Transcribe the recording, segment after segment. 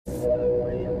Flyover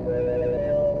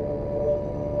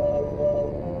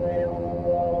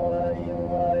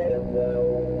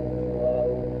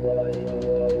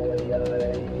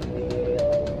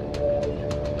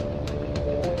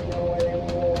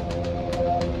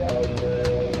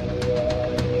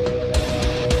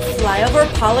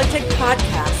Politic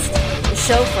Podcast, the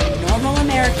show for normal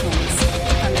Americans.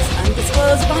 From this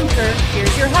undisclosed bunker,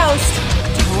 here's your host,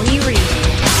 Tony Reed.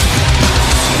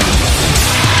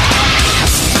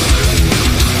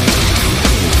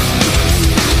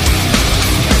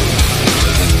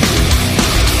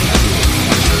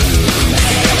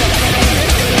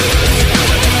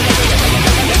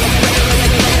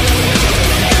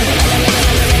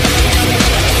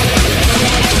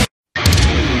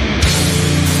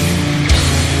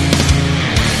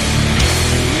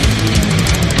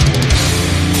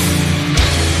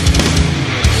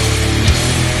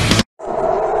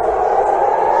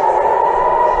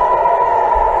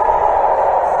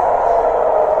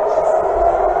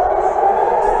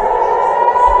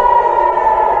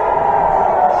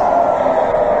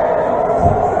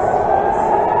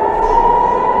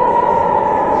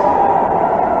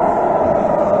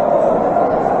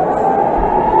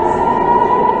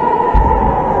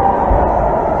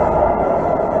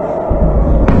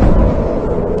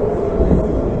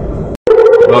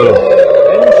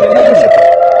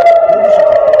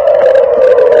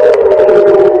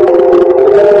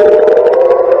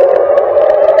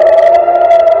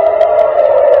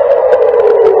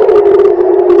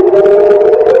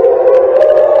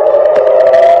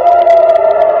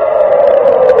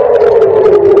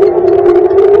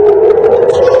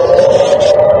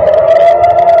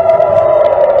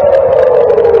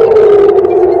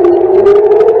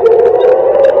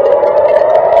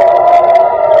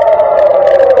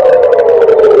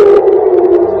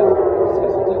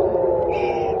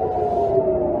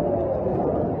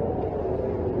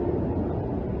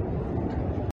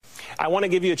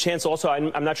 Give you a chance also.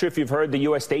 I'm not sure if you've heard the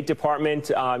U.S. State Department,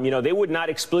 they would not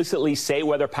explicitly say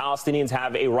whether Palestinians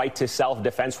have a right to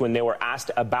self-defense when they were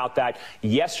asked about that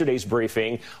yesterday's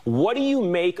briefing. What do you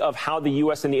make of how the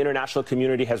U.S. and the international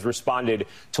community has responded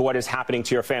to what is happening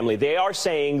to your family? They are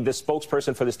saying, the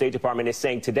spokesperson for the State Department is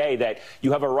saying today that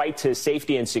you have a right to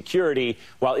safety and security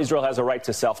while Israel has a right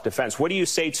to self-defense. What do you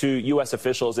say to U.S.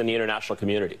 officials in the international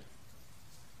community?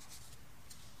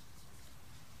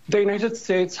 The United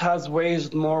States has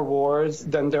waged more wars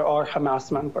than there are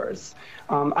Hamas members.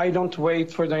 I don't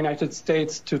wait for the United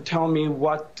States to tell me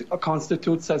what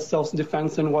constitutes as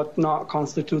self-defense and what not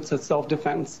constitutes as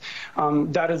self-defense.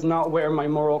 That is not where my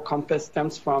moral compass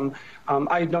stems from.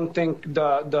 I don't think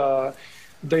the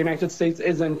United States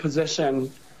is in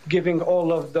position, giving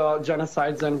all of the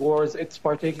genocides and wars it's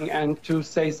partaking in, to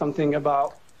say something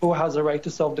about who has a right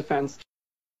to self-defense.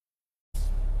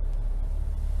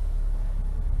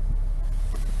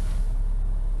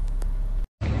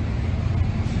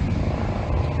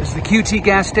 This is the QT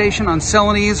gas station on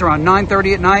Celanese around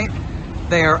 9:30 at night.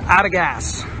 They are out of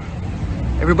gas.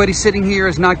 Everybody sitting here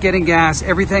is not getting gas.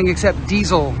 Everything except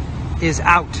diesel is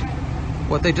out.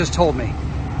 What they just told me.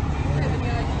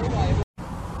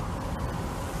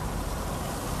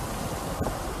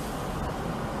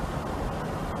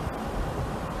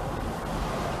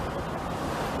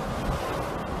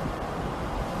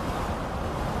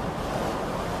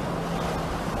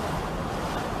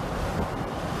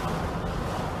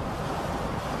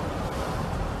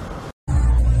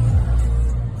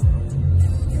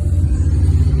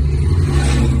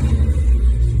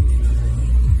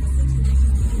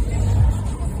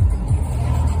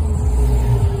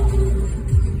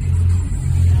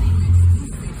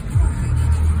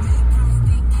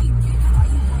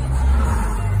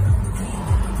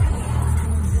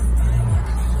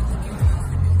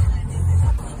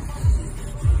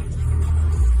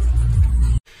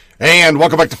 And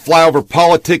welcome back to Flyover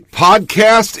Politic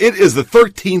Podcast. It is the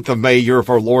 13th of May, year of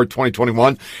our Lord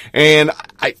 2021. And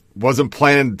I wasn't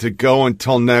planning to go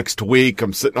until next week.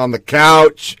 I'm sitting on the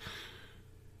couch.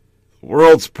 The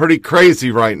world's pretty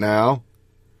crazy right now.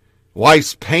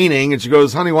 Wife's painting, and she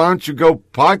goes, honey, why don't you go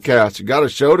podcast? You got a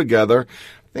show together.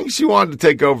 I think she wanted to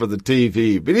take over the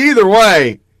TV. But either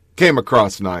way, came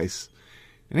across nice.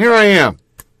 And here I am.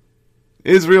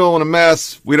 Israel in a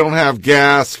mess. We don't have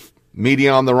gas.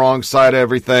 Media on the wrong side of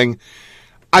everything.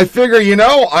 I figure,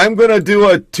 I'm going to do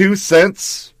a 2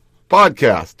 cents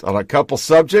podcast on a couple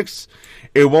subjects.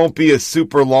 It won't be as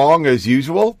super long as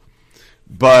usual,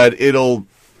 but it'll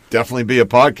definitely be a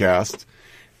podcast.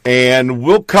 And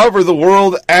we'll cover the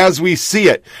world as we see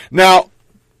it. Now,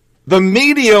 the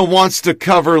media wants to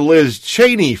cover Liz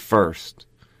Cheney first.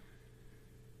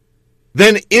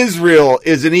 then Israel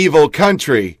is an evil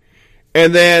country.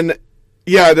 And then,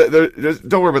 yeah,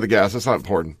 don't worry about the gas. That's not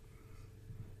important.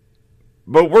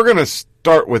 But we're going to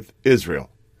start with Israel.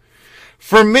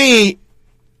 For me,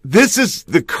 this is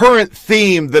the current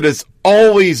theme that has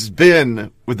always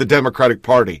been with the Democratic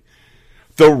Party.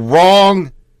 The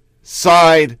wrong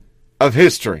side of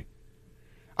history.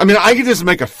 I mean, I could just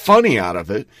make a funny out of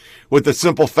it with the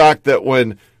simple fact that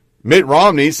when Mitt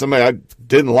Romney, somebody I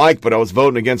didn't like, but I was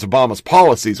voting against Obama's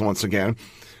policies once again,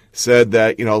 said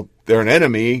that, they're an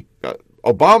enemy.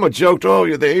 Obama joked, oh,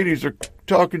 yeah, the 80s are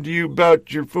talking to you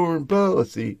about your foreign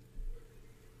policy.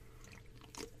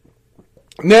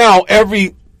 Now,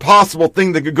 every possible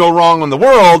thing that could go wrong in the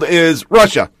world is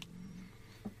Russia.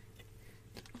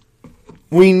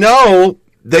 We know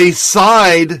they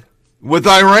side with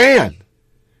Iran.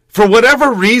 For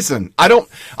whatever reason,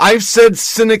 I've said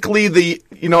cynically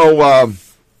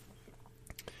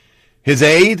his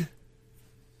aide,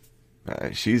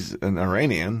 she's an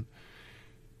Iranian,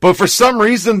 but for some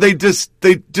reason they just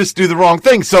do the wrong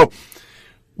thing. So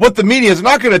what the media is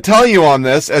not going to tell you on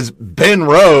this, as Ben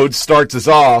Rhodes starts us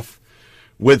off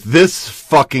with this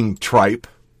fucking tripe,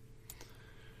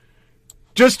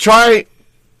 just try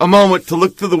a moment to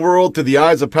look through the world through the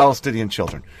eyes of Palestinian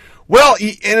children. Well,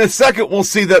 in a second, we'll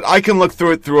see that I can look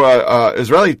through it through an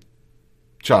Israeli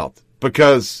child,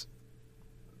 because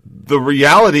the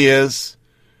reality is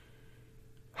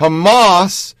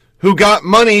Hamas, who got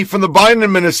money from the Biden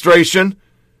administration,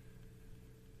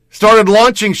 started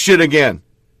launching shit again.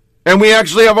 And we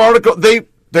actually have articles.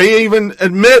 They even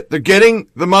admit they're getting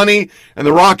the money and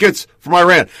the rockets from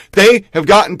Iran. They have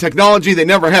gotten technology they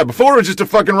never had. Before, it was just a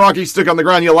fucking rocky stick on the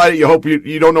ground. You light it, you hope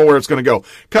you don't know where it's going to go.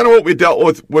 Kind of what we dealt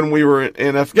with when we were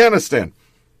in Afghanistan.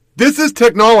 This is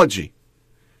technology.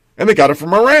 And they got it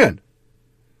from Iran,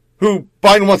 who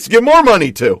Biden wants to give more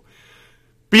money to.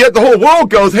 But yet the whole world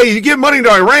goes, hey, you give money to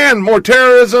Iran, more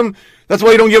terrorism. That's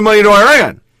why you don't give money to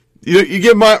Iran. You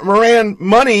give Iran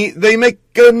money, they make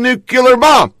a nuclear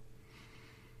bomb.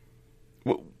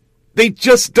 They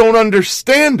just don't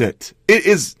understand it. It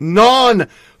is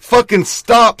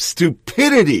non-fucking-stop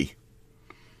stupidity.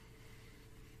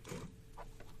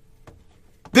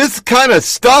 This kind of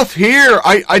stuff here,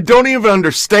 I don't even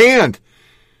understand.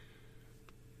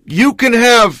 You can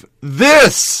have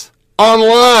this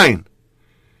online.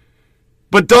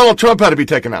 But Donald Trump had to be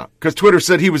taken out because Twitter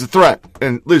said he was a threat.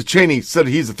 And Liz Cheney said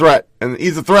he's a threat. And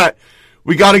he's a threat.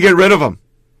 We got to get rid of him.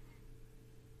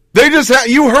 They just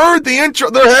you heard the intro.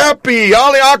 They're happy.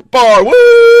 Ali Akbar.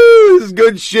 Woo! This is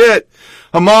good shit.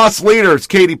 Hamas leaders,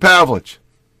 Katie Pavlich.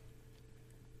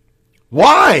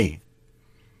 Why?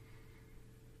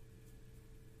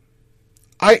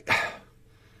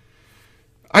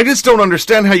 I just don't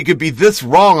understand how you could be this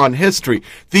wrong on history.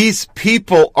 These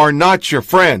people are not your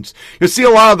friends. You see a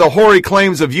lot of the hoary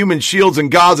claims of human shields in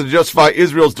Gaza to justify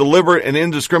Israel's deliberate and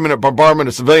indiscriminate bombardment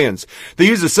of civilians. They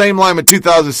use the same line in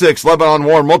 2006, Lebanon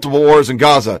war, and multiple wars in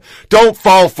Gaza. Don't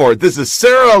fall for it. This is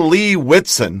Sarah Lee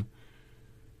Whitson.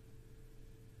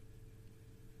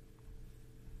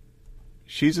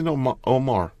 She's an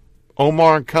Omar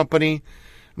and Company.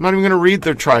 I'm not even going to read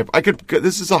their tribe.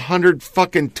 This is 100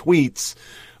 fucking tweets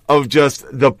of just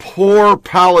the poor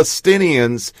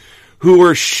Palestinians who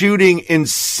are shooting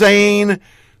insane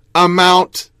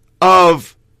amount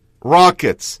of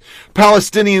rockets.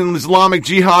 Palestinian Islamic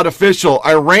Jihad official,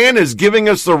 Iran is giving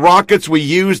us the rockets we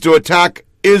use to attack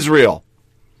Israel.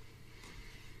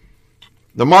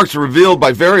 The marks are revealed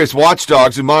by various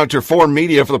watchdogs who monitor foreign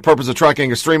media for the purpose of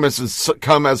tracking extremists and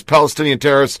come as Palestinian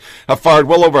terrorists have fired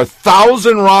well over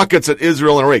 1,000 rockets at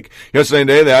Israel and Iraq. Yesterday and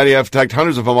today, the IDF attacked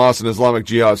hundreds of Hamas and Islamic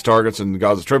Jihad's targets in the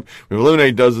Gaza Strip. We've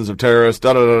eliminated dozens of terrorists,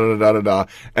 and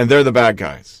they're the bad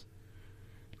guys.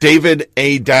 David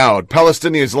A. Dowd,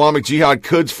 Palestinian Islamic Jihad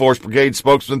Quds Force Brigade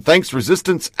spokesman, thanks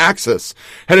Resistance Axis,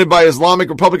 headed by Islamic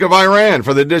Republic of Iran,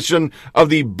 for the addition of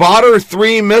the Badr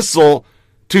 3 missile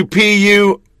to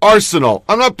PU Arsenal.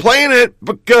 I'm not playing it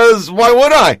because why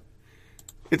would I?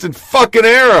 It's in fucking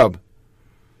Arab.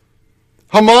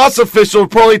 Hamas official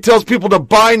probably tells people to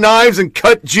buy knives and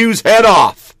cut Jews' head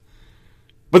off.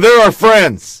 But they're our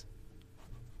friends.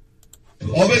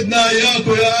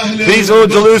 These are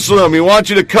Jerusalem. We want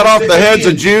you to cut off the heads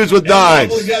of Jews with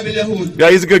knives. Yeah,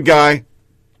 he's a good guy.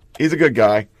 He's a good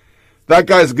guy. That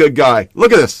guy's a good guy.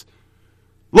 Look at this.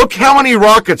 Look how many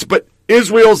rockets, but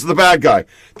Israel's the bad guy.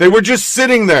 They were just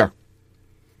sitting there.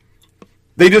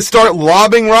 They just start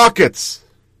lobbing rockets.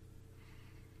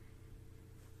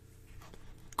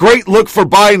 Great look for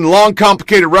Biden. Long,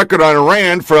 complicated record on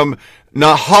Iran from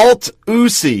Nahalt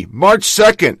Usi, March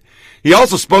 2nd. He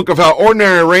also spoke of how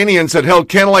ordinary Iranians had held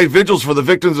candlelight vigils for the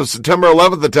victims of September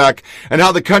 11th attack and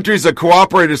how the countries had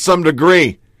cooperated to some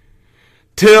degree.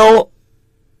 Till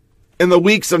in the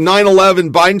weeks of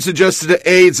 9/11, Biden suggested to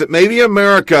aides that maybe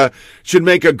America should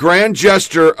make a grand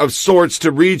gesture of sorts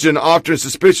to region often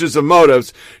suspicious of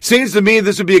motives. Seems to me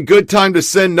this would be a good time to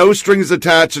send no strings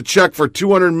attached a check for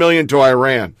 $200 million to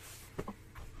Iran.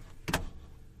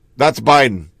 That's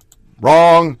Biden.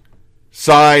 Wrong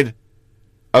side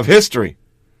of history.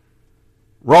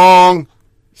 Wrong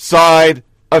side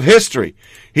of history.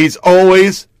 He's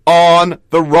always on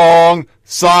the wrong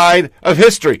side of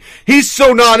history. He's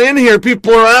so not in here,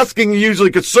 people are asking,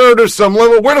 usually conservatives, some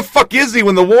level, where the fuck is he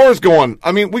when the war is going?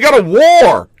 I mean, we got a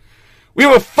war. We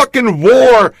have a fucking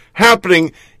war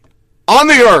happening on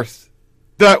the earth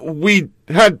that we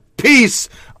had peace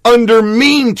under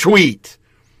mean tweet.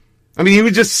 I mean, he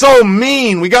was just so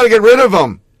mean. We got to get rid of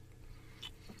him.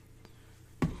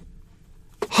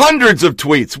 Hundreds of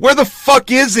tweets. Where the fuck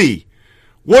is he?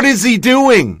 What is he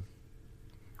doing?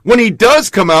 When he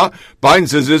does come out, Biden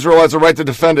says Israel has a right to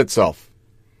defend itself.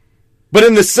 But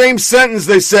in the same sentence,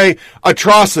 they say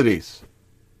atrocities.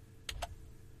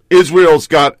 Israel's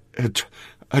got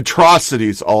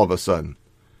atrocities all of a sudden.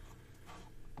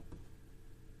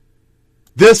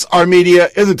 This our media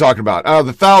isn't talking about. Out of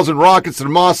the 1,000 rockets that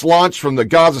Hamas launched from the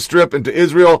Gaza Strip into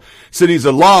Israel cities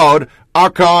of Lod,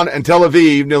 Akron, and Tel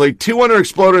Aviv, nearly 200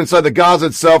 exploded inside the Gaza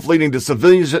itself, leading to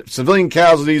civilian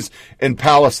casualties in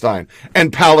Palestine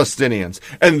and Palestinians.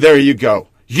 And there you go.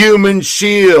 Human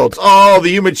shields. Oh, the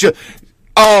human shield.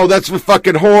 Oh, that's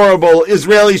fucking horrible.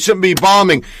 Israelis shouldn't be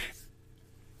bombing.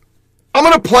 I'm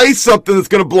going to play something that's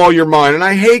going to blow your mind, and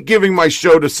I hate giving my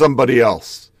show to somebody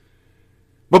else.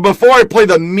 But before I play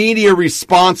the media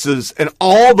responses and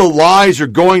all the lies you're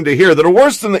going to hear that are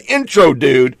worse than the intro,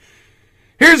 dude,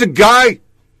 here's a guy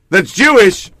that's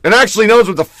Jewish and actually knows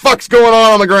what the fuck's going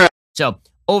on the ground. So,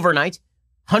 overnight,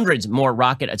 hundreds more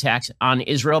rocket attacks on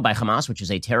Israel by Hamas, which is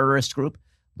a terrorist group. A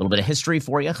little bit of history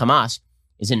for you. Hamas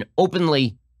is an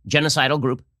openly genocidal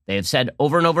group. They have said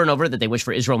over and over and over that they wish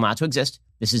for Israel not to exist.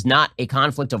 This is not a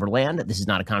conflict over land. This is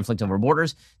not a conflict over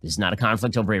borders. This is not a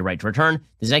conflict over a right to return.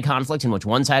 This is a conflict in which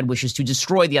one side wishes to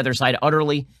destroy the other side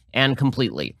utterly and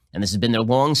completely. And this has been their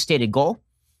long stated goal.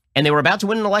 And they were about to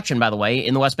win an election, by the way,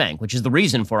 in the West Bank, which is the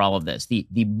reason for all of this. The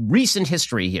recent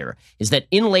history here is that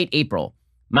in late April,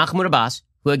 Mahmoud Abbas,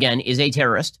 who again is a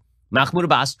terrorist, Mahmoud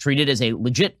Abbas, treated as a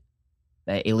legit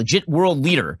world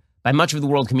leader by much of the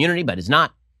world community, but is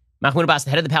not. Mahmoud Abbas, the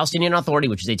head of the Palestinian Authority,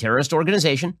 which is a terrorist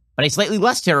organization, but a slightly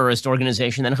less terrorist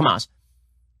organization than Hamas,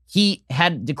 he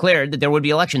had declared that there would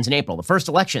be elections in April, the first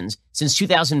elections since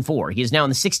 2004. He is now in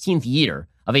the 16th year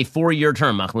of a 4-year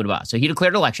term, Mahmoud Abbas. So he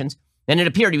declared elections, then it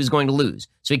appeared he was going to lose.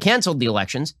 So he canceled the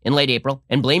elections in late April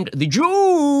and blamed the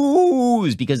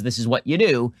Jews, because this is what you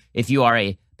do if you are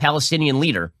a Palestinian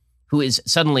leader who is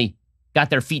suddenly got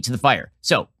their feet to the fire.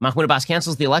 So Mahmoud Abbas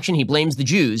cancels the election, he blames the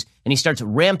Jews, and he starts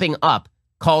ramping up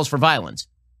calls for violence.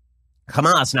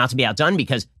 Hamas, not to be outdone,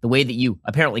 because the way that you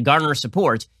apparently garner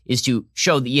support is to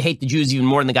show that you hate the Jews even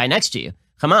more than the guy next to you.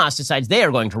 Hamas decides they are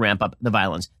going to ramp up the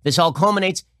violence. This all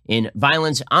culminates in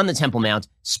violence on the Temple Mount,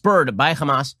 spurred by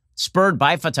Hamas, spurred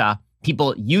by Fatah,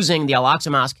 people using the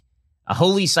Al-Aqsa Mosque, a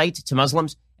holy site to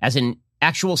Muslims, as an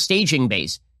actual staging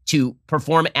base to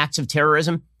perform acts of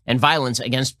terrorism and violence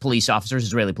against police officers,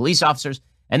 Israeli police officers.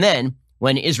 And then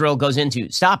when Israel goes in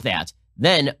to stop that,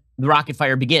 then the rocket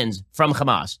fire begins from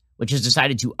Hamas, which has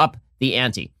decided to up the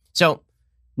ante. So,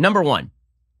 number one,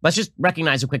 let's just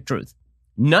recognize a quick truth.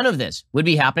 None of this would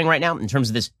be happening right now in terms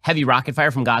of this heavy rocket fire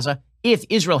from Gaza if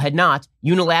Israel had not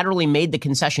unilaterally made the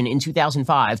concession in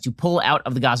 2005 to pull out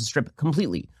of the Gaza Strip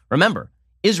completely. Remember,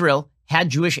 Israel had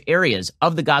Jewish areas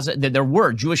of the Gaza. There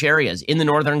were Jewish areas in the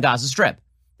northern Gaza Strip.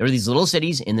 There were these little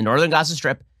cities in the northern Gaza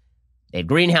Strip. They had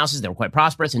greenhouses. They were quite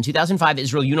prosperous. In 2005,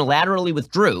 Israel unilaterally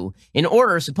withdrew in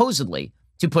order, supposedly,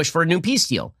 to push for a new peace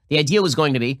deal. The idea was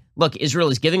going to be, look, Israel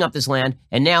is giving up this land,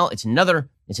 and now it's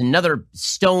another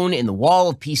stone in the wall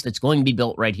of peace that's going to be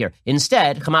built right here.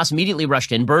 Instead, Hamas immediately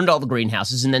rushed in, burned all the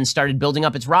greenhouses, and then started building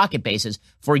up its rocket bases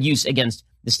for use against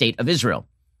the state of Israel.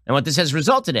 And what this has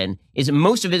resulted in is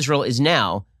most of Israel is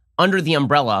now under the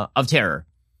umbrella of terror.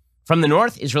 From the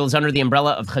north, Israel is under the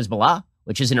umbrella of Hezbollah,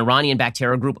 which is an Iranian-backed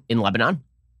terror group in Lebanon.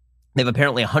 They have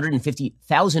apparently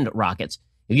 150,000 rockets.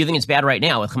 If you think it's bad right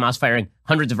now with Hamas firing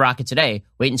hundreds of rockets a day,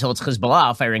 wait until it's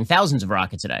Hezbollah firing thousands of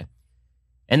rockets a day.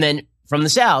 And then from the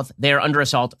south, they are under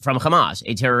assault from Hamas,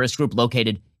 a terrorist group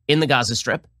located in the Gaza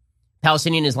Strip.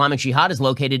 Palestinian Islamic Jihad is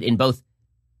located in both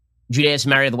Judea,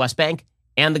 Samaria, the West Bank,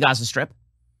 and the Gaza Strip.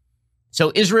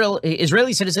 So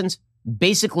Israeli citizens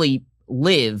basically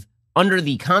live under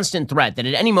the constant threat that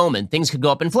at any moment things could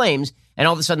go up in flames and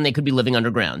all of a sudden they could be living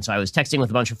underground. So I was texting with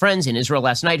a bunch of friends in Israel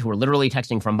last night who were literally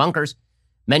texting from bunkers.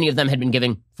 Many of them had been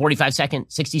giving 45-second,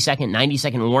 60-second,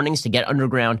 90-second warnings to get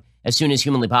underground as soon as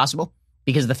humanly possible,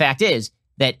 because the fact is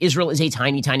that Israel is a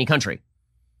tiny, tiny country.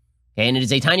 Okay, and it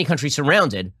is a tiny country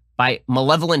surrounded by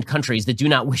malevolent countries that do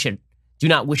not wish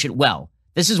it well.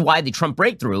 This is why the Trump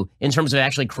breakthrough in terms of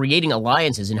actually creating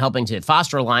alliances and helping to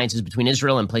foster alliances between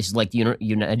Israel and places like the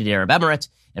United Arab Emirates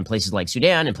and places like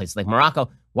Sudan and places like Morocco,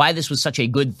 why this was such a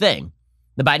good thing.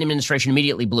 The Biden administration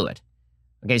immediately blew it.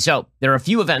 Okay, so there are a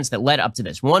few events that led up to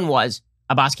this. One was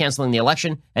Abbas canceling the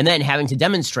election and then having to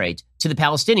demonstrate to the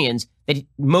Palestinians that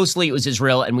mostly it was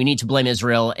Israel and we need to blame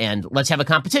Israel and let's have a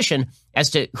competition as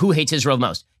to who hates Israel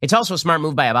most. It's also a smart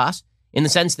move by Abbas in the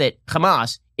sense that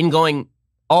Hamas, in going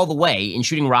all the way in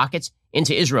shooting rockets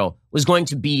into Israel, was going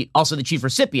to be also the chief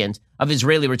recipient of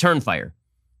Israeli return fire.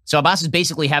 So Abbas is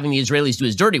basically having the Israelis do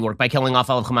his dirty work by killing off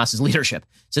all of Hamas's leadership.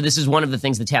 So this is one of the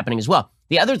things that's happening as well.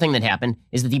 The other thing that happened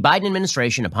is that the Biden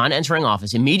administration, upon entering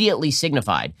office, immediately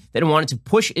signified that it wanted to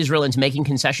push Israel into making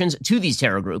concessions to these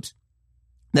terror groups,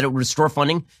 that it would restore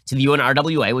funding to the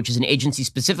UNRWA, which is an agency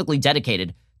specifically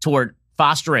dedicated toward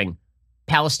fostering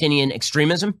Palestinian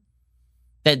extremism,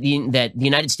 that the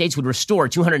United States would restore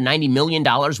 $290 million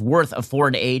worth of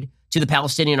foreign aid to the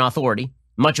Palestinian Authority,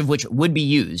 much of which would be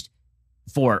used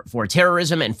for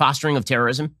terrorism and fostering of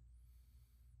terrorism.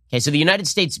 Okay, so the United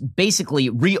States basically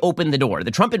reopened the door.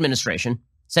 The Trump administration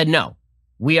said, no,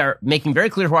 we are making very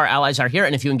clear who our allies are here,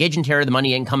 and if you engage in terror, the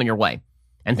money ain't coming your way.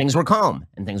 And things were calm,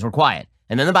 and things were quiet.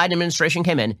 And then the Biden administration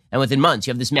came in, and within months,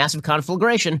 you have this massive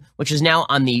conflagration, which is now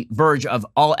on the verge of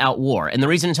all-out war. And the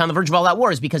reason it's on the verge of all-out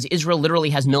war is because Israel literally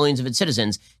has millions of its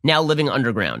citizens now living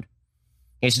underground.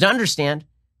 Okay, so to understand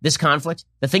this conflict,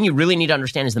 the thing you really need to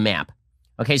understand is the map.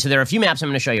 Okay, so there are a few maps I'm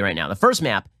going to show you right now. The first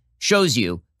map shows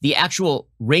you the actual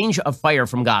range of fire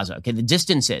from Gaza. Okay, the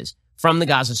distances from the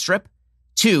Gaza Strip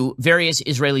to various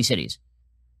Israeli cities.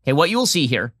 Okay, what you will see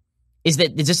here is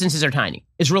that the distances are tiny.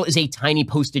 Israel is a tiny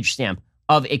postage stamp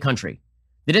of a country.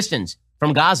 The distance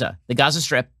from Gaza, the Gaza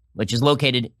Strip, which is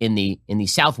located in the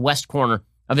southwest corner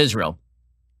of Israel,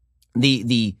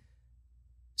 the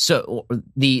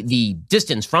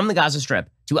distance from the Gaza Strip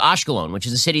to Ashkelon, which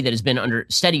is a city that has been under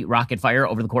steady rocket fire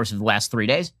over the course of the last 3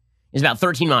 days, is about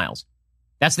 13 miles.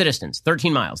 That's the distance,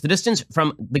 13 miles. The distance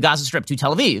from the Gaza Strip to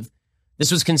Tel Aviv,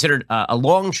 this was considered a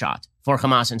long shot for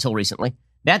Hamas until recently.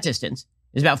 That distance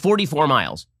is about 44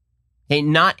 miles. Okay,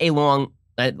 not a long,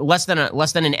 less than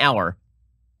an hour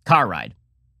car ride.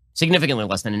 Significantly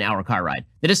less than an hour car ride.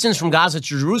 The distance from Gaza to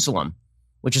Jerusalem,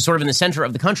 which is sort of in the center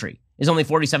of the country, is only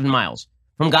 47 miles.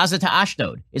 From Gaza to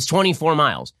Ashdod, it's 24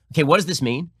 miles. Okay, what does this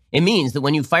mean? It means that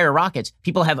when you fire rockets,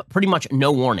 people have pretty much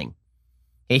no warning.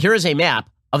 Okay, here is a map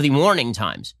of the warning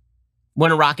times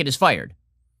when a rocket is fired.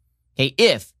 Okay,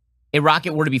 if a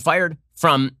rocket were to be fired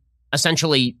from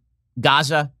essentially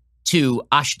Gaza to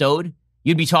Ashdod,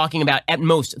 you'd be talking about at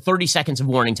most 30 seconds of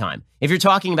warning time. If you're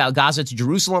talking about Gaza to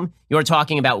Jerusalem, you're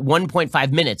talking about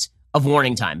 1.5 minutes of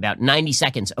warning time, about 90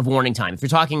 seconds of warning time. If you're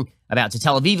talking about to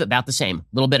Tel Aviv, about the same, a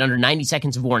little bit under 90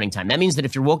 seconds of warning time. That means that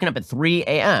if you're woken up at 3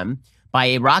 a.m. by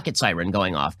a rocket siren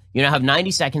going off, you now have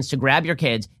 90 seconds to grab your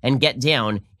kids and get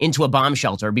down into a bomb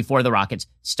shelter before the rockets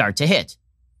start to hit.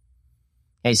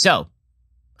 Okay, so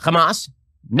Hamas,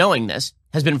 knowing this,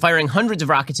 has been firing hundreds of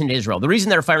rockets into Israel. The reason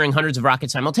they're firing hundreds of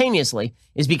rockets simultaneously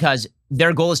is because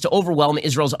their goal is to overwhelm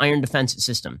Israel's iron defense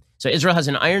system. So Israel has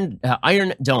an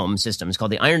iron dome system. It's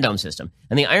called the Iron Dome system.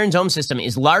 And the Iron Dome system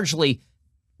is largely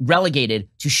relegated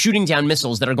to shooting down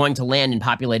missiles that are going to land in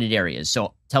populated areas.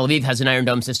 So Tel Aviv has an Iron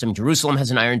Dome system. Jerusalem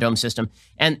has an Iron Dome system.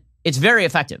 And it's very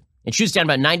effective. It shoots down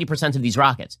about 90% of these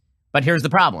rockets. But here's the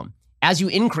problem. As you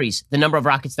increase the number of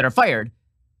rockets that are fired,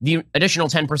 the additional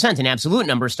 10% in absolute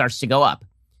numbers starts to go up.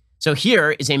 So here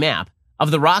is a map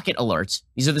of the rocket alerts.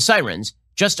 These are the sirens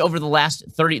just over the last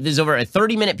 30, this is over a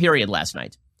 30-minute period last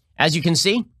night. As you can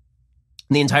see,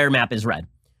 the entire map is red,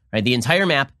 right? The entire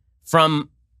map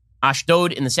from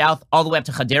Ashdod in the south all the way up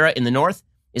to Hadera in the north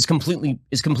is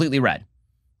completely red.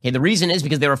 Okay, the reason is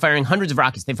because they were firing hundreds of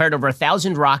rockets. They fired over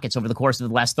 1,000 rockets over the course of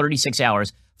the last 36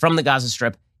 hours from the Gaza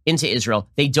Strip into Israel.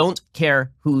 They don't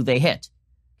care who they hit.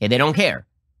 Okay, they don't care.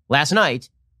 Last night,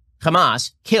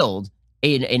 Hamas killed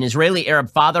an Israeli Arab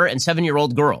father and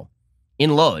 7-year-old girl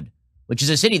in Lod, which is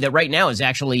a city that right now is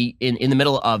actually in the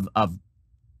middle of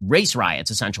race riots,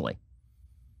 essentially.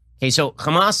 Okay, so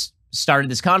Hamas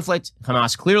started this conflict.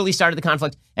 Hamas clearly started the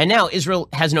conflict. And now Israel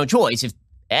has no choice.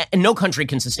 And no country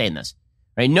can sustain this.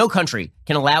 Right? No country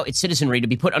can allow its citizenry to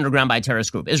be put underground by a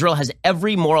terrorist group. Israel has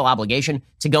every moral obligation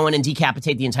to go in and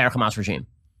decapitate the entire Hamas regime.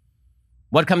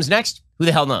 What comes next? Who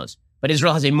the hell knows? But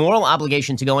Israel has a moral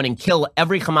obligation to go in and kill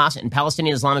every Hamas and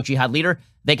Palestinian Islamic Jihad leader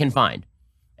they can find.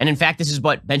 And in fact, this is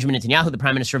what Benjamin Netanyahu, the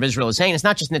prime minister of Israel, is saying. It's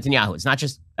not just Netanyahu. It's not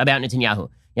just about Netanyahu.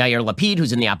 Yair Lapid,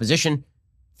 who's in the opposition,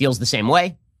 feels the same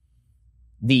way.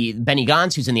 The Benny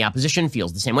Gantz, who's in the opposition,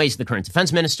 feels the same way. He's the current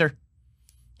defense minister.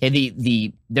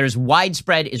 Okay, there's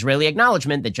widespread Israeli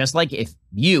acknowledgement that just like if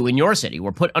you in your city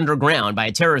were put underground by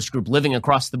a terrorist group living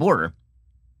across the border,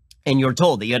 and you're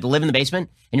told that you had to live in the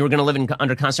basement and you were going to live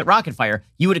under constant rocket fire,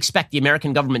 you would expect the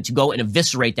American government to go and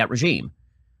eviscerate that regime.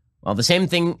 Well, the same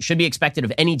thing should be expected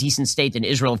of any decent state, and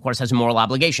Israel, of course, has a moral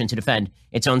obligation to defend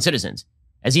its own citizens,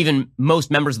 as even most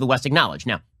members of the West acknowledge.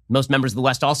 Now, most members of the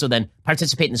West also then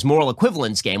participate in this moral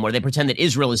equivalence game where they pretend that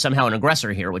Israel is somehow an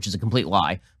aggressor here, which is a complete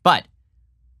lie. But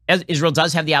as Israel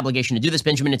does have the obligation to do this,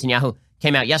 Benjamin Netanyahu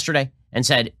came out yesterday and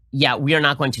said, yeah, we are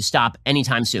not going to stop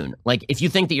anytime soon. Like, if you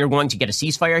think that you're going to get a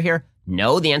ceasefire here,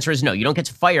 no, the answer is no. You don't get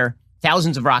to fire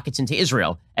thousands of rockets into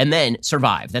Israel and then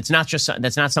survive. That's not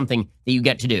something that you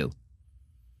get to do.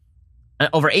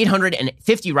 Over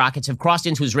 850 rockets have crossed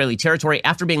into Israeli territory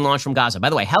after being launched from Gaza. By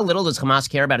the way, how little does Hamas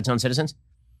care about its own citizens?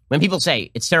 When people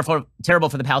say it's terrible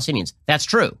for the Palestinians, that's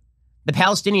true. The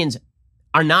Palestinians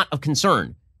are not of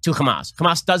concern to Hamas.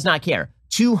 Hamas does not care.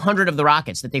 200 of the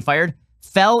rockets that they fired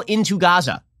fell into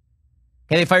Gaza.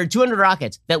 Okay, they fired 200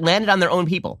 rockets that landed on their own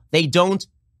people. They don't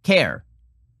care.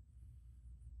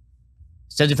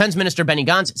 So Defense Minister Benny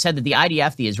Gantz said that the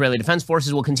IDF, the Israeli Defense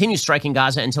Forces, will continue striking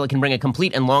Gaza until it can bring a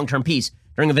complete and long-term peace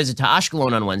during a visit to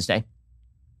Ashkelon on Wednesday.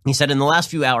 He said in the last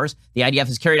few hours, the IDF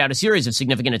has carried out a series of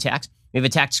significant attacks. We've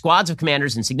attacked squads of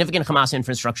commanders and significant Hamas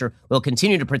infrastructure. We'll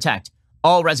continue to protect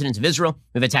all residents of Israel.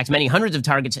 We've attacked many hundreds of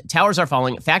targets. Towers are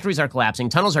falling. Factories are collapsing.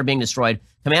 Tunnels are being destroyed.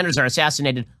 Commanders are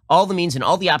assassinated. All the means and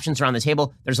all the options are on the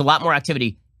table. There's a lot more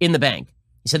activity in the bank.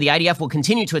 He said the IDF will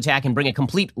continue to attack and bring a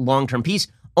complete long-term peace.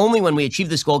 Only when we achieve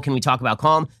this goal can we talk about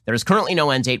calm. There is currently no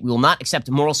end date. We will not accept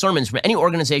moral sermons from any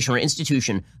organization or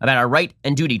institution about our right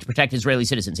and duty to protect Israeli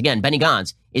citizens. Again, Benny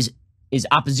Gantz is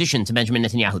opposition to Benjamin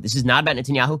Netanyahu. This is not about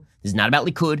Netanyahu. This is not about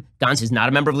Likud. Gantz is not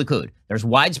a member of Likud. There's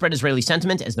widespread Israeli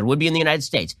sentiment, as there would be in the United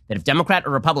States, that if Democrat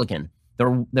or Republican,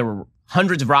 there were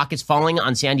hundreds of rockets falling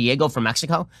on San Diego from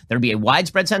Mexico, there would be a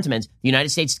widespread sentiment the United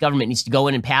States government needs to go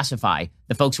in and pacify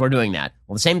the folks who are doing that.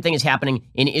 Well, the same thing is happening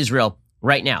in Israel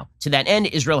right now. To that end,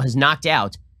 Israel has knocked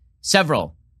out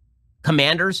several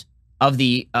commanders of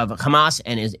Hamas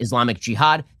and Islamic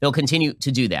Jihad. They'll continue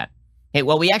to do that. Hey,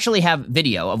 well, we actually have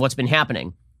video of what's been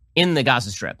happening in the Gaza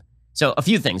Strip. So a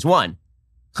few things. One,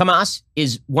 Hamas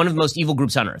is one of the most evil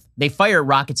groups on earth. They fire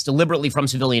rockets deliberately from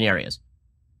civilian areas.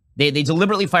 They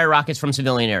deliberately fire rockets from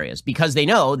civilian areas because they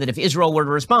know that if Israel were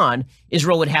to respond,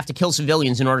 Israel would have to kill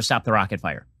civilians in order to stop the rocket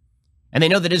fire. And they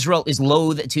know that Israel is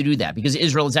loath to do that because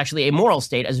Israel is actually a moral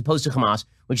state as opposed to Hamas,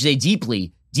 which is a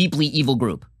deeply, deeply evil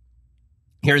group.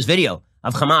 Here's video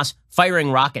of Hamas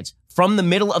firing rockets from the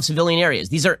middle of civilian areas.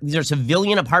 These are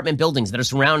civilian apartment buildings that are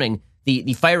surrounding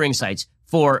the firing sites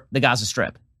for the Gaza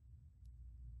Strip.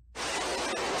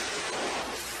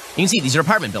 You can see these are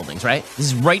apartment buildings, right? This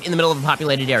is right in the middle of a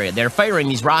populated area. They're firing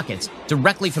these rockets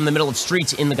directly from the middle of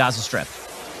streets in the Gaza Strip.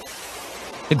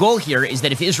 The goal here is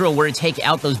that if Israel were to take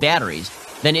out those batteries,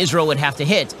 then Israel would have to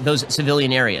hit those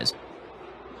civilian areas.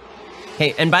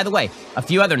 Okay, and by the way, a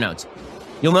few other notes.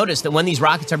 You'll notice that when these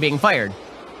rockets are being fired,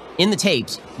 in the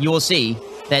tapes, you will see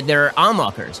that there are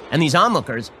onlookers, and these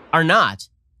onlookers are not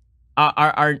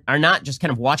just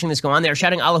kind of watching this go on. They're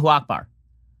shouting Allahu Akbar.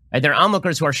 Right? They're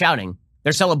onlookers who are shouting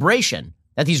their celebration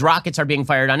that these rockets are being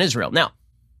fired on Israel. Now,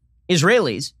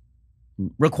 Israelis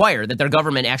require that their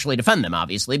government actually defend them,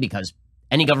 obviously, because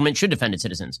any government should defend its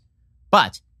citizens.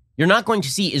 But you're not going to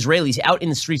see Israelis out in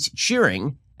the streets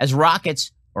cheering as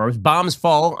rockets or as bombs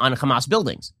fall on Hamas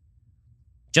buildings.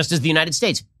 Just as the United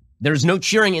States, there's no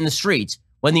cheering in the streets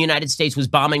when the United States was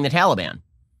bombing the Taliban.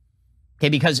 Okay,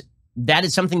 because that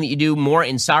is something that you do more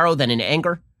in sorrow than in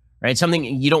anger, right? It's something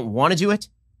you don't want to do it.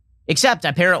 Except,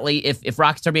 apparently, if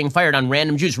rockets are being fired on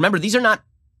random Jews. Remember, these are not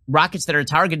rockets that are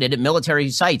targeted at military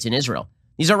sites in Israel.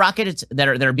 These are rockets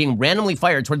that are being randomly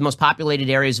fired toward the most populated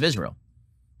areas of Israel.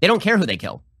 They don't care who they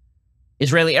kill.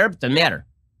 Israeli, Arab, doesn't matter.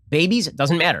 Babies,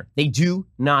 doesn't matter. They do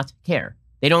not care.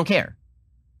 They don't care.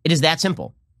 It is that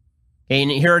simple. Okay,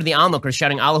 and here are the onlookers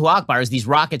shouting Allahu Akbar as these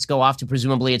rockets go off to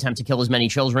presumably attempt to kill as many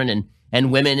children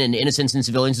and women and innocents and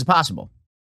civilians as possible.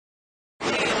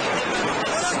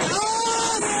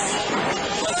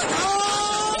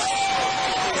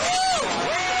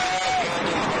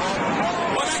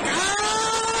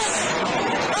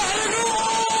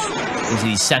 There's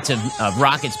these sets of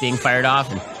rockets being fired off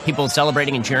and people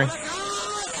celebrating and cheering.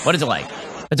 What a delight.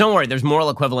 But don't worry, there's moral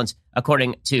equivalence.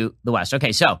 according to the West.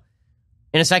 Okay, so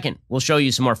in a second, we'll show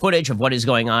you some more footage of what is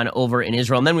going on over in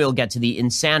Israel, and then we'll get to the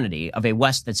insanity of a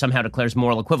West that somehow declares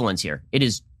moral equivalence here. It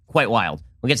is quite wild.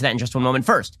 We'll get to that in just one moment.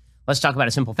 First, let's talk about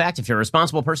a simple fact. If you're a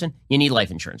responsible person, you need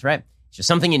life insurance, right? It's just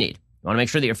something you need. You want to make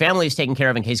sure that your family is taken care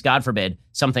of in case, God forbid,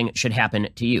 something should happen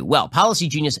to you. Well, Policy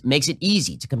Genius makes it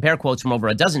easy to compare quotes from over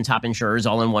a dozen top insurers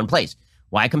all in one place.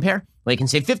 Why compare? Well, you can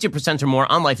save 50% or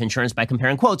more on life insurance by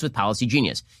comparing quotes with Policy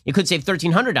Genius. You could save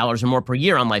 $1,300 or more per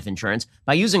year on life insurance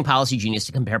by using Policy Genius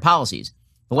to compare policies.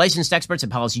 The licensed experts at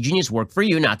Policy Genius work for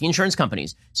you, not the insurance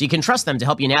companies, so you can trust them to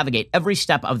help you navigate every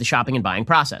step of the shopping and buying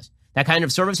process. That kind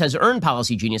of service has earned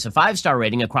Policy Genius a 5-star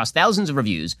rating across thousands of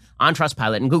reviews on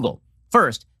Trustpilot and Google.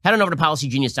 First, head on over to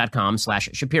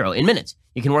policygenius.com/Shapiro. In minutes,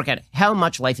 you can work out how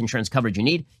much life insurance coverage you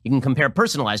need. You can compare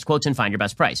personalized quotes and find your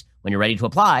best price. When you're ready to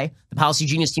apply, the Policy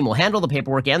Genius team will handle the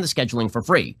paperwork and the scheduling for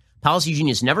free. Policy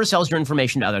Genius never sells your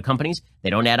information to other companies. They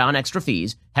don't add on extra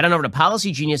fees. Head on over to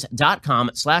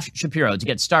policygenius.com/Shapiro to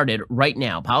get started right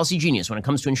now. Policy Genius, when it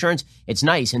comes to insurance, it's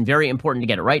nice and very important to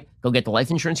get it right. Go get the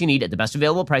life insurance you need at the best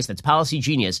available price. That's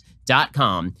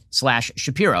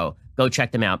policygenius.com/Shapiro. Go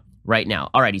check them out right now.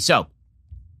 Alrighty, so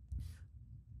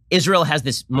Israel has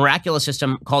this miraculous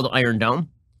system called Iron Dome.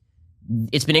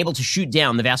 It's been able to shoot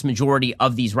down the vast majority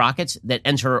of these rockets that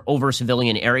enter over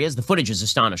civilian areas. The footage is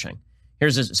astonishing.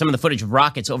 Here's some of the footage of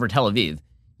rockets over Tel Aviv.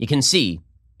 You can see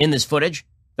in this footage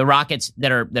the rockets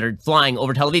that are flying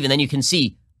over Tel Aviv, and then you can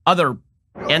see other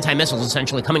anti-missiles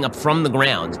essentially coming up from the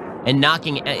ground and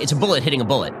knocking. It's a bullet hitting a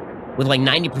bullet with like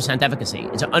 90% efficacy.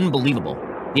 It's unbelievable.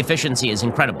 The efficiency is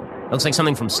incredible. It looks like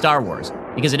something from Star Wars,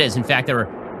 because it is. In fact, there are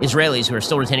Israelis who are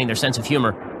still retaining their sense of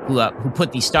humor who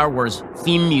put the Star Wars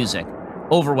theme music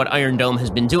over what Iron Dome has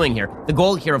been doing here. The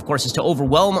goal here, of course, is to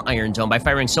overwhelm Iron Dome by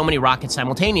firing so many rockets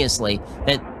simultaneously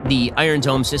that the Iron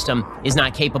Dome system is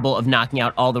not capable of knocking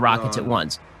out all the rockets at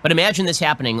once. But imagine this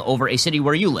happening over a city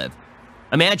where you live.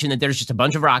 Imagine that there's just a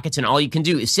bunch of rockets and all you can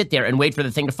do is sit there and wait for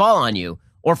the thing to fall on you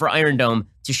or for Iron Dome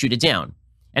to shoot it down.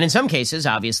 And in some cases,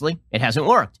 obviously, it hasn't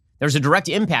worked. There's a direct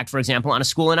impact, for example, on a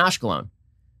school in Ashkelon.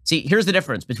 See, here's the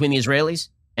difference between the Israelis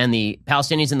and the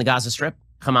Palestinians in the Gaza Strip,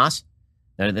 Hamas,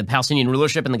 the Palestinian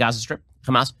rulership in the Gaza Strip,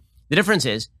 Hamas. The difference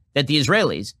is that the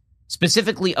Israelis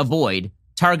specifically avoid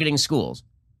targeting schools,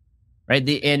 right?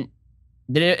 The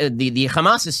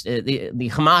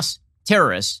Hamas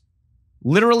terrorists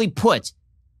literally put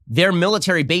their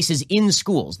military bases in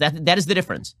schools. That is the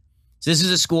difference. So this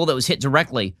is a school that was hit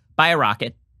directly by a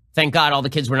rocket. Thank God all the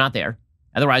kids were not there.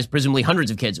 Otherwise, presumably hundreds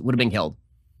of kids would have been killed.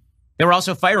 They were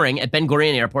also firing at Ben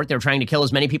Gurion Airport. They were trying to kill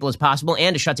as many people as possible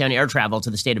and to shut down air travel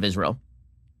to the state of Israel.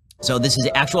 So this is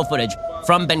actual footage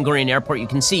from Ben Gurion Airport. You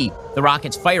can see the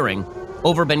rockets firing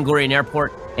over Ben Gurion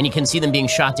Airport, and you can see them being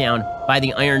shot down by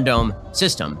the Iron Dome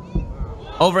system.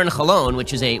 Over in Cholon,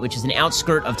 which is an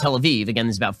outskirt of Tel Aviv, again,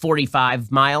 it's about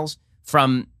 45 miles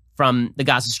from the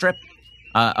Gaza Strip,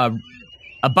 a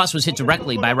bus was hit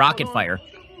directly by rocket fire.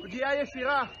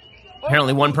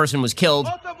 Apparently one person was killed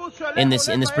in this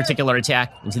particular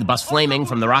attack. You can see the bus flaming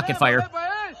from the rocket fire.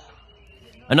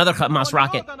 Another Hamas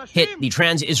rocket hit the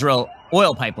Trans-Israel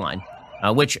oil pipeline,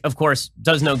 which, of course,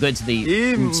 does no good to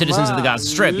the citizens of the Gaza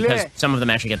Strip because some of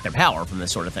them actually get their power from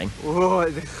this sort of thing.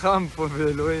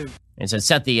 And so it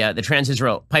set the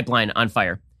Trans-Israel pipeline on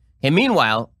fire. And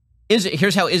meanwhile,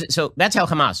 so that's how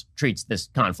Hamas treats this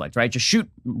conflict, right? Just shoot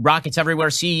rockets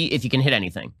everywhere, see if you can hit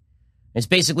anything. It's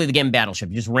basically the game Battleship.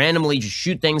 You just randomly just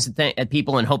shoot things at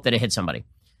people and hope that it hits somebody.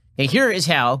 Okay, here is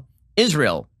how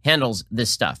Israel handles this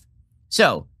stuff.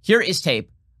 So here is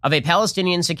tape of a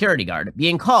Palestinian security guard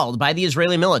being called by the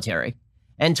Israeli military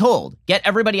and told, get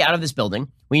everybody out of this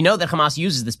building. We know that Hamas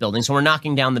uses this building, so we're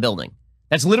knocking down the building.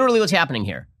 That's literally what's happening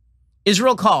here.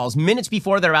 Israel calls minutes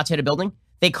before they're about to hit a building.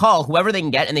 They call whoever they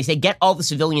can get, and they say, get all the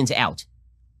civilians out.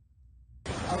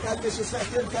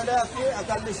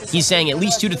 He's saying at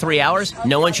least 2 to 3 hours,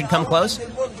 no one should come close.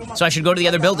 So I should go to the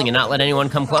other building and not let anyone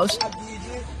come close?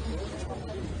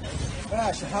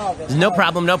 No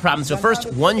problem, no problem. So first,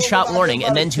 1-shot warning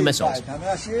and then 2 missiles.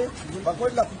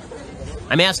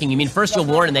 I'm asking, you mean first you'll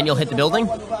warn and then you'll hit the building?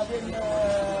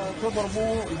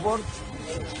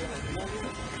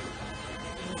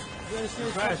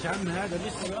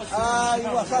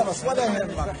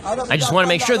 I just want to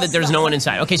make sure that there's no one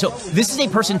inside. Okay, so this is a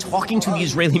person talking to the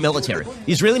Israeli military.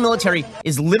 The Israeli military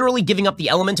is literally giving up the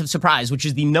element of surprise, which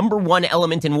is the number one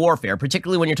element in warfare,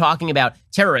 particularly when you're talking about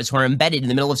terrorists who are embedded in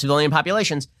the middle of civilian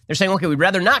populations. They're saying, okay, we'd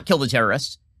rather not kill the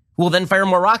terrorists, who will then fire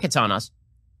more rockets on us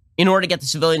in order to get the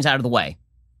civilians out of the way.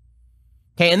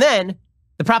 Okay, and then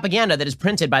the propaganda that is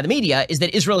printed by the media is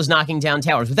that Israel is knocking down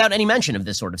towers without any mention of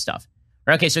this sort of stuff.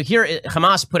 Okay, so here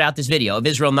Hamas put out this video of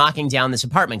Israel knocking down this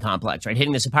apartment complex, right,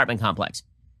 hitting this apartment complex.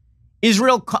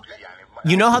 Israel,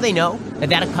 you know how they know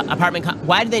that apartment,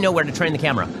 why do they know where to train the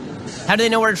camera? How do they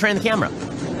know where to train the camera?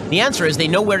 The answer is they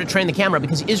know where to train the camera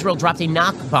because Israel dropped a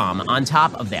knock bomb on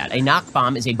top of that. A knock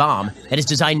bomb is a bomb that is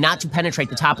designed not to penetrate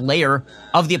the top layer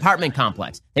of the apartment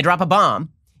complex. They drop a bomb,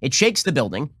 it shakes the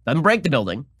building, doesn't break the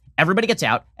building, everybody gets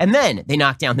out, and then they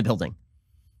knock down the building.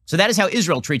 So that is how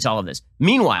Israel treats all of this.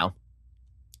 Meanwhile,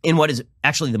 in what is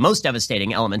actually the most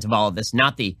devastating element of all of this,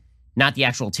 not the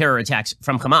actual terror attacks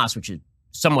from Hamas, which is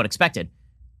somewhat expected,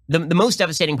 the most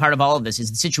devastating part of all of this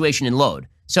is the situation in Lod.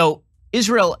 So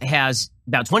Israel has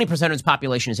about 20% of its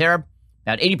population is Arab,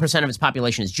 about 80% of its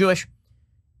population is Jewish,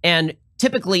 and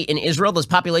typically in Israel, those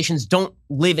populations don't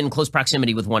live in close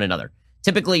proximity with one another.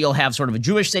 Typically, you'll have sort of a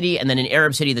Jewish city and then an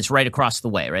Arab city that's right across the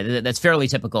way, right? That's fairly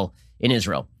typical in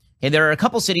Israel. Okay, there are a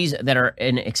couple cities that are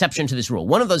an exception to this rule.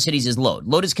 One of those cities is Lod.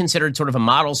 Lod is considered sort of a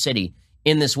model city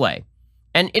in this way.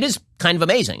 And it is kind of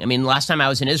amazing. I mean, last time I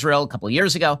was in Israel a couple of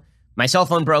years ago, my cell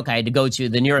phone broke. I had to go to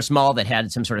the nearest mall that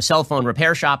had some sort of cell phone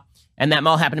repair shop. And that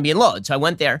mall happened to be in Lod. So I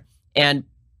went there, and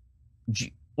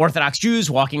Orthodox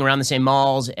Jews walking around the same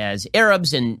malls as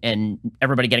Arabs and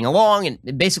everybody getting along.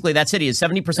 And basically that city is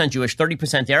 70% Jewish,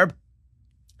 30% Arab,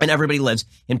 and everybody lives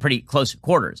in pretty close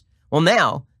quarters. Well,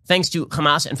 now, thanks to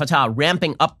Hamas and Fatah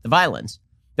ramping up the violence,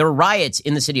 there were riots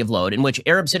in the city of Lod in which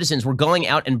Arab citizens were going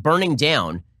out and burning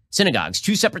down synagogues.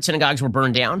 2 separate synagogues were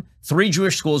burned down, 3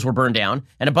 Jewish schools were burned down,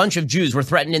 and a bunch of Jews were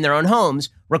threatened in their own homes,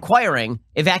 requiring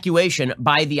evacuation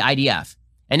by the IDF.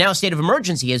 And now a state of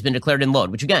emergency has been declared in Lod,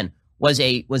 which again was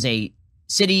a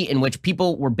city in which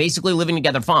people were basically living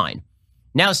together fine.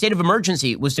 Now a state of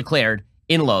emergency was declared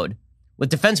in Lod, with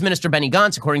Defense Minister Benny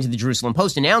Gantz, according to the Jerusalem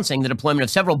Post, announcing the deployment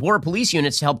of several border police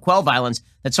units to help quell violence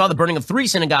that saw the burning of 3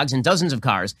 synagogues and dozens of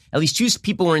cars. At least 2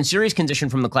 people were in serious condition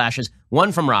from the clashes,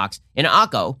 1 from rocks. In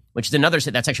Akko, which is another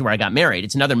city, that's actually where I got married.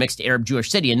 It's another mixed Arab-Jewish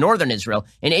city in northern Israel.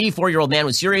 An 84-year-old man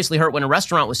was seriously hurt when a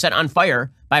restaurant was set on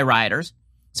fire by rioters.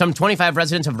 Some 25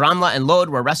 residents of Ramla and Lod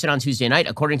were arrested on Tuesday night.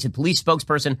 According to police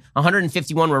spokesperson,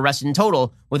 151 were arrested in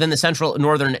total within the central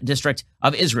northern district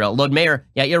of Israel. Lod Mayor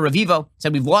Yair Revivo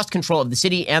said, "We've lost control of the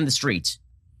city and the streets."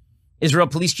 Israel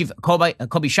Police Chief Kobi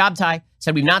Shabtai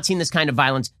said, "We've not seen this kind of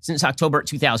violence since October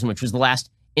 2000, which was the last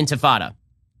intifada."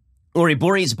 Uri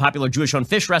Buri is a popular Jewish-owned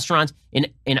fish restaurant in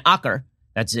Akko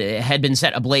that had been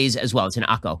set ablaze as well. It's in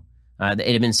Akko. It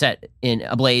had been set in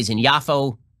ablaze in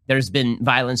Yafo. There's been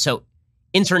violence. So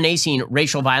internecine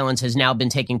racial violence has now been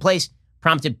taking place,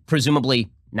 prompted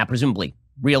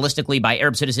realistically by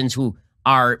Arab citizens who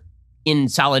are in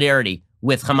solidarity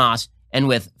with Hamas and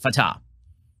with Fatah.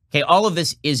 Okay, all of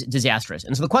this is disastrous.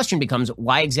 And so the question becomes,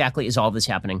 why exactly is all of this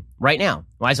happening right now?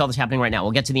 Why is all this happening right now?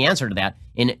 We'll get to the answer to that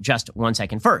in just 1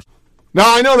 second. First.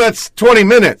 Now, I know that's 20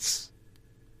 minutes.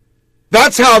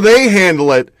 That's how they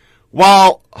handle it,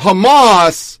 while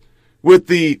Hamas, with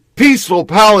the peaceful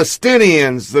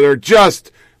Palestinians that are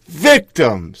just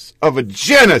victims of a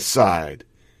genocide,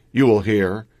 you will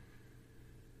hear,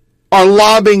 are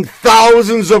lobbing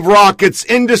thousands of rockets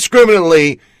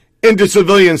indiscriminately into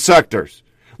civilian sectors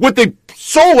with the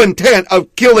sole intent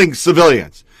of killing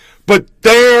civilians. But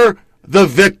they're the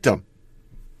victim.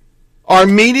 Our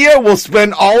media will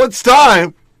spend all its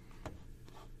time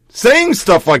saying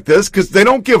stuff like this because they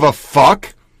don't give a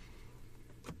fuck.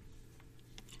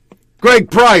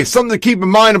 Greg Price, something to keep in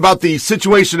mind about the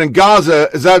situation in Gaza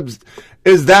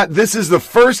is that this is the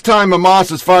first time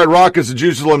Hamas has fired rockets at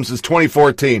Jerusalem since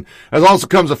 2014. It also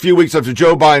comes a few weeks after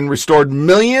Joe Biden restored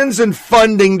millions in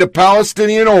funding to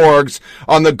Palestinian orgs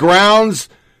on the grounds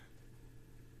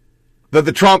that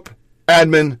the Trump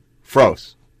admin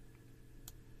froze.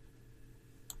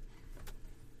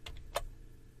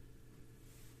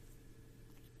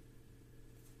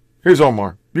 Here's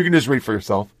Omar. You can just read for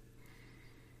yourself.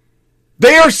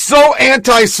 They are so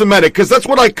anti-Semitic, because that's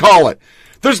what I call it.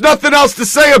 There's nothing else to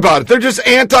say about it. They're just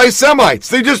anti-Semites.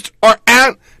 They just are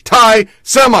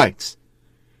anti-Semites.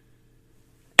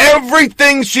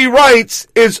 Everything she writes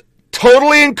is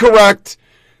totally incorrect,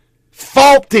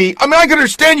 faulty. I mean, I can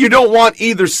understand you don't want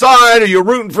either side, or you're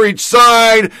rooting for each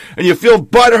side, and you feel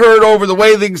butthurt over the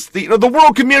way things, the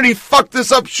world community fucked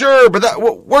this up, sure, but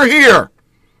we're here.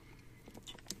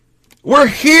 We're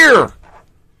here.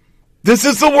 This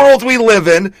is the world we live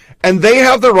in, and they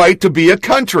have the right to be a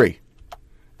country.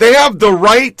 They have the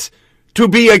right to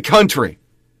be a country.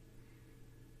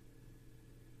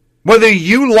 Whether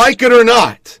you like it or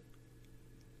not.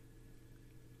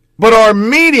 But our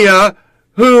media,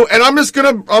 and I'm just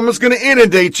gonna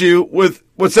inundate you with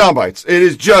sound bites. It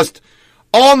is just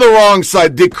on the wrong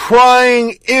side,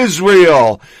 decrying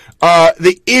Israel,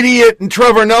 The idiot and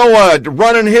Trevor Noah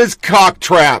running his cock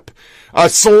trap.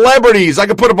 Celebrities, I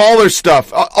could put up all their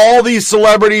stuff. All these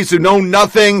celebrities who know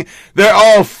nothing, they're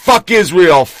all fuck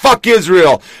Israel, fuck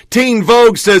Israel. Teen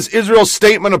Vogue says Israel's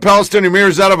statement of Palestinian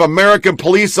mirrors that of American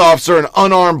police officer and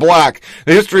unarmed black.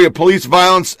 The history of police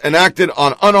violence enacted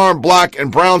on unarmed black and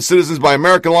brown citizens by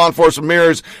American law enforcement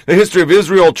mirrors the history of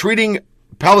Israel treating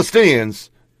Palestinians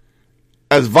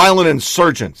as violent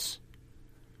insurgents.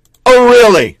 Oh,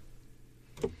 really?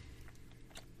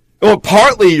 Well,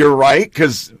 partly you're right,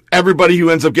 because everybody who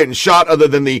ends up getting shot, other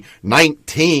than the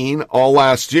 19 all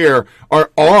last year, are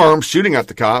armed shooting at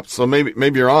the cops. So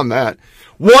maybe you're on that.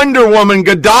 Wonder Woman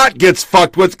Gadot gets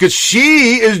fucked with because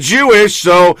she is Jewish.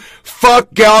 So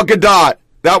fuck Gal Gadot.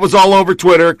 That was all over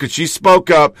Twitter because she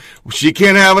spoke up. She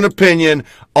can't have an opinion.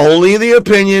 Only the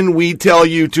opinion we tell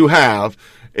you to have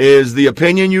is the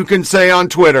opinion you can say on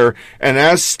Twitter. And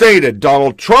as stated,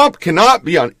 Donald Trump cannot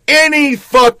be on any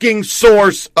fucking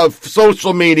source of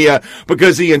social media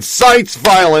because he incites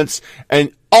violence.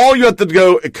 And all you have to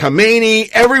go, Khamenei,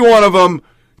 every one of them,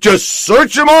 just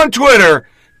search them on Twitter,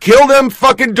 kill them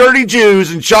fucking dirty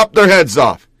Jews and chop their heads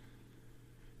off.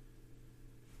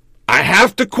 I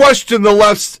have to question the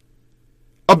left's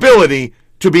ability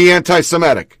to be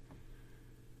anti-Semitic.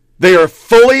 They are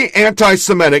fully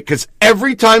anti-Semitic because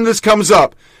every time this comes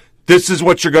up, this is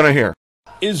what you're going to hear.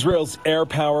 Israel's air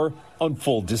power on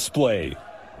full display.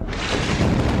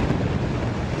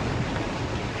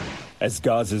 As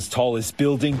Gaza's tallest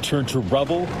building turned to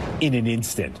rubble in an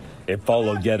instant. It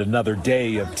followed yet another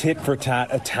day of tit-for-tat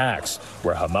attacks,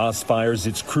 where Hamas fires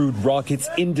its crude rockets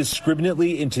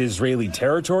indiscriminately into Israeli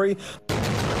territory,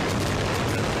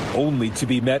 only to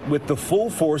be met with the full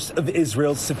force of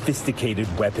Israel's sophisticated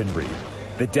weaponry.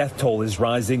 The death toll is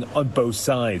rising on both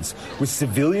sides, with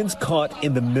civilians caught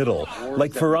in the middle,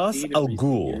 like Faraz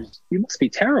Al-Ghul. You must be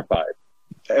terrified.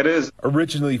 It is.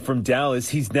 Originally from Dallas,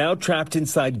 he's now trapped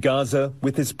inside Gaza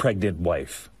with his pregnant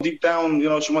wife. Deep down,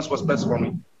 she wants what's best for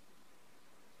me.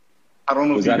 I don't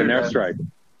know. Was that an airstrike?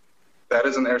 That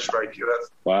is an airstrike.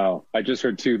 Wow. I just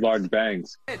heard 2 large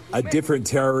bangs. A different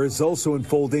terror is also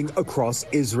unfolding across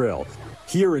Israel.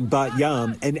 Here in Bat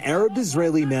Yam, an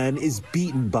Arab-Israeli man is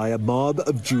beaten by a mob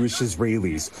of Jewish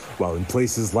Israelis, while in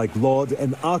places like Lod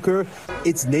and Acre,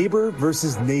 it's neighbor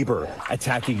versus neighbor,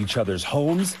 attacking each other's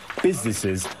homes,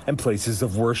 businesses, and places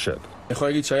of worship.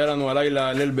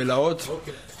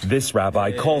 This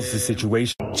rabbi calls the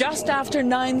situation. Just after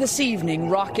 9 this evening,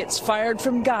 rockets fired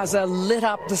from Gaza lit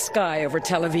up the sky over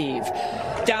Tel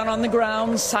Aviv. Down on the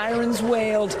ground, sirens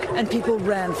wailed, and people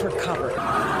ran for cover.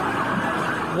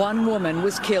 1 woman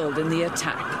was killed in the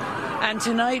attack. And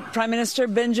tonight, Prime Minister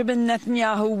Benjamin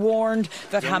Netanyahu warned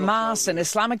that Hamas and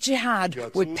Islamic Jihad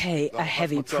would pay a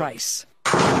heavy price.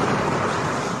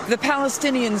 The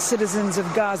Palestinian citizens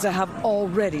of Gaza have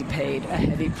already paid a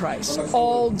heavy price.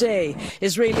 All day,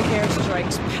 Israeli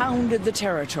airstrikes pounded the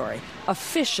territory,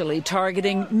 officially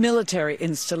targeting military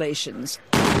installations.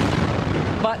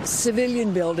 But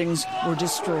civilian buildings were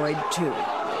destroyed too.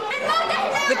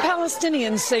 The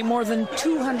Palestinians say more than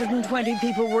 220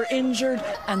 people were injured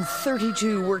and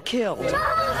 32 were killed,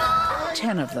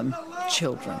 10 of them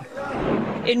children.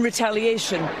 In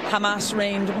retaliation, Hamas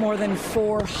rained more than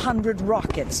 400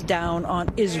 rockets down on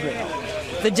Israel.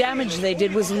 The damage they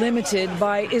did was limited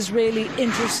by Israeli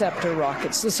interceptor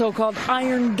rockets, the so-called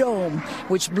Iron Dome,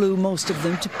 which blew most of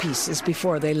them to pieces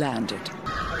before they landed.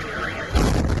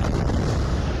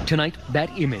 Tonight, that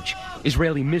image,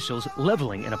 Israeli missiles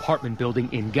leveling an apartment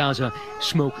building in Gaza,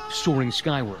 smoke soaring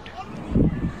skyward.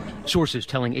 Sources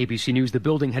telling ABC News the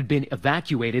building had been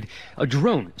evacuated, a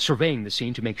drone surveying the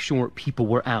scene to make sure people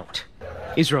were out.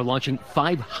 Israel launching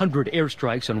 500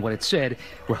 airstrikes on what it said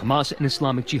were Hamas and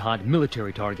Islamic Jihad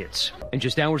military targets. And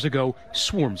just hours ago,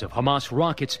 swarms of Hamas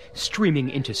rockets streaming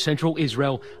into central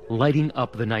Israel, lighting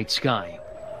up the night sky.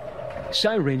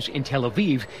 Sirens in Tel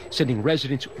Aviv sending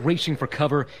residents racing for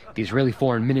cover, the Israeli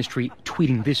Foreign Ministry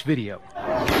tweeting this video.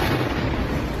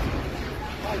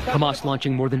 Hamas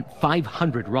launching more than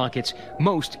 500 rockets,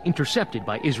 most intercepted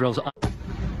by Israel's...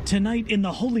 Tonight in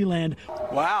the Holy Land,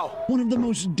 wow, one of the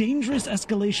most dangerous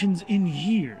escalations in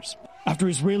years, after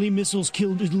Israeli missiles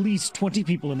killed at least 20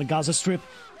 people in the Gaza Strip,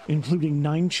 including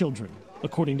 9 children,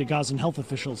 according to Gazan health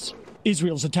officials.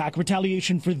 Israel's attack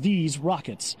retaliation for these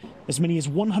rockets, as many as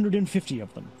 150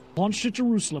 of them, launched at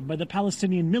Jerusalem by the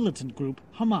Palestinian militant group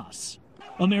Hamas.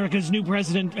 America's new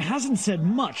president hasn't said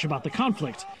much about the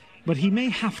conflict, but he may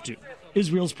have to.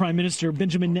 Israel's Prime Minister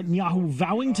Benjamin Netanyahu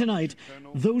vowing tonight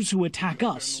those who attack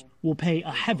us will pay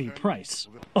a heavy price.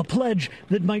 A pledge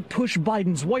that might push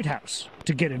Biden's White House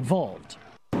to get involved.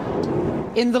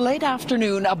 In the late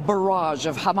afternoon, a barrage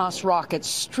of Hamas rockets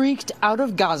streaked out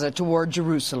of Gaza toward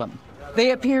Jerusalem.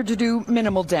 They appeared to do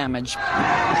minimal damage.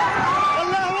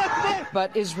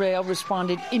 But Israel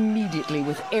responded immediately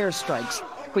with airstrikes,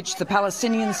 which the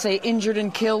Palestinians say injured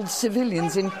and killed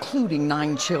civilians, including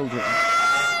 9 children.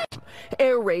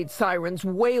 Air raid sirens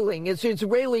wailing as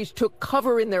Israelis took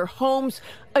cover in their homes,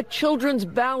 a children's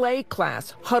ballet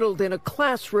class huddled in a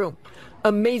classroom.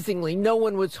 Amazingly, no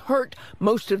one was hurt.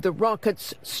 Most of the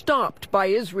rockets stopped by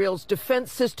Israel's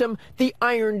defense system, the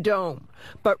Iron Dome.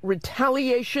 But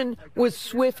retaliation was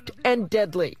swift and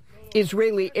deadly.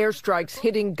 Israeli airstrikes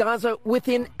hitting Gaza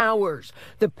within hours.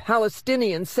 The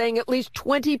Palestinians saying at least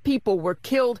 20 people were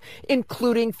killed,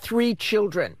 including 3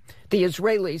 children. The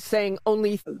Israelis saying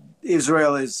only...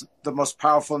 Israel is the most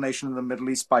powerful nation in the Middle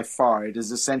East by far. It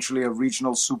is essentially a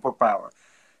regional superpower.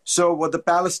 So what the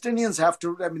Palestinians have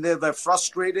to, I mean, they're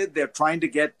frustrated. They're trying to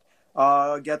get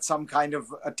some kind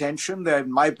of attention. They,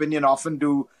 in my opinion, often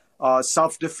do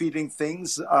self-defeating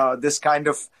things. These kind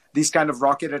of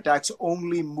rocket attacks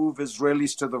only move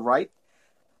Israelis to the right.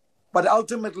 But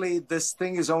ultimately, this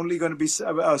thing is only going to be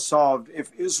solved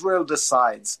if Israel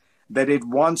decides that it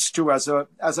wants to, as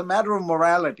a matter of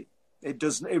morality,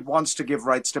 it wants to give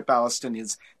rights to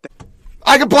Palestinians.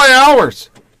 I could play hours.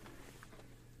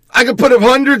 I could put up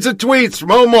hundreds of tweets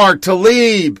from Omar,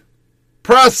 Tlaib,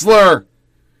 Pressler,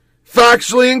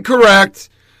 factually incorrect,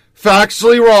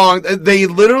 factually wrong. They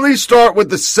literally start with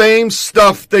the same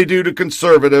stuff they do to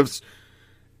conservatives.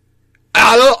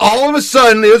 All of a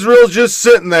sudden, Israel's just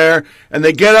sitting there, and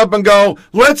they get up and go,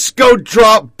 let's go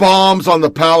drop bombs on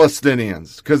the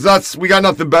Palestinians, because we got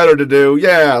nothing better to do.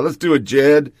 Yeah, let's do it,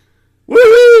 Jed.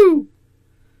 Woohoo!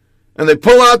 And they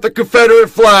pull out the Confederate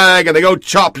flag, and they go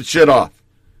chop the shit off.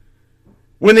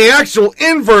 When the actual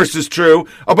inverse is true,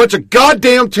 a bunch of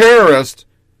goddamn terrorists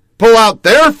pull out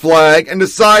their flag and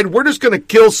decide we're just going to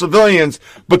kill civilians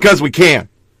because we can.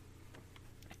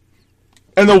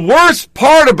 And the worst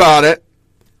part about it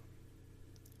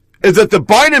is that the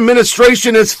Biden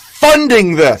administration is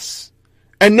funding this.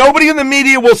 And nobody in the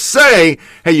media will say,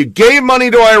 hey, you gave money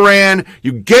to Iran,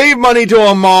 you gave money to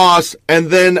Hamas,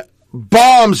 and then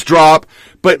bombs drop,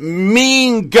 but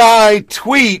mean guy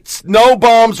tweets no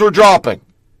bombs were dropping.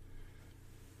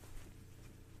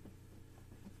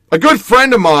 A good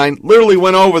friend of mine literally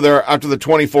went over there after the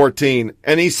 2014,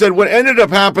 and he said what ended up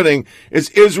happening is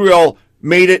Israel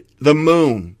made it the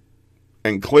moon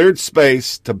and cleared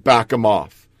space to back them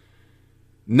off.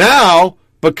 Now,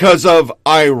 because of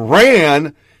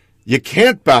Iran, you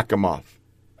can't back them off,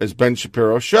 as Ben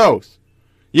Shapiro shows.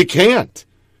 You can't.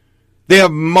 They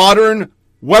have modern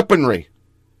weaponry,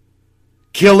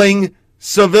 killing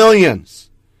civilians.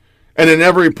 And in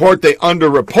every report, they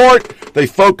underreport. They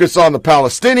focus on the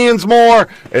Palestinians more.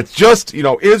 It's just,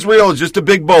 Israel is just a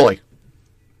big bully.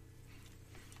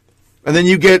 And then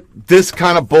you get this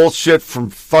kind of bullshit from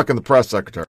fucking the press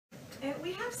secretary.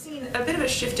 We have seen a bit of a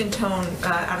shift in tone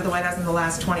out of the White House in the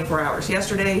last 24 hours.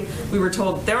 Yesterday, we were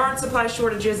told there aren't supply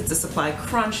shortages. It's a supply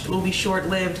crunch. It will be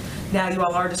short-lived. Now you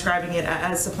all are describing it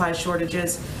as supply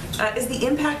shortages. Is the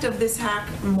impact of this hack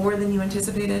more than you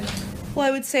anticipated? Well,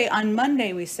 I would say on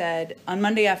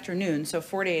Monday afternoon, so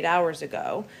 48 hours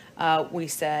ago, we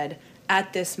said,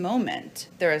 at this moment,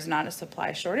 there is not a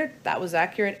supply shortage. That was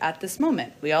accurate at this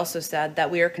moment. We also said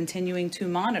that we are continuing to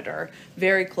monitor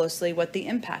very closely what the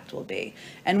impact will be.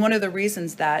 And one of the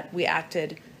reasons that we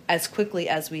acted as quickly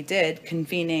as we did,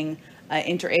 convening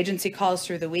interagency calls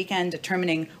through the weekend,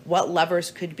 determining what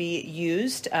levers could be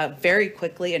used very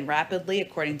quickly and rapidly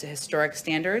according to historic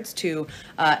standards to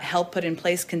help put in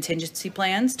place contingency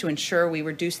plans to ensure we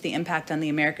reduce the impact on the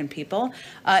American people,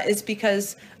 is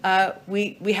because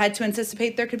we had to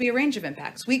anticipate there could be a range of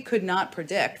impacts. We could not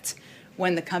predict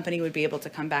when the company would be able to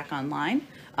come back online.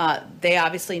 They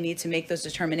obviously need to make those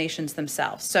determinations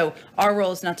themselves. So our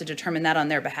role is not to determine that on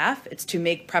their behalf. It's to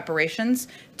make preparations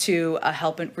to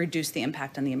help reduce the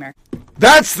impact on the American.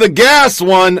 That's the gas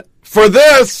one for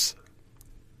this.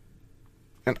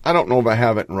 And I don't know if I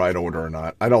have it in right order or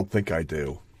not. I don't think I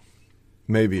do.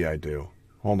 Maybe I do.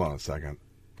 Hold on a second.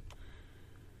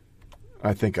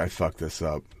 I think I fucked this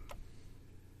up.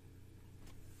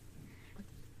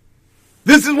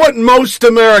 This is what most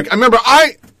Americans... Remember,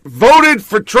 I voted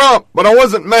for Trump, but I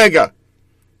wasn't MAGA.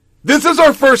 This is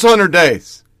our first 100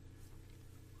 days.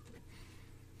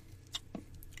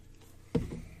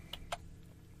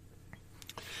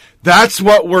 That's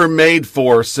what we're made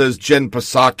for, says Jen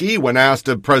Psaki, when asked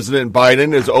if President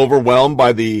Biden is overwhelmed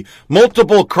by the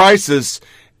multiple crises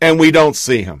and we don't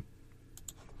see him.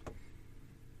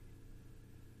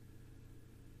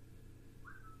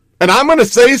 And I'm going to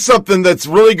say something that's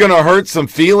really going to hurt some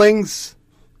feelings.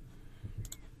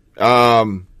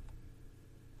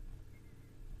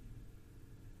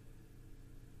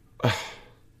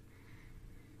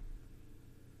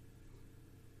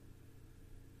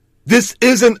 This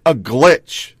isn't a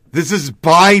glitch. This is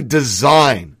by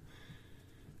design.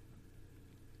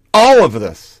 All of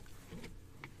this.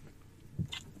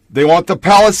 They want the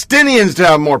Palestinians to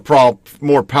have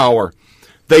more power.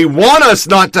 They want us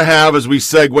not to have, as we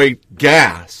segue,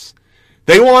 gas.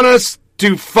 They want us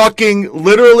to fucking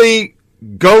literally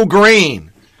go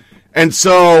green. And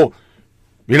so,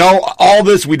 you know, all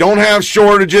this, we don't have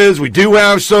shortages. We do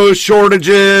have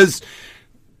shortages.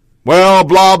 Well,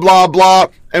 blah, blah, blah.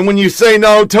 And when you say,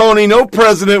 no, Tony, no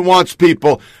president wants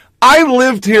people. I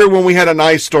lived here when we had an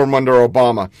ice storm under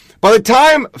Obama. By the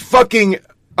time fucking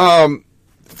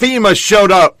FEMA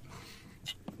showed up,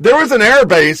 there was an air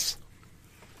base,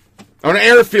 or an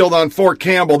airfield on Fort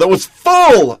Campbell that was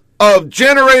full of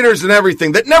generators and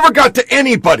everything that never got to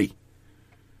anybody.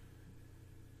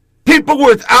 People were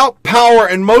without power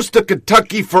in most of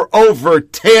Kentucky for over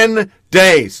 10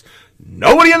 days.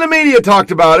 Nobody in the media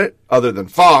talked about it, other than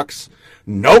Fox.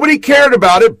 Nobody cared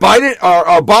about it. Biden or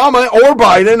Obama or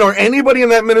Biden or anybody in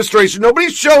that administration, nobody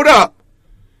showed up.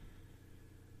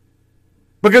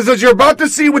 Because as you're about to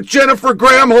see with Jennifer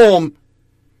Granholm,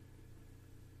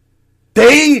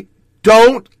 they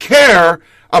don't care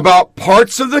about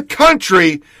parts of the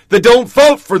country that don't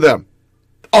vote for them.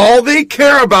 All they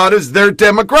care about is their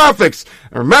demographics.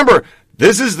 And remember,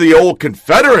 this is the old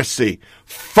Confederacy.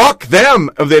 Fuck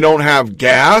them if they don't have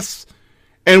gas.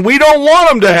 And we don't want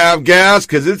them to have gas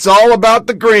because it's all about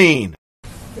the green.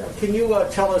 Can you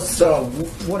tell us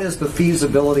what is the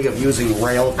feasibility of using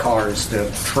rail cars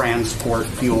to transport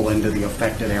fuel into the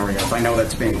affected areas? I know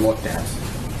that's being looked at.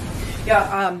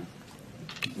 Yeah,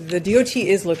 the DOT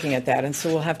is looking at that, and so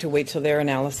we'll have to wait till their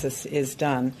analysis is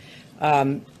done.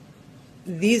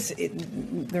 These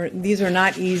are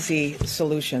not easy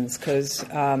solutions because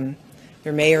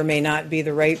there may or may not be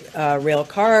the right rail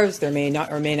cars. There may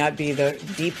not or may not be the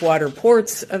deep water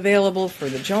ports available for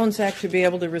the Jones Act to be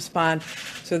able to respond.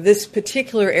 So this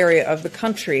particular area of the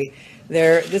country,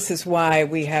 this is why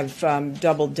we have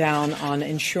doubled down on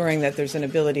ensuring that there's an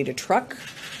ability to truck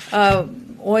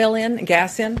oil in,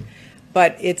 gas in.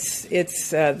 But it's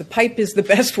the pipe is the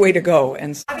best way to go.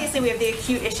 And obviously, we have the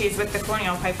acute issues with the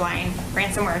Colonial Pipeline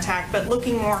ransomware attack. But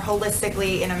looking more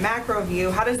holistically in a macro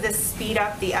view, how does this speed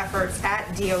up the efforts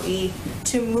at DOE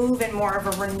to move in more of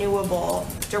a renewable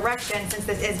direction, since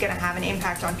this is going to have an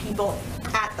impact on people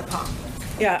at the pump?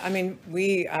 Yeah, I mean,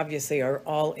 we obviously are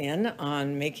all in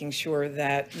on making sure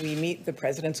that we meet the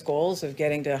president's goals of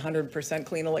getting to 100%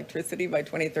 clean electricity by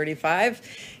 2035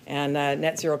 and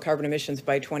net zero carbon emissions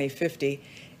by 2050.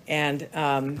 And,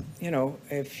 you know,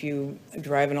 if you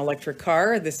drive an electric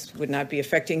car, this would not be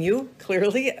affecting you,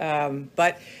 clearly.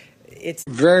 But it's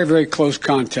very, very close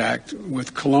contact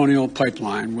with Colonial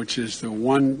Pipeline, which is the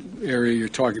one area you're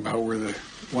talking about where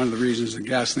one of the reasons the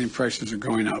gasoline prices are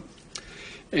going up.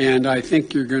 And I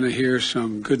think you're going to hear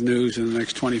some good news in the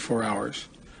next 24 hours.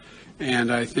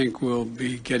 And I think we'll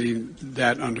be getting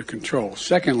that under control.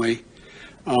 Secondly,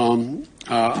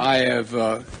 I have,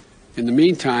 in the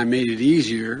meantime, made it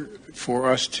easier for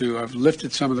us to have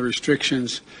lifted some of the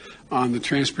restrictions on the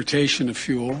transportation of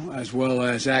fuel, as well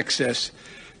as access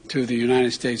to the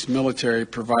United States military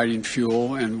providing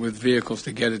fuel and with vehicles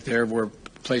to get it there where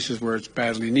places where it's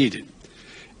badly needed.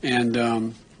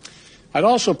 And I'd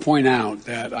also point out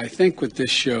that I think what this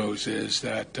shows is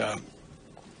that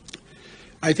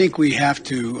I think we have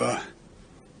to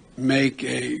make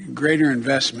a greater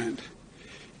investment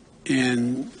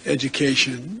in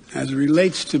education as it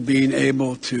relates to being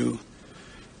able to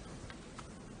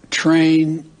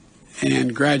train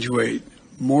and graduate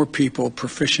more people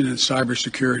proficient in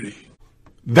cybersecurity.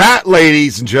 That,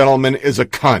 ladies and gentlemen, is a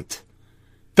cunt.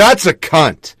 That's a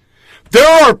cunt.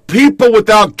 There are people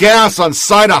without gas on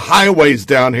side of highways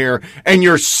down here, and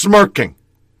you're smirking.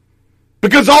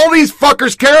 Because all these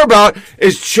fuckers care about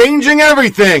is changing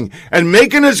everything and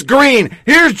making us green.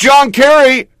 Here's John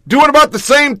Kerry doing about the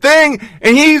same thing,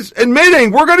 and he's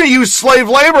admitting we're going to use slave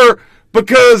labor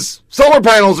because solar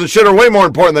panels and shit are way more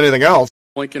important than anything else.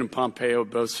 Blinken and Pompeo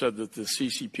both said that the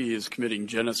CCP is committing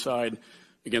genocide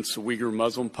against the Uyghur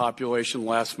Muslim population.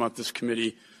 Last month, this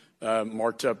committee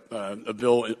marked up a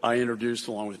bill I introduced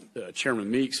along with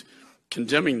Chairman Meeks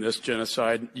condemning this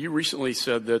genocide. You recently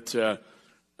said that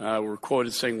were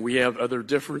quoted saying we have other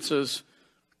differences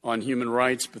on human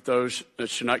rights, but those that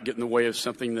should not get in the way of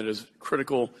something that is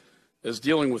critical as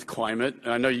dealing with climate.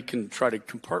 And I know you can try to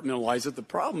compartmentalize it. The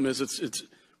problem is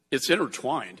it's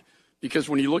intertwined. Because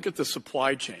when you look at the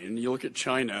supply chain, and you look at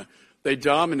China, they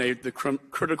dominate the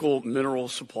critical mineral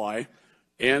supply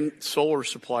and solar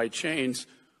supply chains,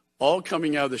 all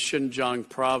coming out of the Xinjiang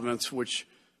province, which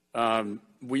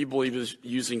we believe is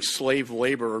using slave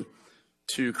labor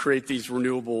to create these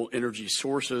renewable energy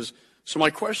sources. So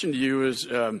my question to you is,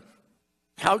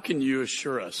 how can you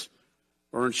assure us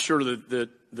or ensure that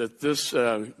this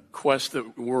quest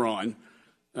that we're on,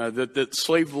 that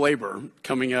slave labor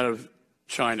coming out of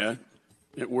China,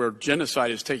 where genocide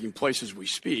is taking place as we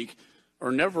speak,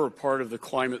 are never a part of the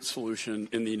climate solution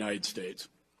in the United States?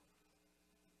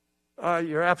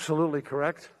 You're absolutely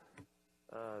correct.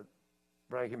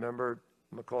 Ranking Member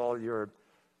McCall,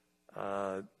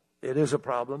 it is a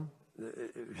problem.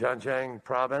 Xinjiang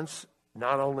province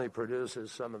not only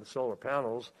produces some of the solar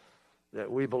panels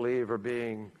that we believe are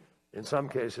being, in some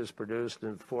cases, produced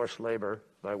in forced labor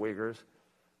by Uyghurs,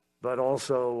 but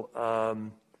also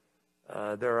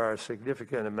there are a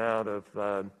significant amount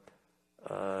of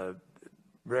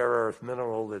rare earth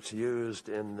mineral that's used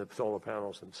in the solar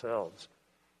panels themselves.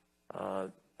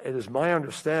 It is my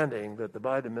understanding that the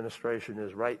Biden administration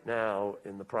is right now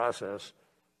in the process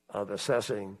of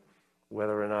assessing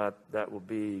whether or not that will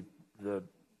be the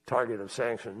target of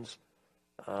sanctions.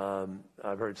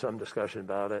 I've heard some discussion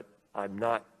about it. I'm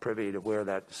not privy to where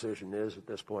that decision is at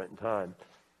this point in time.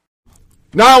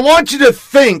 Now, I want you to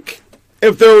think,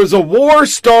 if there was a war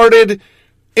started,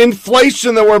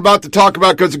 inflation that we're about to talk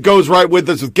about, because it goes right with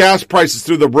this, with gas prices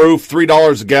through the roof,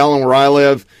 $3 a gallon where I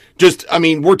live.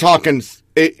 We're talking,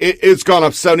 it's gone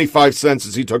up 75 cents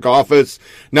since he took office.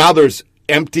 Now there's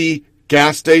empty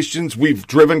gas stations. We've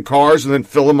driven cars and then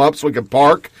fill them up so we can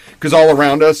park, because all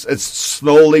around us it's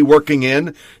slowly working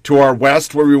in to our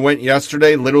west where we went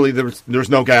yesterday. Literally, there's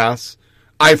no gas.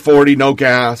 I-40, no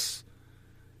gas.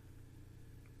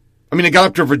 I mean, it got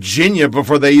up to Virginia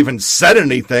before they even said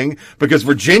anything, because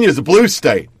Virginia's a blue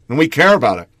state and we care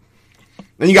about it.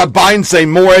 Then you got Biden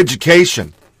saying more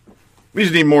education. We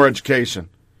just need more education.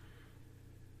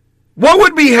 What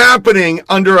would be happening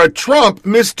under a Trump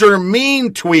Mr.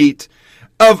 Mean tweet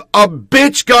of a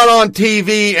bitch got on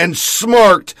TV and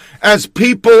smirked as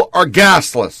people are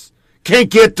gasless, can't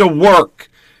get to work,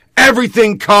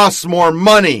 everything costs more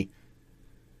money?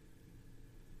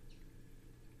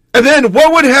 And then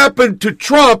what would happen to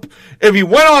Trump if he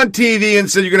went on TV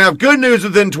and said, you're going to have good news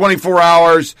within 24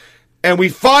 hours, and we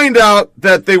find out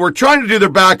that they were trying to do their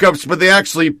backups, but they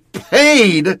actually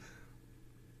paid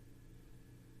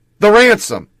the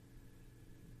ransom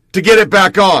to get it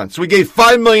back on. So we gave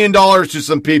 $5 million to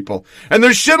some people. And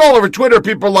there's shit all over Twitter.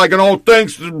 People are like, oh,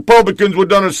 thanks, the Republicans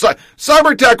would have done a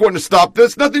cyber attack wouldn't have stopped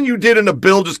this. Nothing you did in a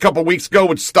bill just a couple weeks ago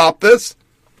would stop this.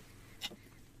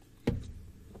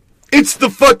 It's the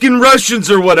fucking Russians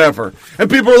or whatever. And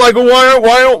people are like, well,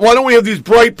 why don't we have these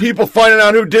bright people finding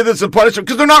out who did this and punish them?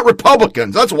 Because they're not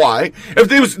Republicans. That's why.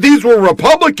 If these were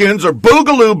Republicans or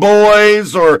Boogaloo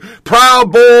Boys or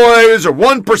Proud Boys or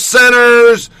One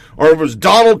Percenters, or it was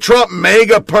Donald Trump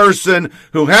mega person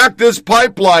who hacked this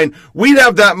pipeline, we'd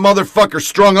have that motherfucker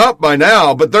strung up by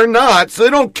now. But they're not, so they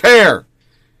don't care.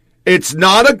 It's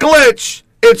not a glitch.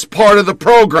 It's part of the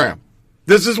program.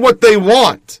 This is what they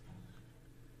want.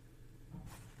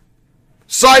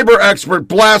 Cyber expert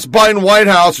blasts Biden White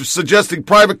House for suggesting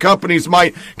private companies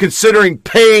might considering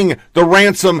paying the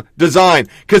ransom design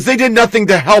because they did nothing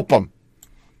to help them.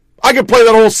 I could play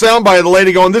that whole soundbite of the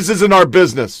lady going, this isn't our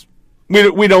business.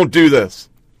 We don't do this.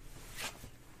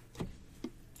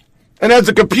 And as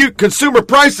the consumer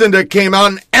price index came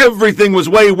out and everything was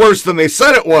way worse than they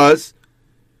said it was,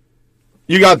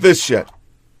 you got this shit.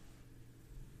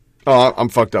 Oh, I'm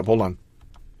fucked up. Hold on.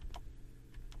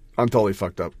 I'm totally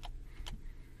fucked up.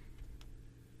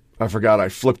 I forgot I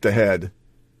flipped ahead.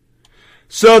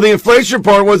 So the inflation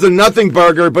report was a nothing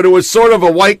burger, but it was sort of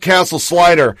a White Castle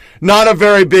slider. Not a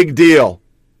very big deal.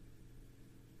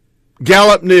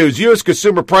 Gallup News, U.S.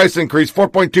 consumer price increase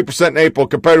 4.2% in April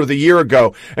compared with a year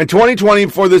ago. In 2020,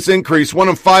 before this increase, 1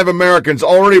 in 5 Americans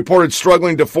already reported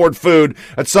struggling to afford food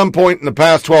at some point in the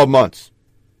past 12 months.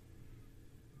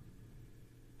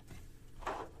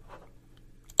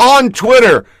 On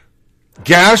Twitter,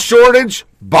 gas shortage,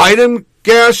 Biden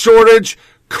gas shortage,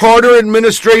 Carter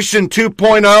administration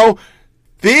 2.0.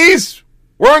 These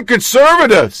weren't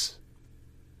conservatives.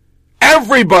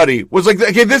 Everybody was like,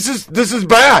 okay, this is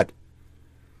bad.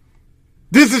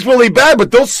 This is really bad,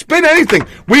 but they'll spin anything.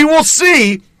 We will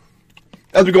see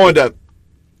as we go into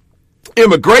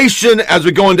immigration, as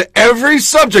we go into every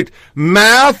subject.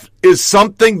 Math is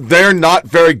something they're not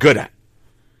very good at.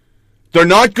 They're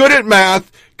not good at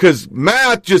math because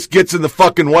math just gets in the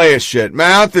fucking way of shit.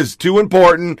 Math is too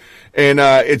important, and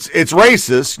it's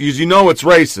racist, because you know it's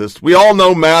racist. We all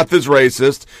know math is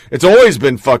racist. It's always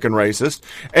been fucking racist,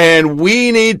 and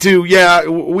we need to,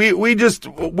 we just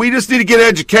need to get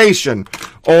education,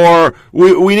 or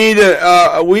we need to,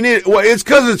 it's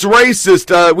because it's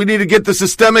racist. We need to get the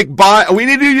systemic we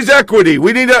need to use equity.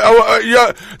 We need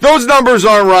to, those numbers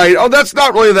aren't right. Oh, that's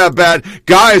not really that bad.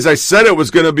 Guys, I said it was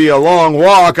going to be a long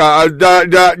walk.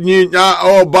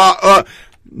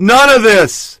 None of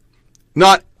this,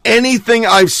 not anything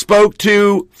I've spoke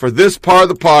to for this part of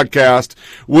the podcast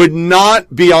would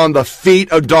not be on the feet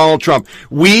of Donald Trump.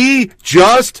 We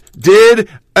just did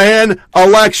an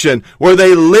election where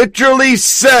they literally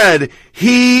said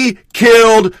he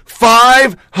killed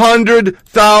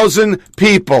 500,000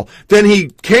 people. Then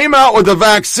he came out with a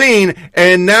vaccine,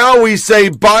 and now we say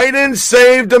Biden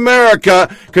saved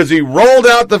America because he rolled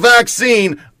out the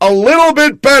vaccine a little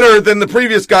bit better than the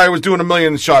previous guy who was doing 1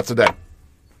 million shots a day.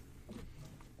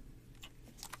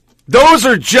 Those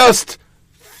are just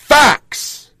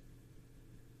facts.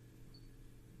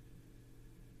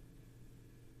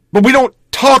 But we don't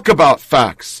talk about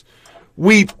facts.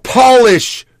 We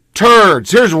polish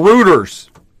turds. Here's Reuters.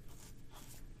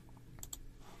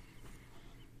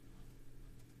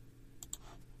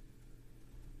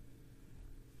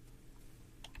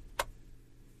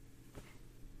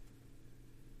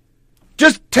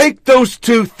 Just take those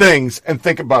two things and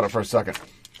think about it for a second.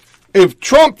 If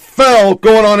Trump fell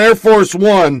going on Air Force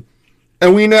One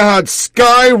and we now had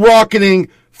skyrocketing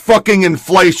fucking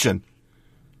inflation,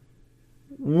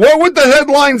 what would the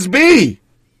headlines be?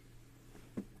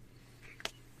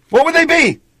 What would they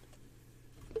be?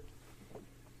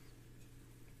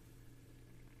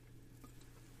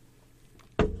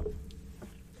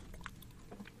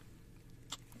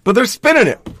 But they're spinning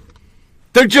it.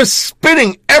 They're just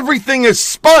spinning. Everything is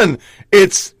spun.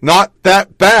 It's not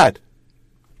that bad.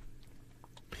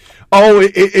 Oh,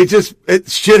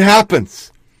 shit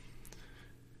happens.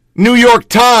 New York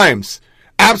Times.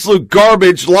 Absolute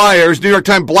garbage liars. New York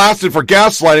Times blasted for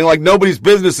gaslighting like nobody's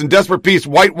business in desperate piece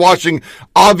whitewashing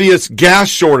obvious gas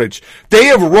shortage. They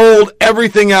have rolled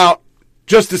everything out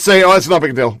just to say, oh, it's not a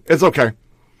big deal. It's okay.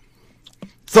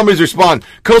 Somebody's responding.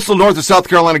 Coastal North and South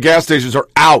Carolina gas stations are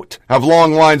out, have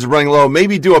long lines running low.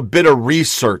 Maybe do a bit of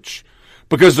research.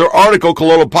 Because their article,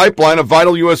 Colonial Pipeline, a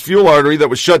vital U.S. fuel artery that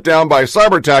was shut down by a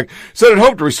cyber attack, said it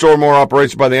hoped to restore more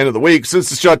operations by the end of the week. Since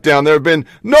the shutdown, there have been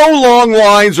no long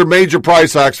lines or major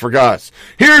price hikes for gas.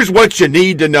 Here's what you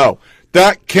need to know.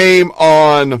 That came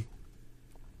on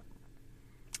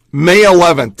May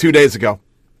 11th, 2 days ago.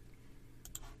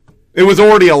 It was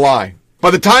already a lie.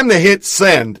 By the time they hit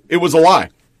send, it was a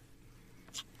lie.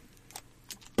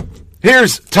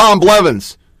 Here's Tom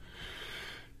Blevins.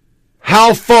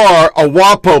 How far a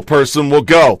WAPO person will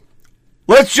go.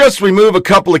 Let's just remove a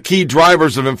couple of key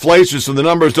drivers of inflation so the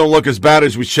numbers don't look as bad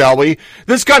as we shall we.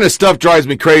 This kind of stuff drives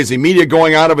me crazy. Media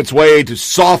going out of its way to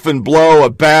soften blow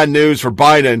of bad news for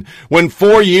Biden when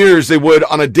 4 years they would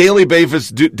on a daily basis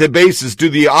do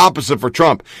the opposite for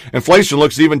Trump. Inflation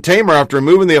looks even tamer after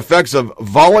removing the effects of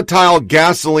volatile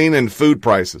gasoline and food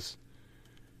prices.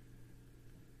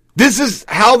 This is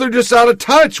how they're just out of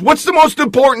touch. What's the most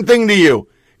important thing to you?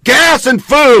 Gas and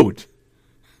food.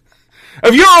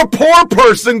 If you're a poor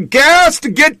person, gas to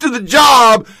get to the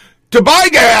job, to buy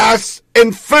gas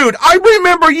and food. I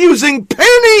remember using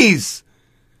pennies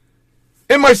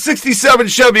in my 67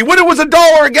 Chevy when it was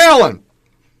 $1 a gallon.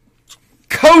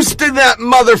 Coasting that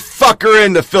motherfucker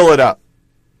in to fill it up.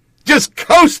 Just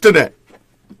coasting it.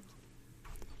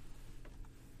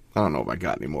 I don't know if I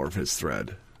got any more of his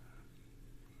thread.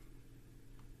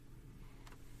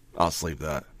 I'll sleep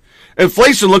that.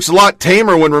 Inflation looks a lot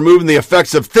tamer when removing the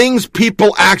effects of things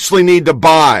people actually need to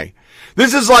buy.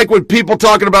 This is like when people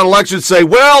talking about elections say,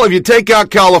 well, if you take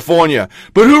out California,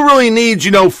 but who really needs,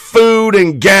 food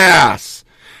and gas?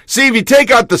 See, if you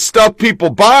take out the stuff people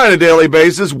buy on a daily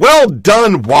basis, well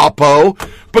done, WAPO,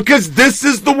 because this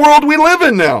is the world we live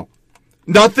in now.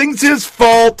 Nothing's his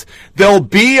fault. There'll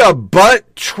be a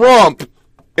but Trump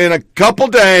in a couple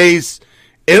days.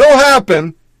 It'll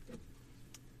happen.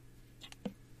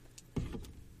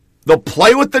 They'll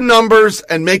play with the numbers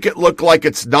and make it look like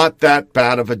it's not that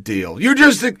bad of a deal. You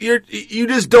just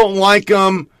don't like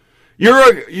them.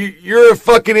 You're a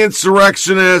fucking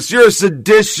insurrectionist. You're a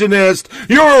seditionist.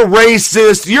 You're a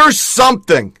racist. You're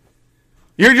something.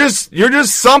 You're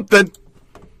just something.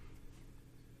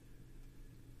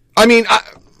 I mean,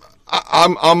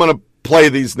 I'm gonna play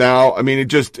these now. I mean, it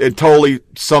totally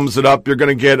sums it up. You're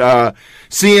gonna get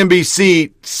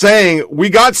CNBC saying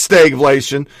we got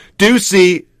stagflation.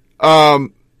 Ducey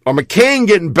Are McCain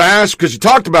getting bashed because you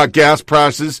talked about gas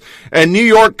prices, and New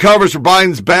York covers for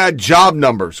Biden's bad job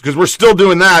numbers? Because we're still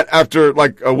doing that after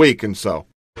like a week and so.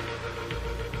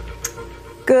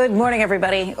 Good morning,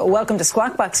 everybody. Welcome to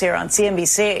Squawk Box here on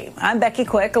CNBC. I'm Becky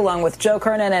Quick, along with Joe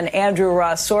Kernan and Andrew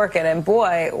Ross Sorkin. And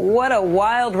boy, what a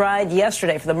wild ride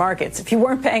yesterday for the markets. If you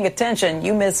weren't paying attention,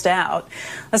 you missed out.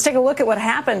 Let's take a look at what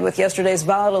happened with yesterday's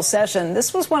volatile session.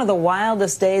 This was one of the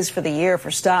wildest days for the year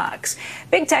for stocks.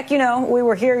 Big tech, you know, we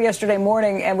were here yesterday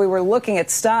morning and we were looking at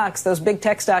stocks, those big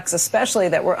tech stocks especially,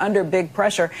 that were under big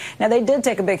pressure. Now, they did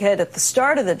take a big hit at the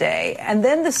start of the day, and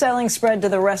then the selling spread to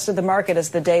the rest of the market as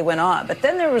the day went on. But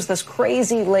then there was this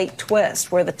crazy late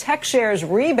twist where the tech shares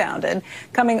rebounded,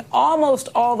 coming almost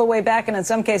all the way back and in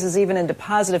some cases even into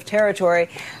positive territory,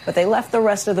 but they left the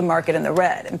rest of the market in the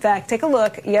red. In fact, take a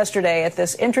look yesterday at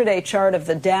this intraday chart of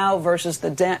the Dow versus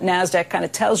the NASDAQ. Kind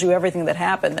of tells you everything that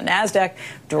happened. The NASDAQ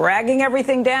dragging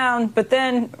everything down, but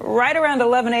then right around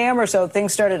 11 a.m. or so,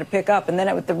 things started to pick up, and then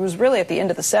it was really at the end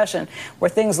of the session where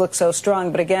things looked so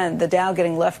strong. But again, the Dow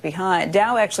getting left behind.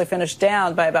 Dow actually finished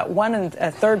down by about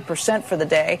 1.33% for the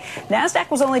day. NASDAQ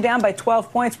was only down by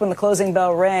 12 points when the closing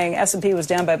bell rang. S&P was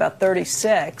down by about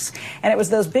 36. And it was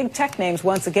those big tech names,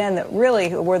 once again, that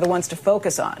really were the ones to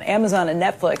focus on. Amazon and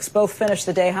Netflix both finished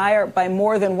the day higher by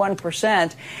more than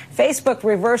 1%. Facebook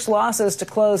reversed losses to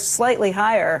close slightly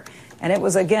higher. And it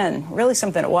was, again, really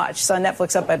something to watch. Saw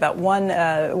Netflix up by about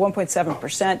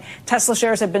 1.7%. Tesla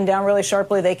shares had been down really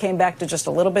sharply. They came back to just a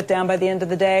little bit down by the end of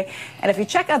the day. And if you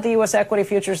check out the U.S. equity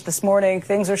futures this morning,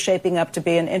 things are shaping up to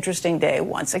be an interesting day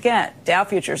once again. Dow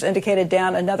futures indicated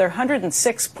down another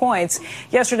 106 points.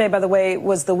 Yesterday, by the way,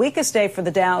 was the weakest day for the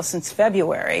Dow since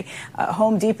February.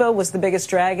 Home Depot was the biggest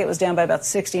drag. It was down by about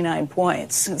 69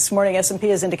 points. This morning, S&P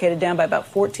is indicated down by about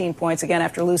 14 points, again,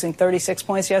 after losing 36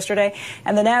 points yesterday.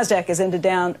 And the NASDAQ is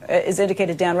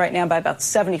indicated down right now by about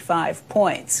 75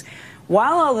 points.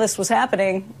 While all this was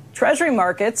happening, Treasury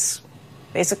markets,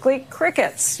 basically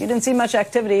crickets. You didn't see much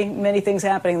activity, many things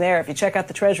happening there. If you check out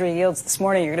the Treasury yields this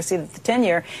morning, you're going to see that the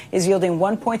 10-year is yielding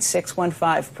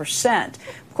 1.615%.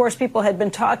 Of course, people had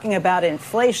been talking about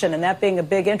inflation and that being a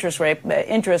big interest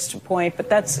point, but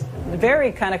that's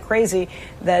very kind of crazy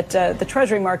that the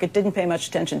Treasury market didn't pay much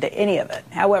attention to any of it.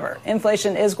 However,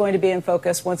 inflation is going to be in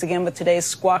focus once again with today's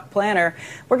Squawk Planner.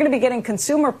 We're going to be getting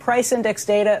consumer price index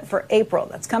data for April.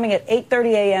 That's coming at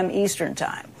 8:30 a.m. Eastern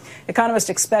time. Economists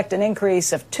expect an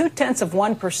increase of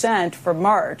 0.2% for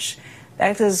March.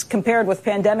 That is compared with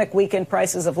pandemic weekend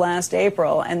prices of last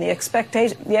April, and the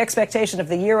expectation of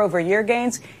the year-over-year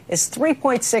gains is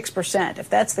 3.6%. If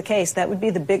that's the case, that would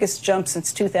be the biggest jump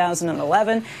since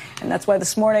 2011, and that's why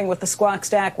this morning with the Squawk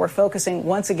Stack, we're focusing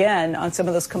once again on some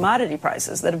of those commodity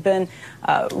prices that have been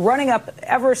running up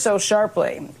ever so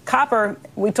sharply. Copper,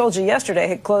 we told you yesterday,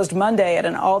 had closed Monday at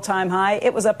an all-time high.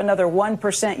 It was up another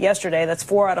 1% yesterday. That's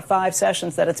 4 out of 5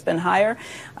 sessions that it's been higher,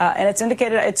 and it's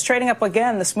indicated it's trading up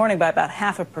again this morning by about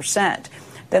 0.5%.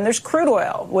 Then there's crude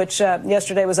oil, which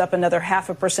yesterday was up another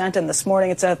 0.5%, and this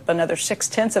morning it's up another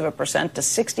 0.6% to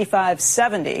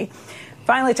 65.70.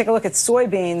 Finally, take a look at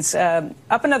soybeans,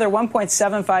 up another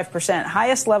 1.75%,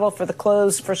 highest level for the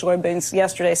close for soybeans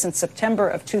yesterday since September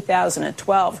of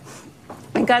 2012.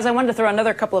 And guys, I wanted to throw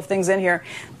another couple of things in here.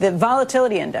 The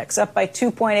volatility index up by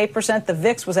 2.8%. The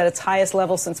VIX was at its highest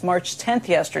level since March 10th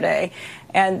yesterday.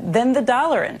 And then the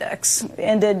dollar index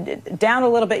ended down a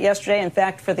little bit yesterday. In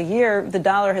fact, for the year, the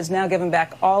dollar has now given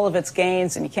back all of its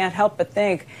gains. And you can't help but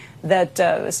think that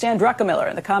Stan Druckenmiller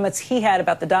and the comments he had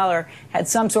about the dollar had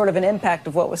some sort of an impact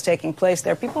of what was taking place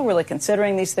there. People really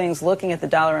considering these things, looking at the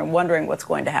dollar and wondering what's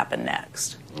going to happen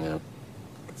next. Yeah.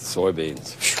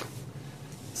 Soybeans.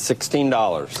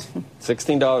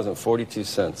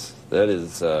 $16.42. That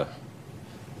is, I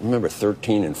remember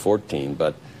 13 and 14,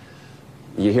 but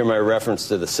you hear my reference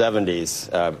to the 70s.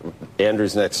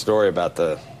 Andrew's next story about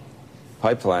the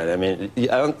pipeline. I mean,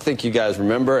 I don't think you guys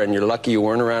remember, and you're lucky you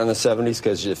weren't around in the 70s,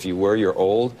 because if you were, you're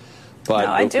old. But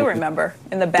no, I do remember.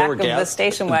 In the back of the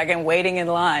station wagon, waiting in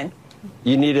line.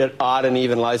 You needed odd and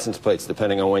even license plates,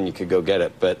 depending on when you could go get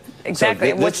it. But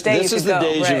exactly, so which day this you is could the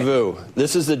go, deja vu.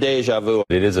 This is the deja vu.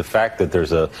 It is a fact that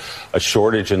there's a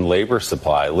shortage in labor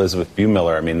supply. Elizabeth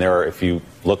Buemiller, I mean, if you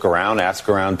look around, ask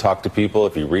around, talk to people,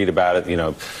 if you read about it, you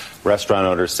know, restaurant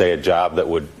owners say a job that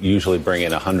would usually bring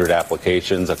in 100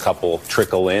 applications, a couple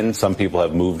trickle in. Some people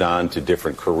have moved on to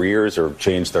different careers or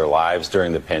changed their lives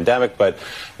during the pandemic, but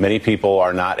many people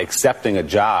are not accepting a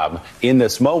job, in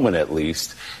this moment at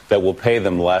least, that will pay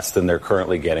them less than they're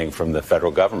currently getting from the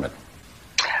federal government.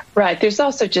 Right. There's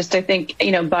also just, I think,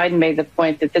 Biden made the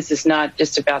point that this is not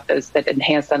just about that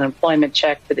enhanced unemployment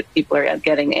check that people are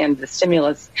getting and the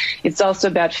stimulus. It's also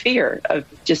about fear of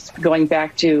just going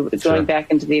back into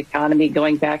the economy,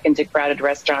 going back into crowded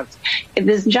restaurants.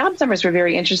 The jobs numbers were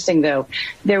very interesting, though.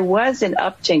 There was an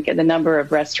uptick in the number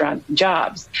of restaurant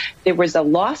jobs. There was a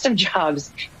loss of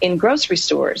jobs in grocery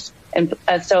stores. And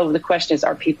so the question is,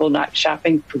 are people not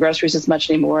shopping for groceries as much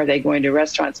anymore? Are they going to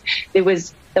restaurants?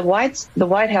 The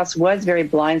White House was very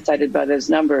blindsided by those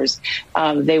numbers.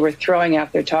 They were throwing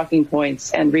out their talking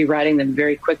points and rewriting them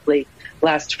very quickly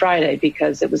last Friday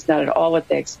because it was not at all what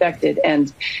they expected.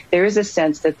 And there is a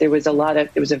sense that the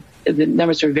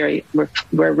numbers were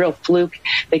a real fluke.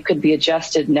 They could be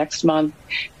adjusted next month,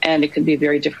 and it could be a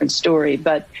very different story.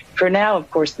 But for now, of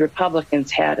course, the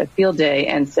Republicans had a field day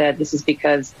and said this is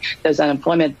because those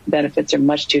unemployment benefits are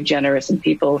much too generous and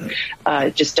people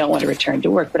just don't want to return to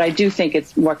work. But I do think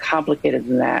it's more complicated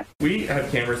than that. We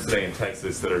have cameras today in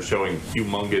Texas that are showing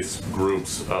humongous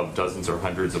groups of dozens or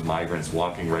hundreds of migrants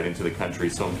walking right into the country.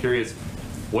 So I'm curious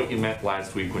what you meant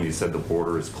last week when you said the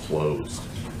border is closed.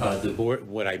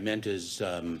 What I meant is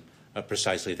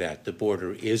precisely that. The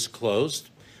border is closed.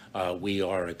 We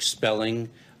are expelling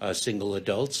single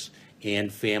adults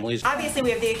and families. Obviously,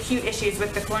 we have the acute issues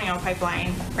with the Colonial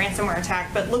Pipeline ransomware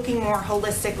attack, but looking more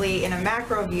holistically in a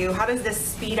macro view, how does this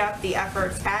speed up the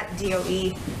efforts at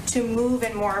DOE to move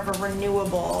in more of a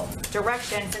renewable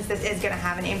direction, since this is going to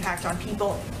have an impact on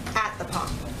people at the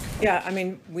pump? Yeah, I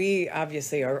mean, we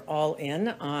obviously are all in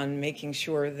on making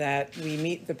sure that we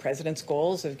meet the president's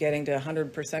goals of getting to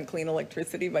 100% clean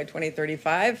electricity by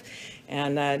 2035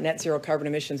 and net zero carbon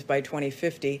emissions by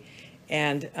 2050.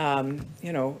 And,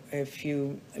 if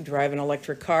you drive an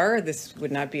electric car, this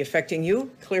would not be affecting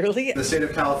you, clearly. The state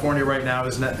of California right now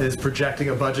is projecting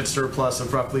a budget surplus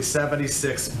of roughly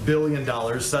 $76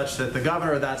 billion, such that the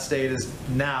governor of that state is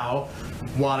now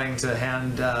wanting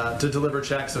to deliver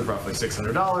checks of roughly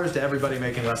 $600 to everybody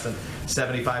making less than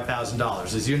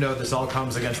 $75,000. As you know, this all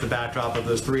comes against the backdrop of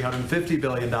those $350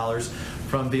 billion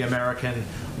from the American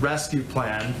Rescue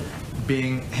Plan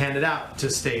being handed out to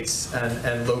states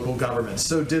and local governments.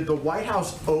 So did the White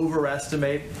House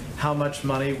overestimate how much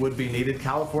money would be needed?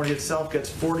 California itself gets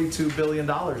 $42 billion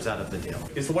out of the deal.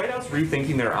 Is the White House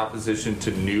rethinking their opposition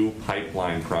to new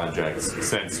pipeline projects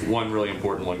since one really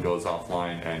important one goes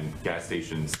offline and gas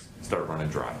stations start running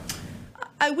dry?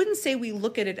 I wouldn't say we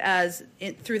look at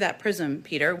it through that prism,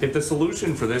 Peter. If the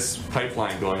solution for this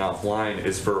pipeline going offline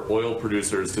is for oil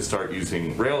producers to start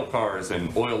using rail cars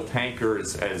and oil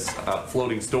tankers as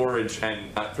floating storage,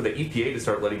 and for the EPA to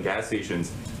start letting gas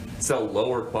stations sell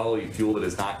lower quality fuel that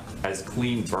is not as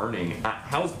clean burning,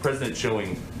 how is the president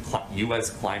showing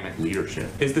U.S. climate leadership?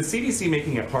 Is the CDC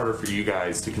making it harder for you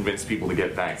guys to convince people to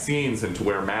get vaccines and to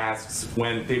wear masks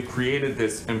when they've created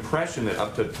this impression that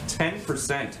up to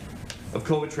 10% of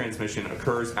COVID transmission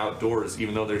occurs outdoors,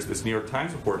 even though there's this New York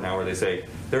Times report now where they say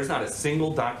there's not a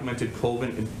single documented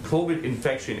COVID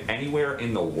infection anywhere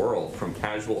in the world from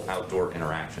casual outdoor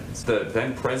interactions. The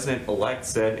then president-elect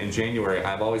said in January,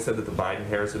 I've always said that the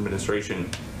Biden-Harris administration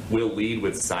will lead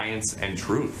with science and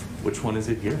truth. Which one is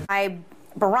it here?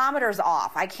 Barometer's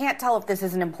off. I can't tell if this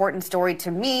is an important story to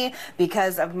me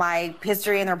because of my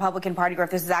history in the Republican Party, or if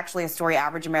this is actually a story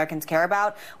average Americans care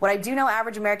about. What I do know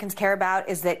average Americans care about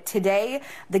is that today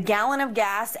the gallon of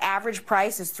gas average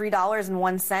price is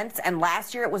 $3.01, and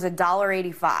last year it was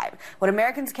 $1.85. What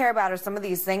Americans care about are some of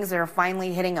these things that are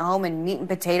finally hitting home in meat and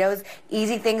potatoes,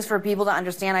 easy things for people to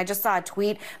understand. I just saw a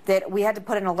tweet that we had to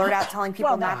put an alert out telling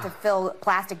people not to fill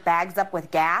plastic bags up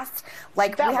with gas.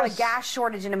 Like, we have a gas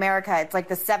shortage in America. It's like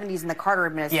the 70s in the Carter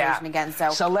administration again.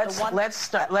 So let's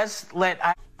let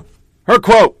her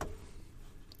quote.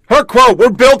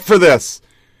 We're built for this.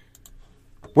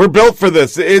 We're built for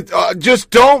this.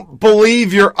 Just don't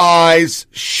believe your eyes.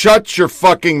 Shut your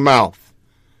fucking mouth.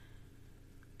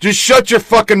 Just shut your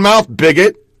fucking mouth,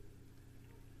 bigot.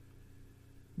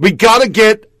 We gotta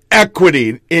get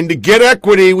equity. And to get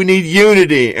equity, we need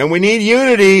unity. And we need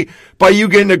unity by you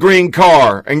getting a green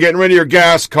car and getting rid of your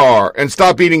gas car and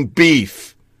stop eating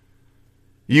beef.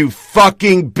 You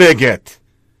fucking bigot.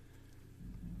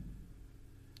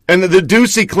 And the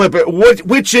Ducey clip,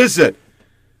 which is it?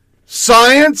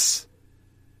 Science?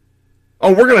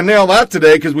 Oh, we're going to nail that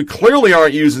today because we clearly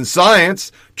aren't using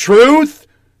science. Truth?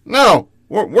 No,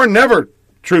 we're never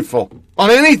truthful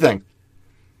on anything.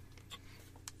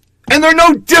 And they're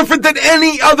no different than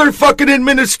any other fucking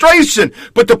administration.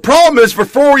 But the problem is, for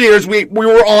 4 years, we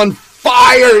were on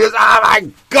fire. Oh, my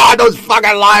God, those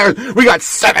fucking liars. We got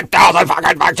 7,000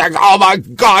 fucking vaccines. Oh, my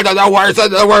God, they're the worst. They're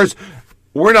the worst.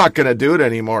 We're not going to do it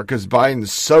anymore because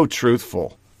Biden's so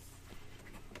truthful.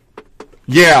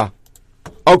 Yeah.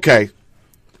 Okay.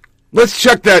 Let's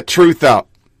check that truth out.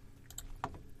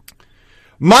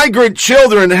 Migrant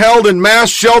children held in mass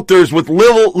shelters with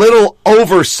little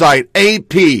oversight.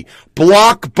 AP.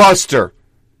 Blockbuster.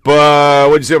 But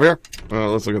what'd you see over here?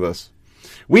 Let's look at this.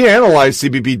 We analyzed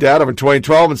CBP data from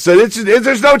 2012 and said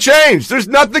there's no change. There's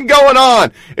nothing going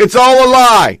on. It's all a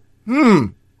lie.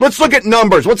 Let's look at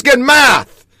numbers. Let's get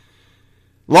math.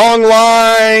 Long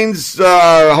lines,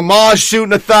 Hamas shooting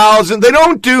 1,000. They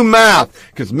don't do math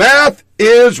because math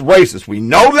is racist. We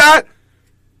know that.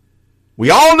 We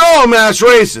all know math's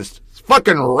racist. It's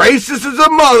fucking racist as a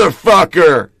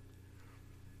motherfucker.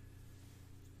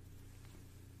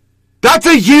 That's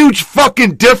a huge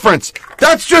fucking difference.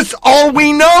 That's just all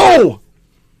we know.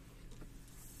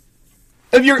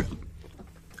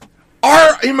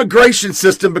 Our immigration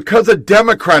system, because of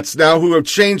Democrats now who have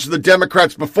changed the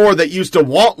Democrats before that used to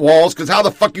want walls, because how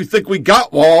the fuck you think we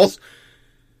got walls?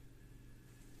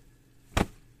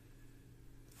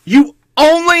 You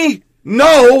only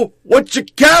know what you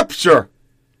capture.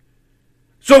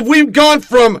 So if we've gone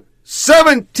from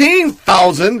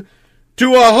 17,000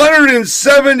 to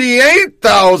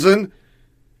 178,000,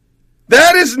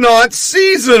 that is not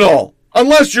seasonal.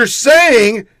 Unless you're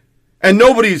saying, and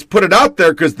nobody's put it out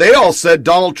there because they all said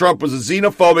Donald Trump was a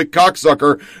xenophobic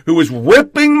cocksucker who was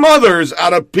ripping mothers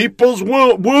out of people's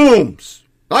wombs.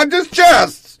 Not just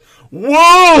chests,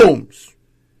 wombs.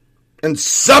 And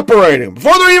separating them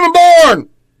before they're even born.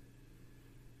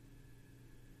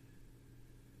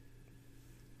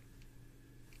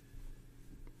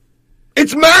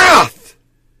 It's math.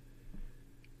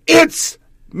 It's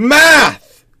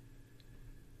math.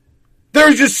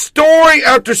 There's just story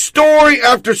after story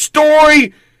after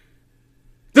story.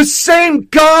 The same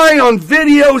guy on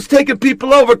videos taking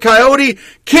people over. Coyote.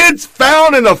 Kids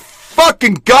found in a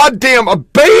fucking goddamn a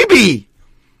baby.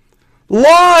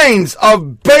 Lines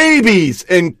of babies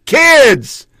and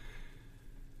kids.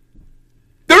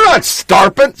 They're not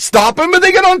stopping, but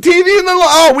they get on TV and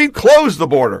they're we've closed the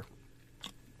border.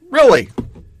 Really?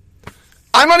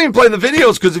 I'm not even playing the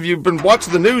videos because if you've been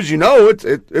watching the news, you know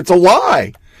it's a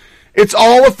lie. It's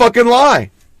all a fucking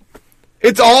lie.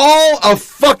 It's all a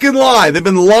fucking lie. They've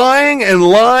been lying and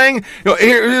lying.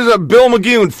 Here's a Bill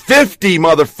McGoon, 50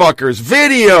 motherfuckers,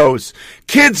 videos,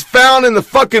 kids found in the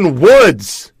fucking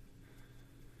woods.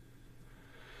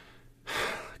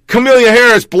 Kamala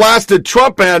Harris blasted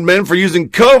Trump admin for using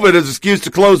COVID as an excuse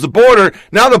to close the border.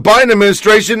 Now the Biden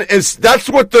administration that's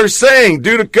what they're saying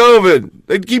due to COVID.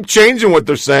 They keep changing what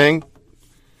they're saying.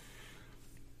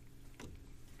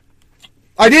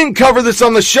 I didn't cover this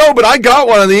on the show, but I got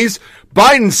one of these.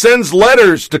 Biden sends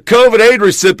letters to COVID aid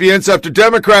recipients after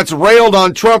Democrats railed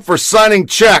on Trump for signing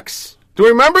checks. Do we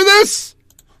remember this?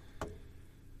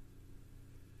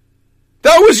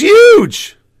 That was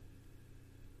huge.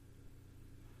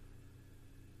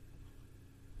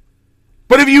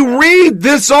 But if you read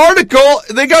this article,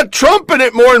 they got Trump in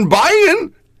it more than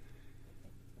Biden.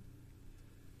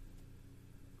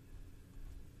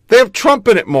 They have Trump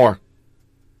in it more.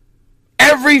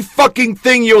 Every fucking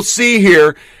thing you'll see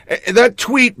here, that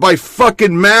tweet by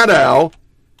fucking Maddow,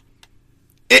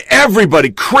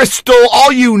 everybody, Crystal,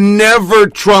 all you never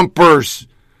Trumpers,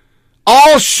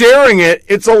 all sharing it,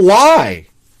 it's a lie.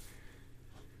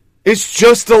 It's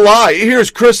just a lie.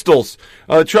 Here's Crystal's.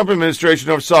 The Trump administration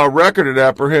oversaw record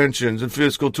apprehensions in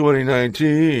fiscal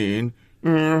 2019.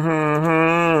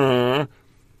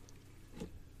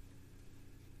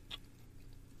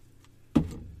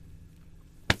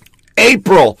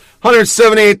 April,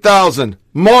 178,000.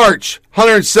 March,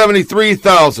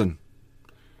 173,000.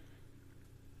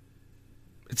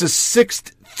 It's a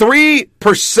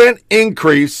 3%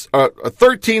 increase, a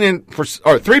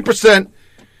 3%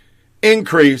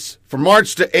 increase from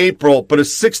March to April, but a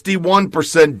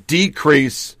 61%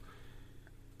 decrease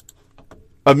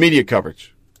of media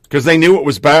coverage because they knew it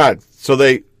was bad, so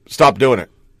they stopped doing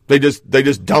it. They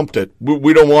just dumped it.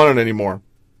 We don't want it anymore.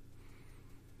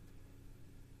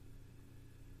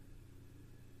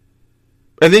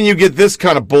 And then you get this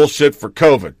kind of bullshit for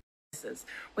COVID.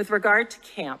 With regard to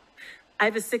camp, I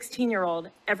have a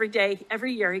 16-year-old. Every day,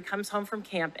 every year, he comes home from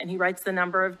camp and he writes the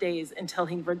number of days until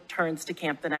he returns to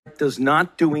camp the next. Does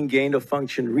not doing gain of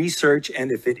function research,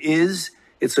 and if it is,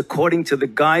 it's according to the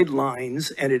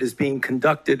guidelines, and it is being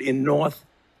conducted in North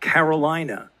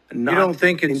Carolina. You don't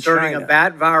think inserting a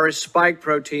bat virus spike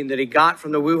protein that he got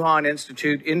from the Wuhan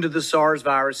Institute into the SARS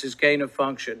virus is gain of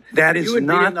function? That is you would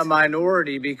not be in the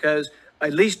minority because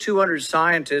at least 200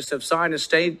 scientists have signed a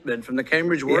statement from the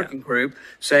Cambridge Working Group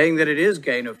saying that it is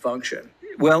gain of function.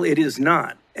 Well, it is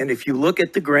not. And if you look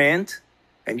at the grant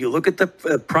and you look at the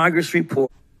progress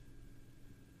report.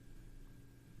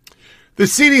 The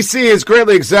CDC is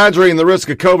greatly exaggerating the risk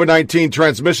of COVID-19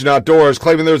 transmission outdoors,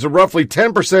 claiming there's a roughly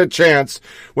 10% chance,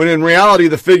 when in reality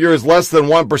the figure is less than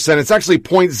 1%. It's actually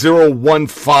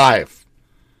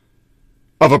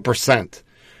 0.015%.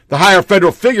 The higher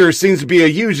federal figure seems to be a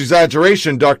huge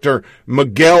exaggeration, Dr.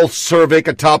 Miguel Cervic,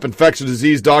 a top infectious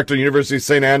disease doctor at the University of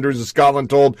St. Andrews of Scotland,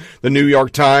 told the New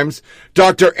York Times.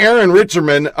 Dr. Aaron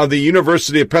Richerman of the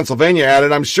University of Pennsylvania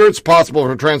added, I'm sure it's possible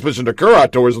for transmission to occur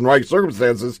outdoors in the right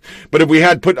circumstances, but if we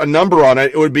had put a number on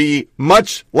it, it would be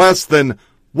much less than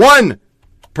 1%.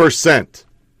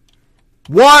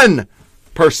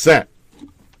 1%.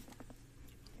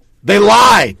 They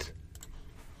lied.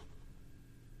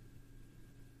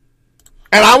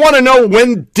 And I want to know,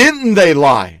 when didn't they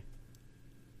lie?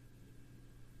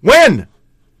 When?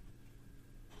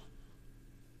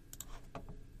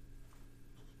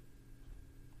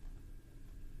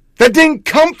 That didn't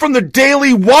come from the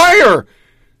Daily Wire.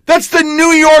 That's the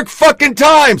New York fucking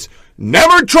Times.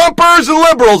 Never Trumpers and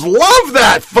liberals. Love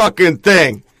that fucking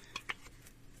thing.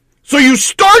 So you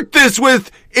start this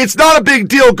with, it's not a big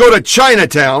deal, go to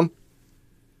Chinatown.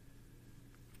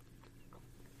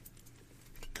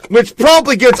 Which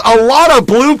probably gets a lot of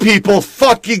blue people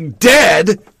fucking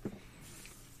dead.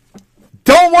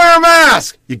 Don't wear a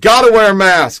mask. You gotta wear a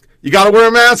mask. You gotta wear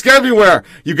a mask everywhere.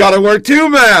 You gotta wear 2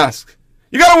 masks.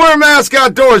 You gotta wear a mask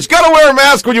outdoors. You gotta wear a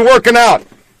mask when you're working out.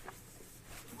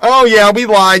 Oh yeah, we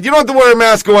lied. You don't have to wear a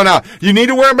mask going out. You need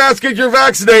to wear a mask if you're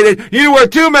vaccinated. You need to wear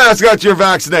 2 masks after you're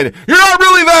vaccinated. You're not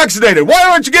really vaccinated. Why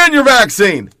aren't you getting your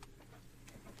vaccine?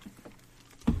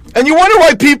 And you wonder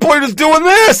why people are just doing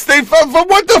this.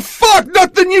 What the fuck?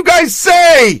 Nothing you guys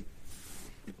say.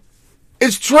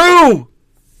 It's true.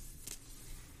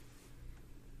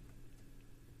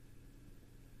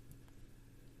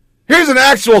 Here's an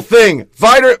actual thing.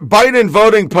 Biden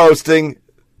voting posting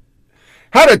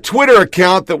had a Twitter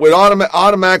account that would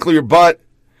automatically rebut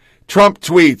Trump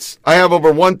tweets. I have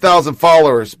over 1,000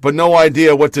 followers, but no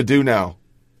idea what to do now.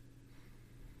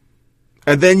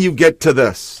 And then you get to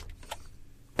this.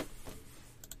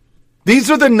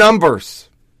 These are the numbers.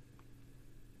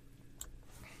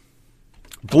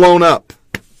 Blown up.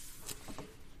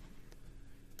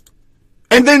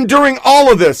 And then during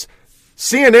all of this,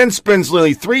 CNN spends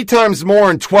nearly 3 times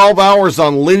more in 12 hours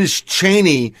on Liz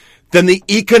Cheney than the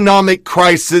economic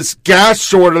crisis, gas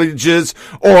shortages,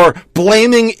 or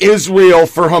blaming Israel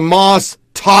for Hamas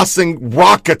tossing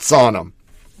rockets on them.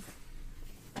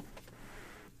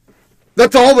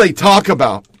 That's all they talk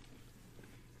about.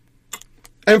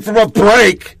 And from a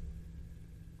break,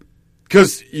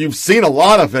 because you've seen a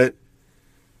lot of it,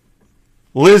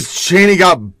 Liz Cheney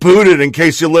got booted, in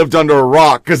case you lived under a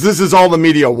rock, because this is all the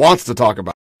media wants to talk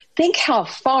about. Think how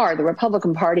far the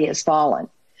Republican Party has fallen.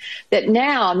 That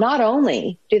now, not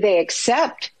only do they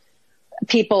accept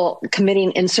people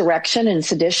committing insurrection and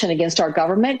sedition against our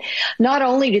government, not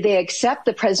only do they accept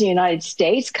the President of the United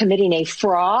States committing a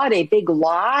fraud, a big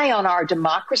lie on our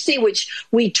democracy, which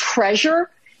we treasure.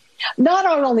 Not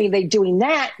only are they doing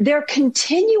that, they're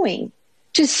continuing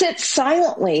to sit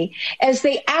silently as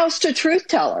they oust a truth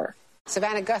teller.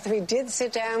 Savannah Guthrie did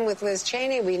sit down with Liz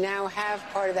Cheney. We now have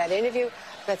part of that interview.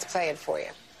 Let's play it for you.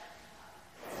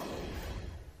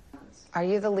 Are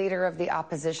you the leader of the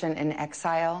opposition in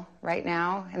exile right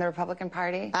now in the Republican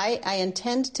Party? I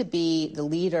intend to be the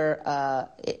leader,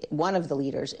 one of the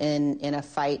leaders in a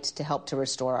fight to help to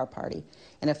restore our party,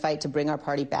 in a fight to bring our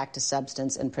party back to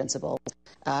substance and principle,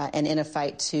 and in a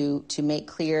fight to make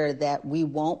clear that we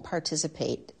won't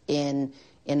participate in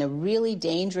a really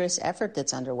dangerous effort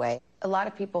that's underway. A lot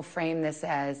of people frame this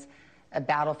as a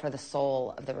battle for the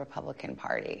soul of the Republican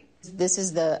Party. This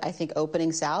is I think,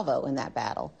 opening salvo in that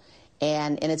battle.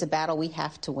 And it's a battle we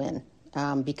have to win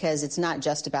because it's not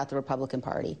just about the Republican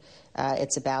Party.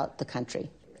 It's about the country.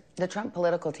 The Trump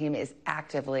political team is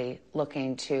actively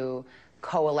looking to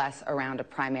coalesce around a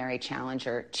primary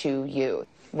challenger to you.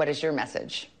 What is your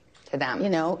message to them?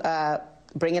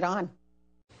 Bring it on.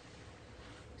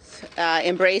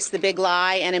 Embrace the big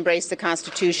lie and embrace the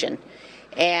Constitution.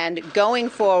 And going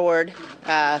forward,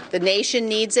 the nation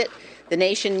needs it. The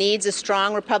nation needs a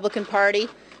strong Republican Party.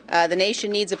 The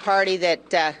nation needs a party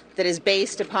that is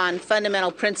based upon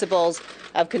fundamental principles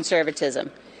of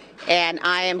conservatism. And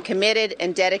I am committed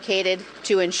and dedicated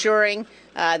to ensuring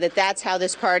that that's how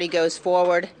this party goes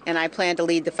forward, and I plan to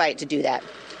lead the fight to do that.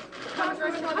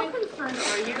 Congressman, how concerned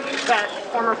are you that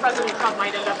former President Trump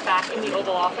might end up back in the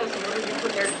Oval Office, and what are you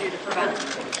prepared to do to prevent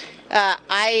it?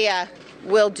 I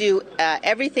will do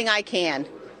everything I can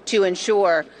to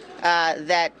ensure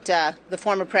that the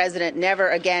former president never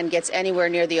again gets anywhere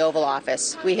near the Oval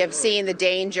Office. We have seen the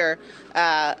danger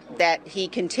that he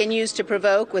continues to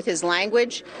provoke with his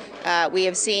language. We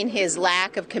have seen his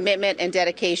lack of commitment and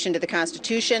dedication to the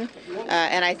Constitution.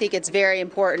 And I think it's very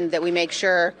important that we make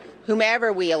sure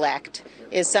whomever we elect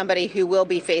is somebody who will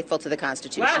be faithful to the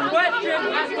Constitution. Congresswoman,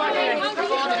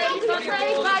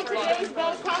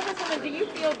 do you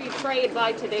feel betrayed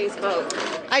by today's vote?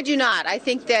 I do not. I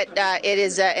think that it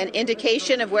is an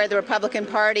indication of where the Republican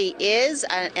Party is,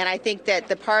 and I think that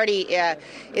the party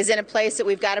is in a place that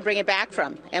we've got to bring it back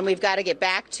from, and we've got to get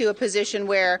back to a position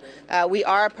where we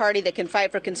are a party that can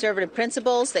fight for conservative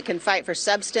principles, that can fight for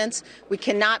substance. We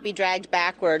cannot be dragged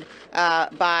backward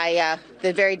by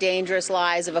the very dangerous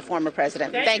lies of a former president.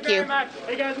 Thank you.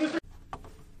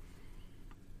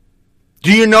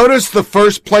 Do you notice the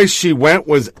first place she went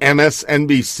was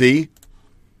MSNBC?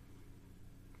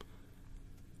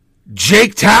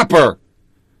 Jake Tapper.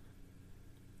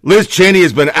 Liz Cheney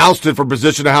has been ousted for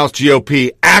position of House GOP.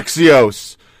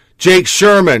 Axios. Jake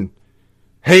Sherman.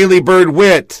 Haley Bird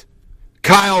Witt.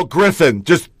 Kyle Griffin.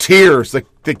 Just tears.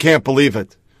 They can't believe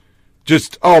it.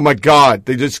 Just, oh my God,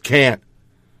 they just can't.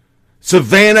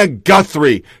 Savannah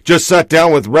Guthrie just sat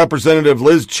down with Representative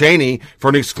Liz Cheney for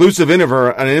an exclusive interview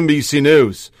on NBC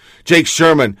News. Jake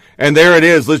Sherman, and there it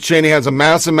is. Liz Cheney has a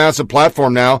massive, massive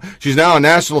platform now. She's now a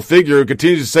national figure who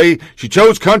continues to say she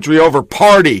chose country over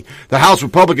party. The House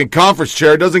Republican Conference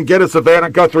Chair doesn't get a Savannah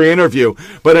Guthrie interview,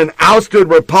 but an ousted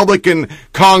Republican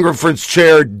Conference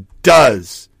Chair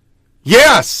does.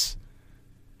 Yes!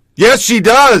 Yes, she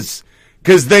does!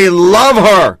 Because they love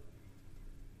her.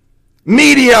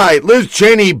 Mediaite, Liz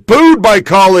Cheney booed by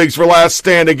colleagues for last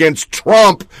stand against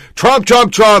Trump. Trump.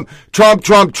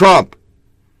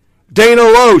 Dana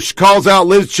Loesch calls out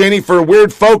Liz Cheney for a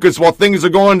weird focus while things are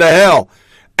going to hell.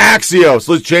 Axios,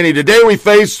 Liz Cheney, today we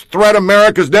face threat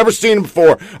America's never seen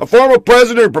before. A former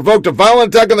president who provoked a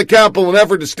violent attack on the Capitol in an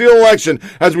effort to steal election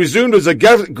has resumed his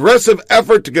aggressive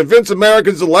effort to convince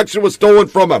Americans the election was stolen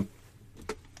from him.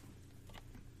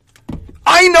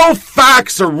 I know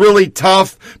facts are really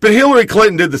tough, but Hillary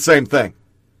Clinton did the same thing.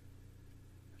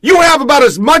 You have about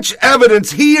as much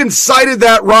evidence he incited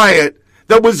that riot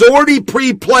that was already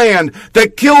pre-planned,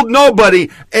 that killed nobody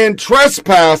and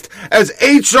trespassed, as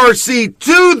HRC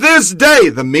to this day,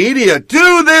 the media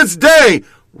to this day,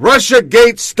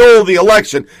 Russiagate stole the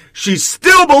election. She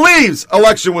still believes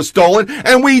election was stolen,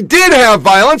 and we did have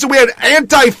violence, and we had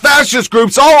anti-fascist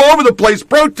groups all over the place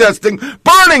protesting,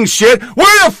 burning shit.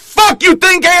 Where the fuck you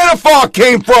think Antifa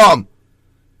came from?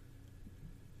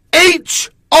 HRC's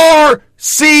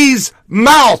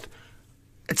mouth.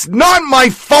 It's not my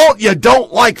fault you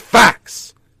don't like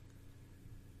facts.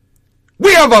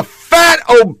 We have a fat,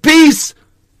 obese,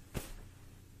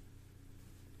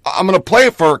 I'm going to play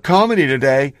it for comedy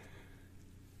today,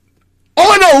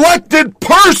 unelected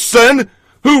person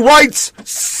who writes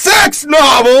sex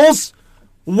novels,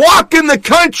 walking the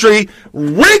country,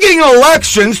 rigging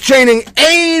elections, changing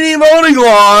 80 voting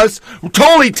laws,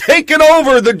 totally taking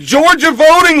over the Georgia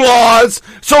voting laws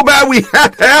so bad we had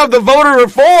to have the voter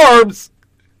reforms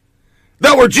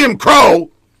that were Jim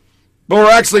Crow, but were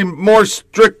actually more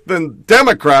strict than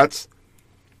Democrats.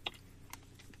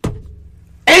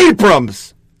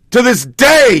 Abrams, to this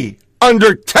day,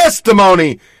 under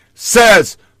testimony,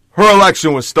 says her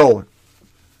election was stolen.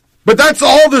 But that's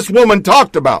all this woman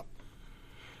talked about.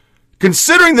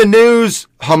 Considering the news,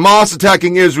 Hamas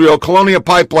attacking Israel, Colonial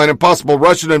Pipeline, and possible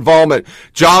Russian involvement,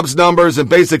 jobs numbers, and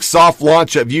basic soft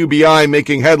launch of UBI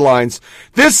making headlines,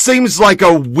 this seems like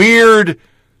a weird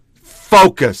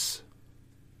focus.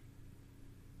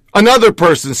 Another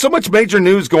person, so much major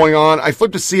news going on, I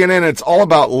flipped to CNN and it's all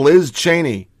about Liz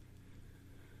Cheney.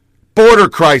 Border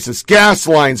crisis, gas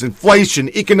lines, inflation,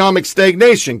 economic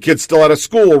stagnation, kids still out of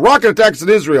school, rocket attacks in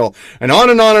Israel, and on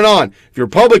and on and on. If you're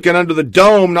Republican under the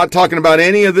dome, not talking about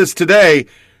any of this today,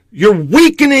 you're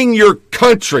weakening your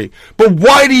country. But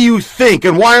why do you think,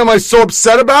 and why am I so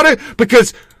upset about it?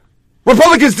 Because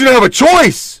Republicans didn't have a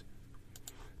choice.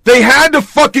 They had to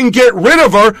fucking get rid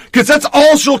of her because that's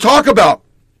all she'll talk about.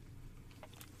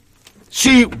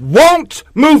 She won't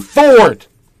move forward.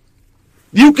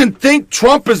 You can think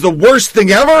Trump is the worst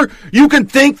thing ever. You can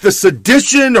think the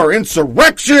sedition or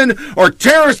insurrection or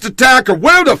terrorist attack or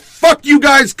whatever the fuck you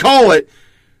guys call it,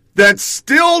 that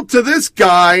still to this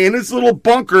guy in his little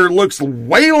bunker looks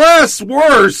way less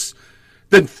worse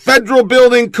than federal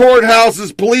building,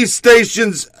 courthouses, police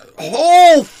stations,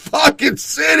 whole fucking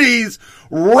cities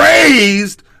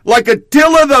razed like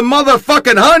Attila the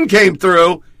motherfucking Hun came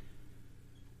through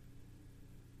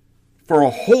for a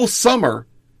whole summer.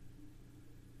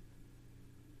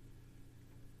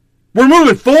 We're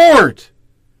moving forward.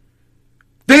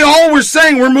 They all were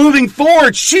saying we're moving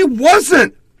forward. She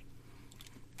wasn't.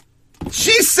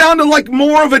 She sounded like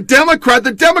more of a Democrat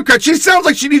than Democrat. She sounds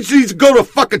like she needs to go to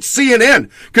fucking CNN,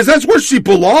 because that's where she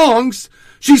belongs.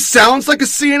 She sounds like a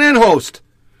CNN host.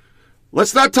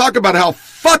 Let's not talk about how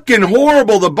fucking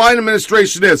horrible the Biden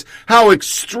administration is, how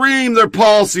extreme their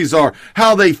policies are,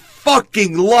 how they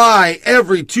fucking lie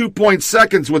every 2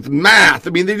 seconds with math.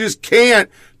 I mean, they just can't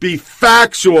be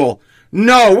factual.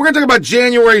 No, we're going to talk about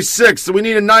January 6th, and we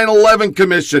need a 9/11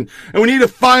 commission, and we need to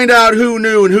find out who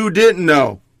knew and who didn't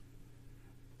know.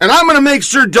 And I'm going to make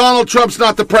sure Donald Trump's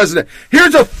not the president.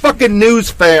 Here's a fucking news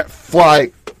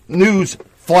flash,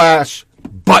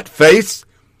 butt face.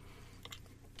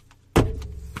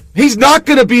 He's not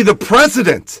going to be the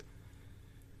president.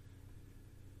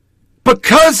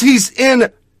 Because he's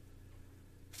in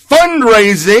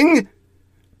fundraising,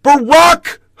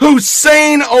 Barack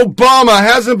Hussein Obama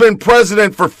hasn't been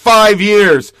president for 5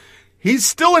 years. He's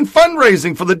still in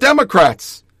fundraising for the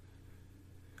Democrats.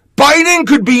 Biden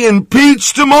could be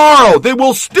impeached tomorrow. They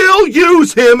will still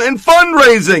use him in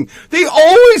fundraising. They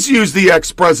always use the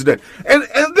ex-president. And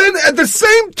then at the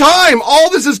same time,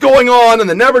 all this is going on, and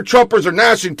the Never-Trumpers are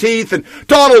gnashing teeth, and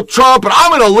Donald Trump, and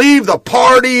I'm going to leave the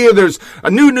party, and there's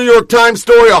a new New York Times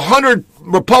story, 100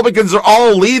 Republicans are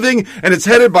all leaving, and it's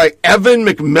headed by Evan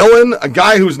McMillan, a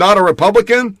guy who's not a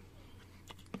Republican.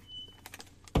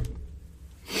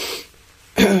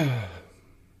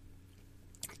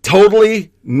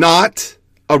 Totally not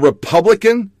a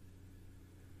Republican.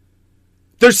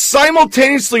 They're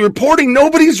simultaneously reporting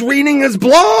nobody's reading his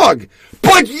blog.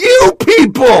 But you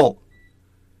people!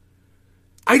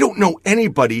 I don't know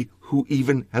anybody who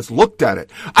even has looked at it.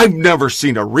 I've never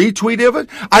seen a retweet of it.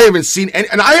 I haven't seen any,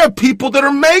 and I have people that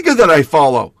are MAGA that I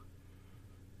follow.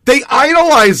 They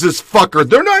idolize this fucker.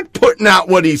 They're not putting out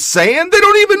what he's saying. They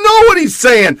don't even know what he's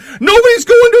saying. Nobody's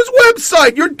going to his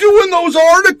website. You're doing those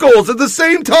articles at the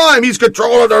same time. He's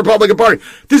controlling the Republican Party.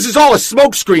 This is all a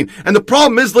smokescreen. And the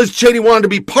problem is Liz Cheney wanted to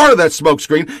be part of that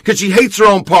smokescreen because she hates her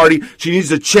own party. She needs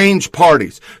to change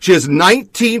parties. She has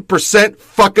 19%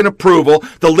 fucking approval.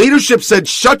 The leadership said,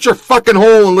 shut your fucking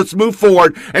hole and let's move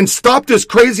forward and stop this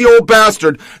crazy old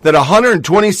bastard that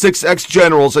 126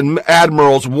 ex-generals and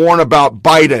admirals warn about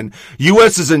Biden.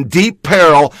 U.S. is in deep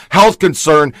peril, health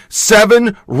concern,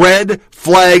 7 red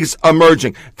flags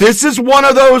emerging. This is one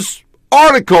of those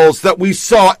articles that we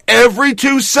saw every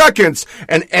 2 seconds,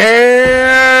 and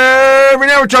every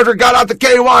Never Charger got out the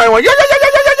KY and went,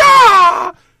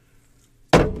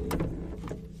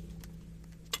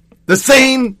 the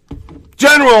same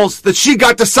generals that she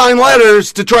got to sign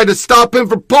letters to try to stop him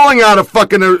from pulling out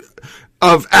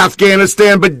of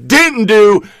Afghanistan, but didn't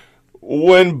do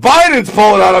when Biden's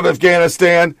pulling out of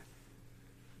Afghanistan.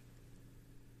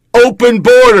 Open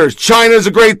borders. China's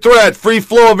a great threat. Free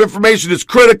flow of information is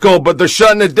critical, but they're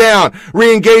shutting it down.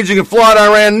 Re-engaging a flawed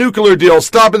Iran nuclear deal.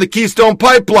 Stopping the Keystone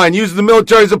Pipeline. Using the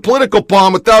military as a political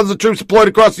pawn with thousands of troops deployed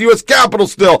across the U.S. Capitol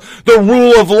still. The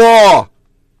rule of law.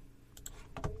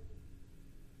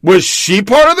 Was she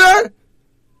part of that?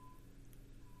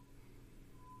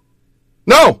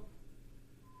 No.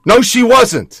 No, she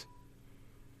wasn't.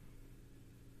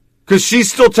 Because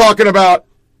she's still talking about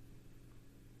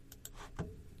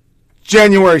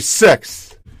January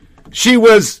 6th. She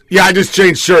was, I just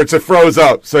changed shirts. It froze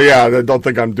up. So, I don't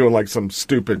think I'm doing like some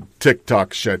stupid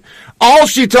TikTok shit. All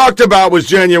she talked about was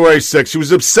January 6th. She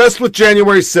was obsessed with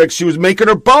January 6th. She was making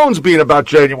her bones being about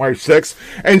January 6th.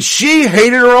 And she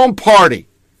hated her own party.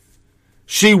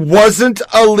 She wasn't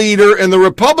a leader in the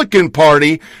Republican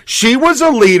Party. She was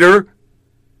a leader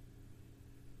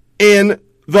in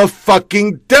the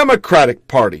fucking Democratic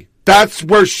Party. That's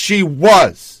where she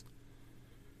was.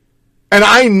 And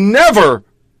I never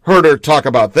heard her talk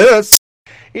about this.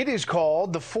 It is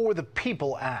called the For the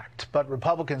People Act, but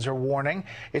Republicans are warning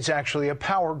it's actually a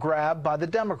power grab by the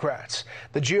Democrats.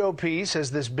 The GOP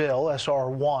says this bill,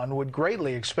 SR1, would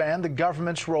greatly expand the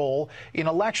government's role in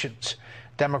elections.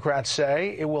 Democrats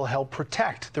say it will help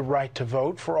protect the right to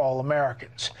vote for all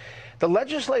Americans. The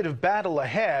legislative battle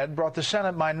ahead brought the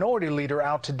Senate Minority Leader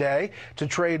out today to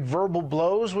trade verbal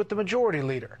blows with the Majority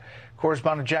Leader.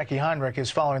 Correspondent Jackie Heinrich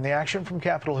is following the action from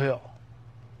Capitol Hill.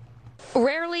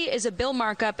 Rarely is a bill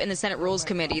markup in the Senate Rules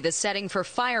Committee the setting for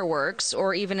fireworks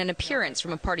or even an appearance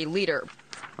from a party leader.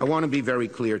 I want to be very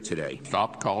clear today.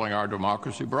 Stop calling our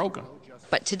democracy broken.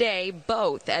 But today,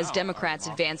 both, as Democrats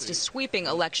advanced a sweeping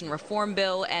election reform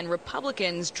bill and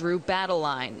Republicans drew battle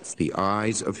lines. The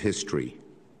eyes of history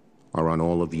are on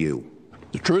all of you.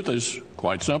 The truth is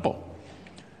quite simple.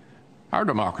 Our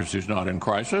democracy is not in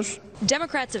crisis.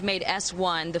 Democrats have made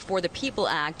S1, the For the People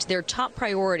Act, their top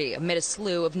priority amid a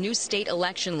slew of new state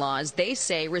election laws they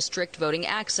say restrict voting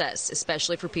access,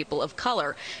 especially for people of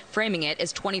color, framing it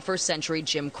as 21st century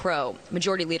Jim Crow.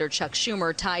 Majority Leader Chuck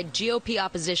Schumer tied GOP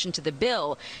opposition to the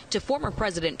bill to former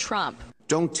President Trump.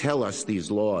 Don't tell us these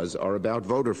laws are about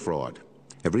voter fraud.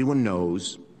 Everyone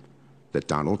knows that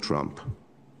Donald Trump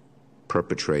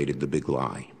perpetrated the big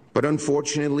lie. But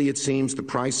unfortunately, it seems the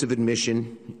price of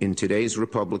admission in today's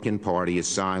Republican Party is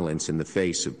silence in the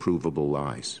face of provable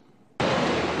lies.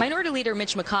 Minority Leader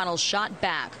Mitch McConnell shot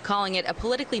back, calling it a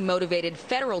politically motivated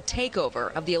federal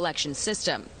takeover of the election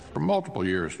system. For multiple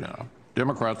years now,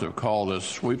 Democrats have called this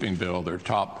sweeping bill their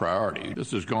top priority.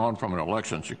 This has gone from an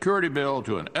election security bill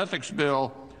to an ethics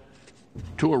bill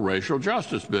to a racial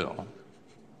justice bill.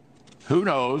 Who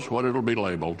knows what it'll be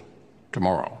labeled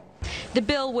tomorrow? The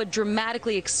bill would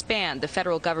dramatically expand the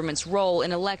federal government's role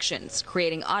in elections,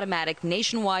 creating automatic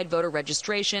nationwide voter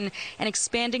registration and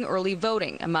expanding early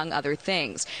voting, among other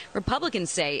things. Republicans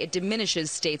say it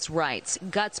diminishes states' rights,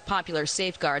 guts popular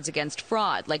safeguards against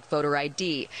fraud like voter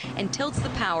ID, and tilts the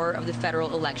power of the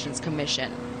Federal Elections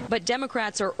Commission. But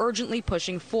Democrats are urgently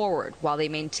pushing forward while they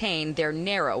maintain their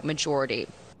narrow majority.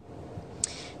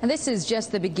 And this is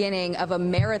just the beginning of a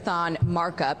marathon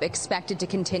markup expected to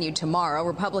continue tomorrow.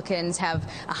 Republicans have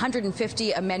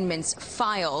 150 amendments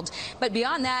filed. But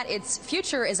beyond that, its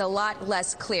future is a lot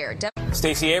less clear.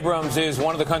 Stacey Abrams is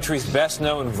one of the country's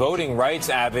best-known voting rights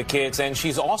advocates, and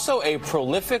she's also a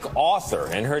prolific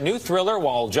author. In her new thriller,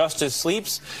 While Justice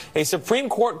Sleeps, a Supreme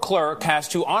Court clerk has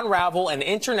to unravel an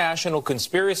international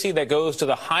conspiracy that goes to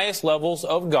the highest levels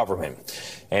of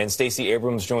government. And Stacey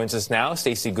Abrams joins us now.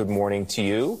 Stacey, good morning to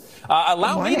you.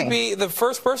 Allow me to be the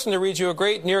first person to read you a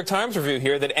great New York Times review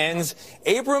here that ends,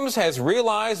 Abrams has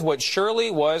realized what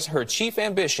surely was her chief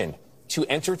ambition, to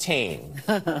entertain.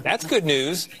 That's good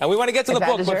news. And we want to get to the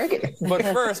book. But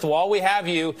first, while we have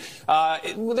you,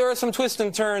 there are some twists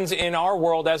and turns in our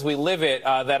world as we live it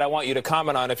that I want you to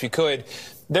comment on, if you could.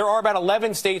 There are about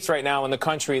 11 states right now in the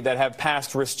country that have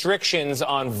passed restrictions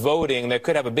on voting that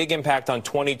could have a big impact on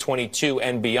 2022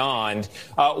 and beyond.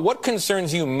 What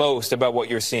concerns you most about what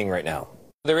you're seeing right now?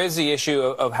 There is the issue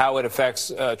of how it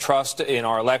affects trust in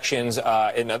our elections,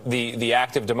 in the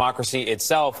active democracy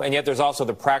itself, and yet there's also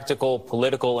the practical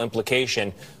political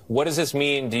implication. What does this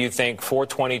mean, do you think, for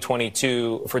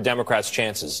 2022 for Democrats'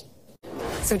 chances?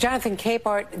 So, Jonathan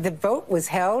Capehart, the vote was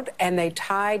held, and they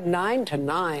tied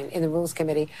 9-9 in the Rules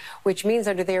Committee, which means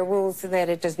under their rules that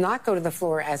it does not go to the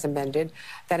floor as amended.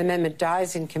 That amendment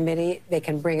dies in committee. They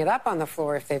can bring it up on the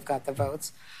floor if they've got the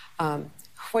votes.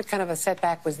 What kind of a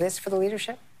setback was this for the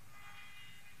leadership?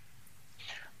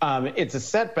 It's a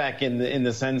setback in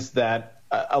the sense that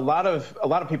a lot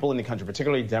of people in the country,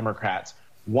 particularly Democrats,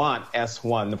 want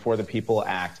S1, the For the People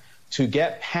Act, to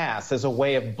get passed as a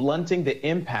way of blunting the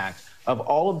impact of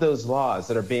all of those laws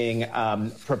that are being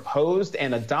proposed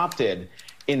and adopted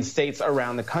in states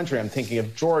around the country. I'm thinking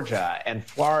of Georgia and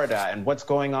Florida and what's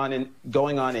going on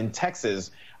in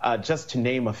Texas, just to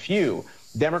name a few.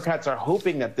 Democrats are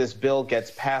hoping that this bill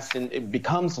gets passed and it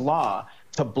becomes law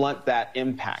to blunt that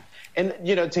impact. And,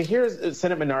 you know, to hear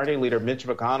Senate Minority Leader Mitch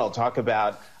McConnell talk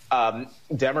about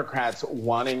Democrats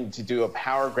wanting to do a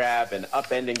power grab and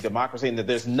upending democracy and that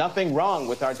there's nothing wrong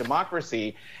with our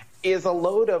democracy is a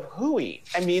load of hooey.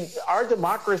 I mean, our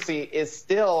democracy is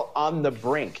still on the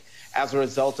brink as a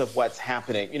result of what's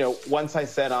happening. You know, once I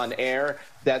said on air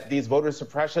that these voter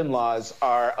suppression laws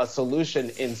are a solution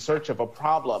in search of a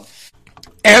problem.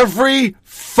 Every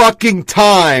fucking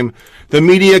time the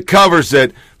media covers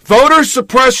it, voter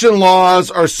suppression laws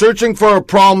are searching for a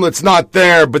problem that's not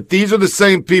there, but these are the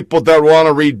same people that want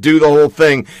to redo the whole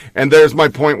thing. And there's my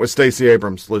point with Stacey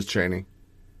Abrams, Liz Cheney.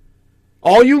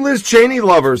 All you Liz Cheney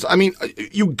lovers, I mean,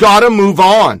 you gotta move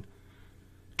on.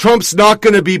 Trump's not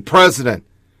going to be president.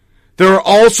 There are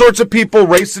all sorts of people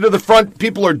racing to the front.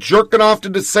 People are jerking off to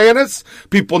DeSantis.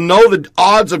 People know the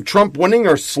odds of Trump winning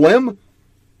are slim.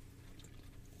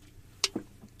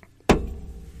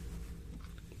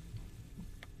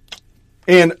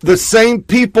 And the same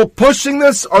people pushing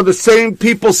this are the same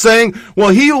people saying, well,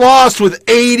 he lost with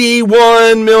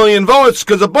 81 million votes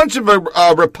because a bunch of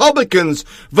Republicans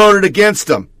voted against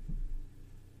him.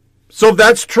 So if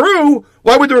that's true,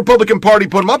 why would the Republican Party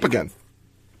put him up again?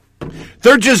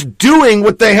 They're just doing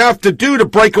what they have to do to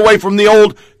break away from the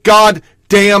old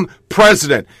goddamn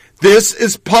president. This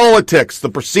is politics. The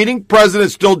preceding president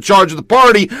is still in charge of the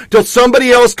party till somebody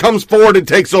else comes forward and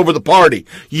takes over the party.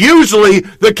 Usually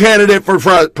the candidate for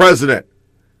president.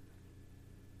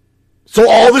 So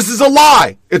all this is a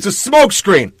lie. It's a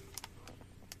smokescreen.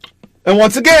 And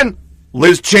once again,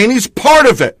 Liz Cheney's part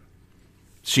of it.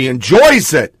 She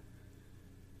enjoys it.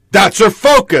 That's her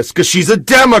focus because she's a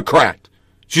Democrat.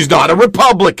 She's not a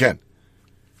Republican.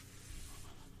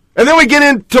 And then we get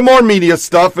into more media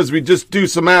stuff as we just do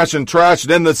some ash and trash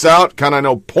and end this out. Kind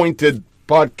of pointed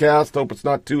podcast. Hope it's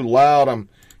not too loud. I'm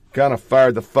kind of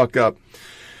fired the fuck up.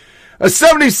 A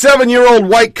 77-year-old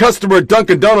white customer at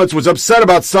Dunkin' Donuts was upset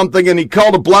about something, and he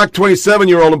called a black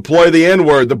 27-year-old employee the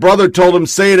N-word. The brother told him,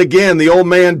 say it again. The old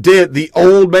man did.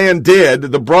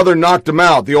 The brother knocked him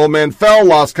out. The old man fell,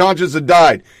 lost consciousness, and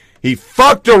died. He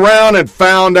fucked around and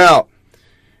found out.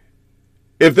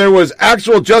 If there was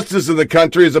actual justice in the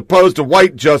country as opposed to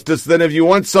white justice, then if you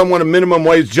want someone a minimum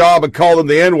wage job and call them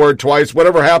the N-word twice,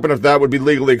 whatever happened if that would be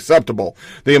legally acceptable.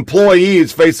 The employee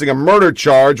is facing a murder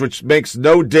charge, which makes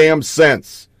no damn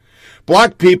sense.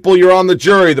 Black people, you're on the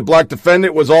jury. The black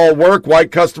defendant was all work.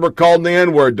 White customer called him the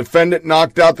N-word. Defendant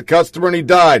knocked out the customer and he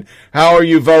died. How are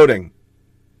you voting?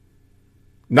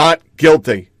 Not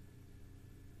guilty.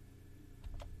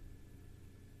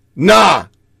 Nah.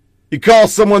 You call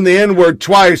someone the N-word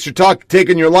twice, you're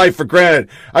taking your life for granted.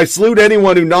 I salute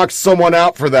anyone who knocks someone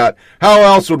out for that. How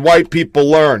else would white people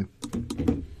learn?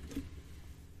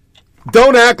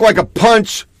 Don't act like a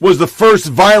punch was the first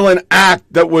violent act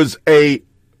that was a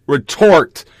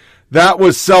retort. That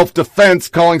was self-defense.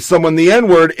 Calling someone the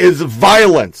N-word is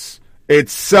violence.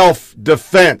 It's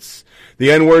self-defense.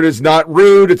 The N-word is not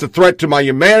rude. It's a threat to my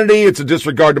humanity. It's a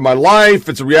disregard to my life.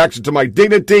 It's a reaction to my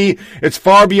dignity. It's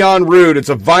far beyond rude.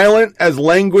 It's as violent as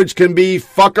language can be.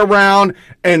 Fuck around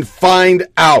and find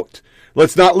out.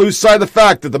 Let's not lose sight of the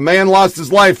fact that the man lost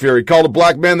his life here. He called a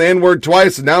black man the N-word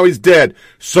twice, and now he's dead.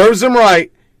 Serves him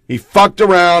right. He fucked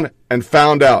around and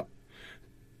found out.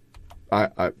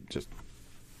 That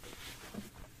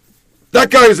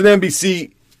guy is an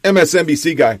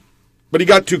MSNBC guy, but he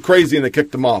got too crazy and they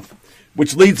kicked him off.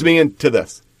 Which leads me into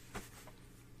this.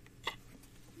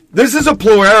 This is a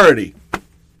plurality.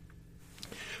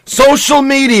 Social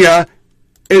media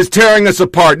is tearing us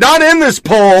apart. Not in this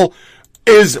poll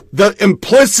is the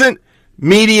implicit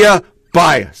media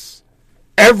bias.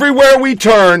 Everywhere we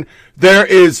turn, there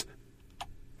is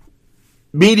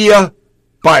media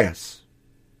bias.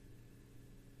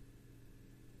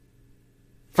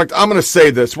 In fact, I'm going to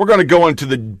say this. We're going to go into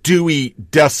the Dewey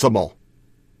Decimal.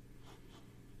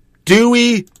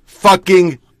 Dewey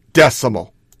fucking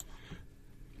Decimal.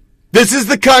 This is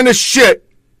the kind of shit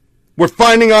we're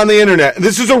finding on the internet.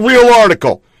 This is a real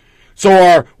article. So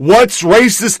our what's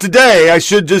racist today, I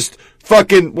should just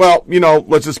fucking,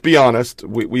 let's just be honest.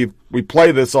 We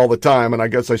play this all the time, and I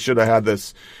guess I should have had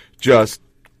this just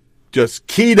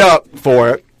keyed up for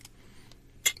it.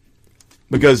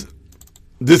 Because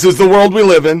this is the world we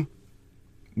live in.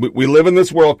 We live in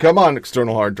this world. Come on,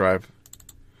 external hard drive.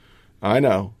 I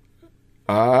know.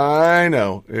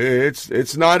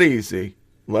 It's not easy.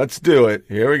 Let's do it.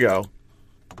 Here we go.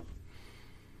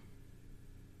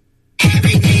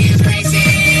 Everything is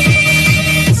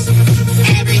racist.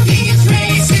 Everything is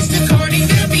racist according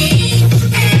to me.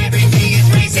 Everything is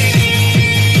racist.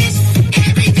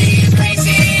 Everything is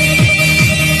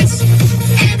racist.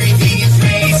 Everything is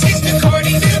racist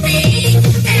according to me.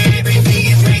 Everything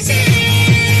is racist.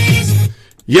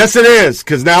 Yes, it is,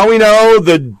 because now we know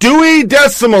the Dewey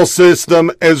Decimal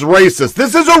System is racist.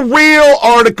 This is a real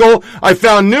article. I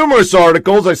found numerous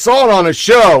articles. I saw it on a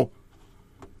show.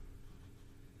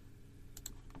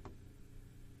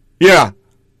 Yeah.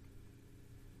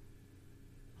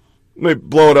 Let me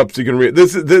blow it up so you can read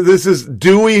it. This is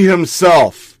Dewey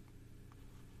himself.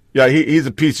 Yeah, he's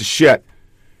a piece of shit.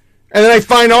 And then I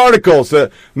find articles.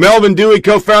 Melvin Dewey,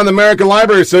 co-founded the American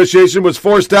Library Association, was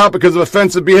forced out because of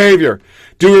offensive behavior.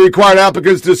 Dewey required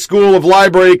applicants to the School of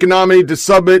Library Economy to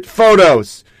submit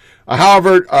photos.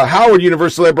 Howard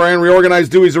University librarian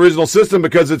reorganized Dewey's original system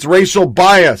because it's racial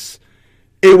bias.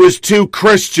 It was too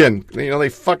Christian. They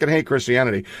fucking hate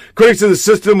Christianity. Critics of the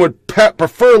system would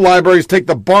prefer libraries take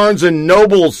the Barnes and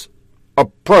Noble's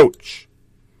approach.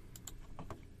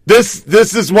 This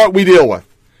is what we deal with.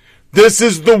 This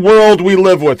is the world we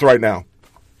live with right now.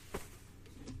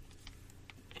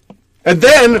 And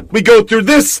then we go through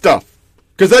this stuff.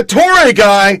 Because that Torre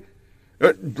guy,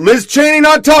 Liz Cheney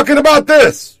not talking about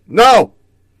this. No.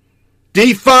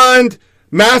 Defund,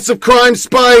 massive crime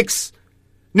spikes,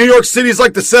 New York City's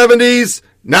like the 70s.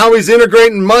 Now he's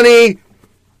integrating money.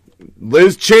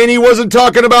 Liz Cheney wasn't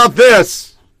talking about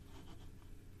this.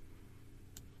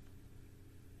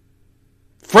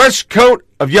 Fresh coat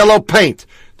of yellow paint.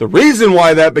 The reason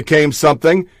why that became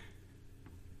something,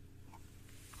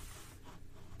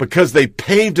 because they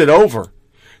paved it over.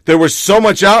 There was so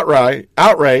much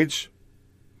outrage.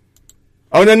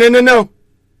 Oh, no.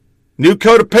 New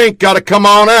coat of paint got to come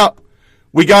on out.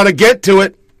 We got to get to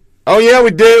it. Oh, yeah,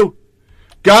 we do.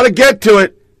 Got to get to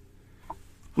it.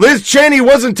 Liz Cheney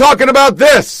wasn't talking about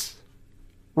this.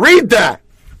 Read that.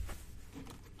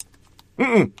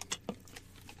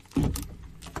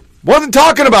 Wasn't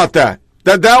talking about that.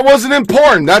 That wasn't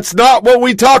important. That's not what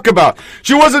we talk about.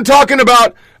 She wasn't talking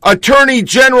about Attorney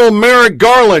General Merrick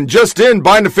Garland. Just in,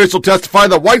 Biden official testified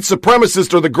that white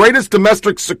supremacists are the greatest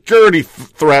domestic security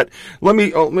threat. Let me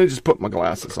just put my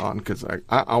glasses on because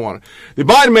I want to. The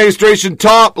Biden administration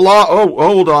top law. Oh,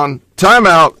 hold on. Time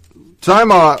out.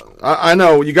 I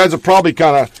know you guys have probably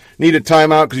kind of needed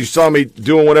time out because you saw me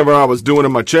doing whatever I was doing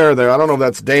in my chair there. I don't know if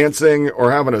that's dancing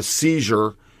or having a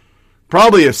seizure.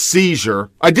 Probably a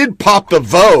seizure. I did pop the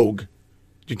Vogue.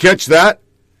 Did you catch that?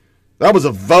 That was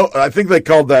a Vogue. I think they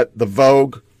called that the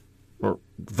Vogue or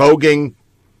voguing.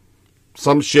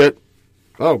 Some shit.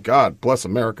 Oh, God. Bless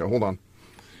America. Hold on.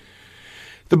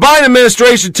 The Biden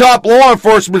administration top law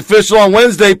enforcement official on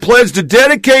Wednesday pledged to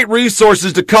dedicate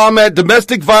resources to combat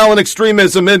domestic violent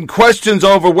extremism and questions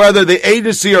over whether the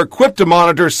agency are equipped to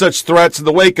monitor such threats in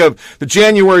the wake of the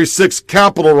January 6th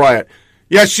Capitol riot.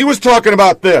 Yeah, she was talking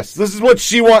about this. This is what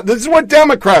she wants. This is what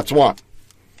Democrats want.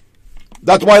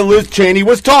 That's why Liz Cheney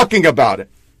was talking about it.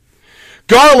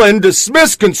 Garland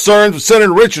dismissed concerns with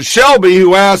Senator Richard Shelby,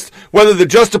 who asked whether the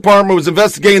Justice Department was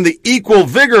investigating the equal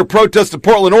vigor protests in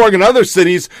Portland, Oregon, and other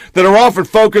cities that are often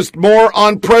focused more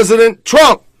on President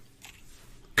Trump.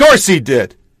 Of course he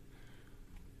did.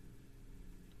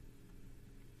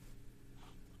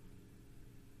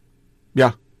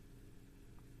 Yeah.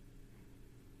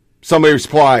 Somebody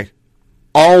replied,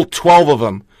 all 12 of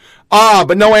them.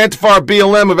 But no Antifa or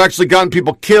BLM have actually gotten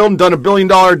people killed and done $1 billion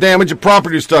damage and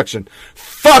property destruction.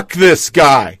 Fuck this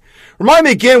guy. Remind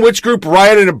me again which group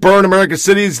rioted and burned American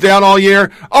cities down all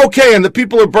year? Okay, and the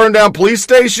people who burned down police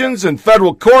stations and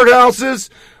federal courthouses?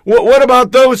 What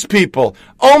about those people?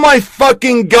 Oh my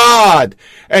fucking God.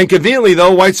 And conveniently,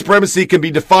 though, white supremacy can be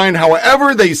defined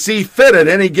however they see fit at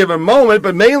any given moment,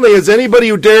 but mainly as anybody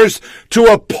who dares to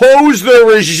oppose the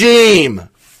regime.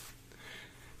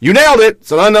 You nailed it.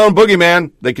 It's an unknown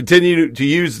boogeyman they continue to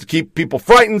use to keep people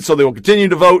frightened, so they will continue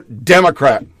to vote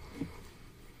Democrat.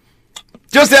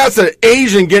 Just ask an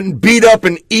Asian getting beat up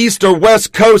in East or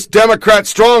West Coast Democrat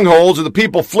strongholds or the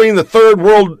people fleeing the third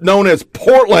world known as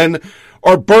Portland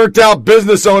or burnt-out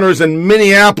business owners in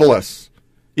Minneapolis.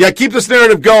 Yeah, keep this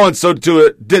narrative going so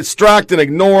to distract and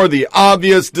ignore the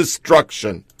obvious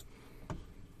destruction.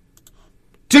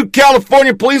 2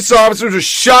 California police officers are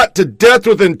shot to death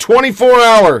within 24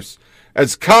 hours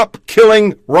as cop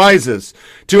killing rises.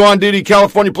 2 on-duty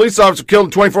California police officers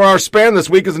killed in a 24-hour span this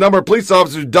week as the number of police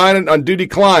officers died in on-duty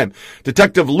climb.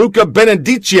 Detective Luca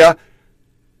Benediccia,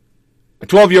 a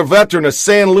 12-year veteran of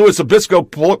San Luis Obispo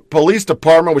Police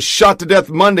Department, was shot to death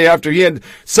Monday after he and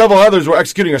several others were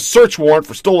executing a search warrant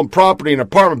for stolen property in an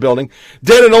apartment building.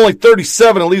 Dead at only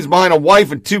 37 and leaves behind a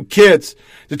wife and 2 kids.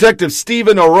 Detective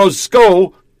Stephen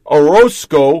Orozco,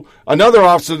 another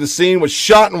officer of the scene, was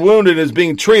shot and wounded and is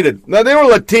being treated. Now, they were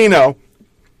Latino.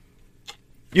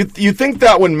 You think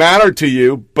that would matter to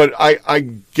you, but I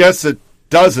guess it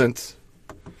doesn't.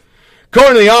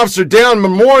 According to the officer, down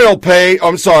memorial pay,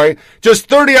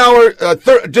 just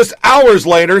hours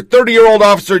later, 30-year-old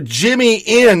officer Jimmy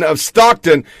Inn of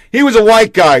Stockton, he was a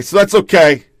white guy, so that's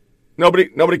okay.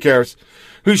 Nobody cares.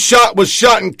 Was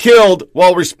shot and killed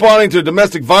while responding to a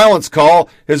domestic violence call.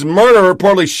 His murderer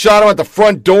reportedly shot him at the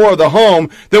front door of the home,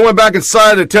 then went back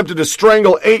inside and attempted to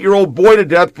strangle 8-year-old boy to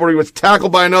death before he was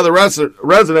tackled by another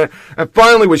resident and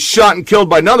finally was shot and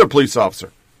killed by another police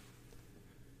officer.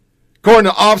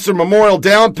 According to Officer Memorial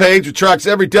Down page, which tracks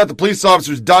every death of police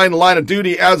officers died in the line of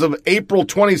duty as of April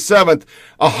 27th,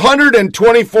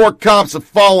 124 cops have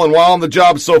fallen while on the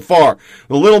job so far.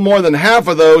 A little more than half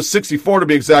of those, 64 to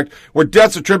be exact, were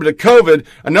deaths attributed to COVID.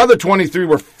 Another 23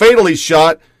 were fatally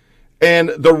shot, and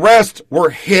the rest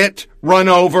were hit, run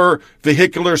over,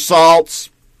 vehicular assaults.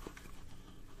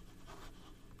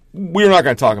 We're not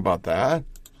going to talk about that.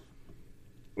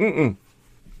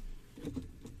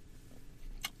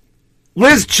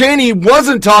 Liz Cheney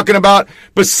wasn't talking about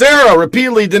Becerra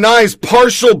repeatedly denies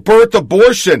partial birth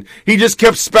abortion. He just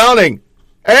kept spouting,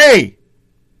 hey,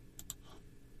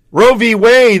 Roe v.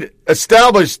 Wade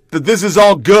established that this is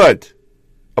all good.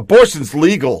 Abortion's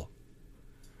legal.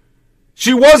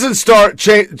 She wasn't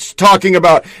talking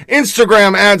about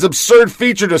Instagram adds absurd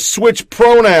feature to switch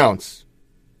pronouns.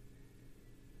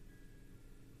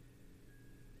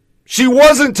 She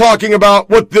wasn't talking about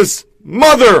what this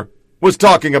mother was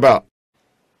talking about.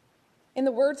 In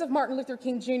the words of Martin Luther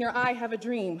King Jr., I have a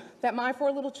dream that my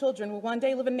 4 little children will one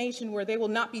day live in a nation where they will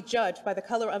not be judged by the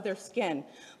color of their skin,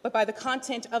 but by the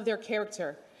content of their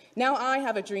character. Now I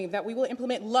have a dream that we will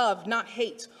implement love, not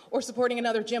hate, or supporting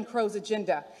another Jim Crow's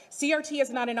agenda. CRT is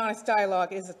not an honest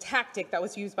dialogue. It is a tactic that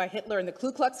was used by Hitler and the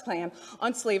Ku Klux Klan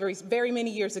on slavery very many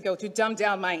years ago to dumb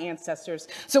down my ancestors,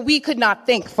 so we could not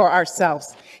think for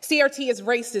ourselves. CRT is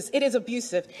racist. It is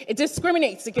abusive. It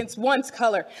discriminates against one's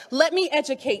color. Let me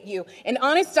educate you. An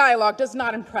honest dialogue does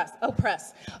not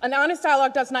oppress. An honest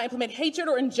dialogue does not implement hatred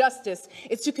or injustice.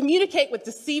 It's to communicate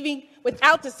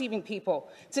without deceiving people.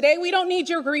 Today, we don't need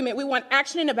your agreement. We want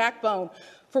action and a backbone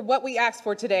for what we asked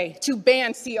for today, to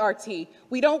ban CRT.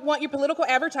 We don't want your political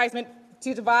advertisement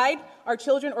to divide our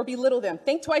children or belittle them.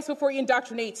 Think twice before you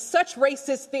indoctrinate such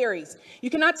racist theories. You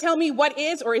cannot tell me what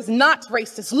is or is not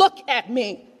racist. Look at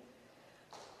me.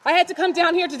 I had to come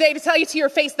down here today to tell you to your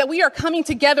face that we are coming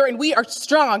together and we are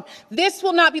strong. This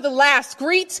will not be the last.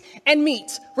 Greet and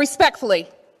meet respectfully.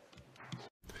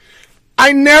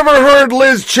 I never heard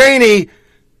Liz Cheney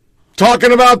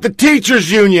talking about the teachers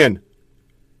union.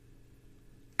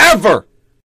 Ever.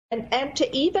 And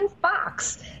to even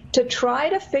Fox to try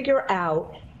to figure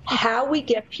out how we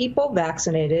get people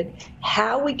vaccinated,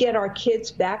 how we get our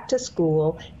kids back to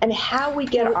school, and how we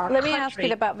get our Let me ask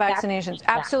you about vaccinations.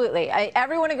 Absolutely.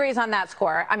 Everyone agrees on that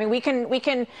score. I mean, we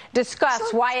can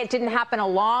discuss why it didn't happen a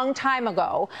long time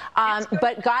ago.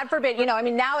 But God forbid,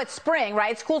 now it's spring,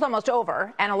 right? School's almost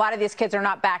over, and a lot of these kids are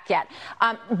not back yet.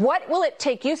 What will it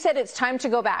take? You said it's time to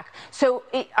go back. So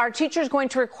are teachers going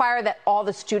to require that all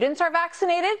the students are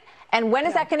vaccinated? And when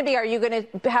is that going to be? Are you going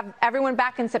to have everyone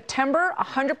back in September,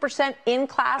 100% in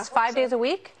class 5 days a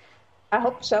week? I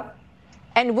hope so.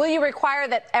 And will you require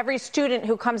that every student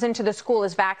who comes into the school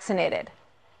is vaccinated?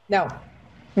 No.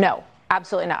 No,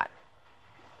 absolutely not.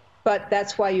 But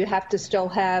that's why you have to still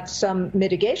have some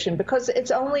mitigation, because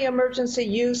it's only emergency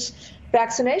use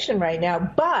vaccination right now.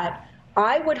 But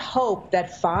I would hope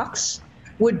that Fox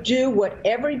would do what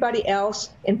everybody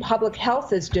else in public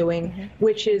health is doing,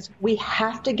 which is we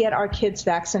have to get our kids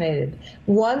vaccinated.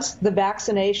 Once the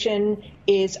vaccination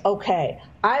is okay,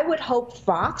 I would hope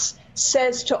Fox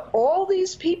says to all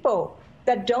these people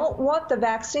that don't want the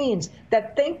vaccines,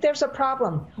 that think there's a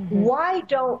problem, why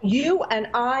don't you and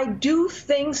I do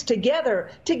things together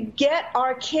to get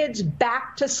our kids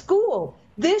back to school?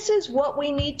 This is what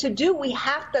we need to do. We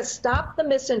have to stop the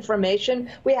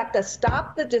misinformation. We have to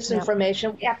stop the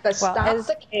disinformation. We have to stop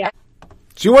the chaos.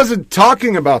 She wasn't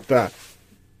talking about that.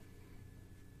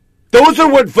 Those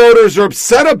are what voters are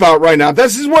upset about right now.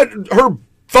 This is what her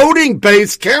voting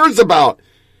base cares about.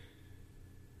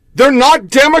 They're not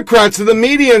Democrats, and the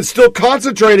media is still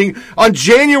concentrating on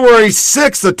January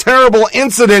 6th, a terrible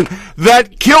incident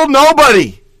that killed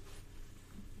nobody.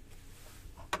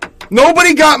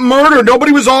 Nobody got murdered.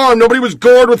 Nobody was armed. Nobody was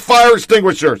gored with fire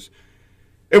extinguishers.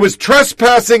 It was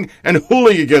trespassing and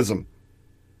hooliganism.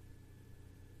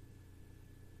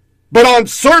 But on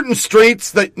certain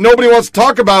streets that nobody wants to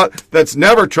talk about, that's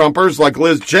never Trumpers, like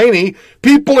Liz Cheney,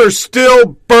 people are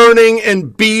still burning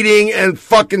and beating and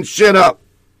fucking shit up.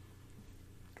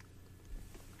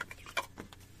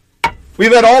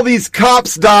 We've had all these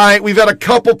cops die. We've had a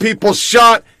couple people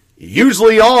shot,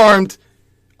 usually armed.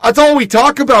 That's all we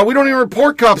talk about. We don't even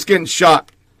report cops getting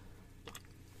shot.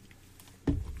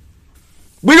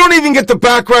 We don't even get the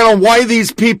background on why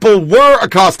these people were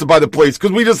accosted by the police,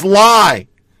 because we just lie.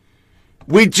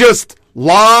 We just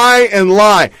lie and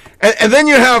lie. And then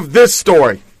you have this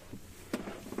story.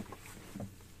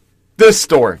 This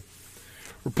story.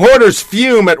 Reporters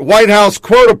fume at White House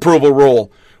quote approval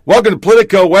rule. Welcome to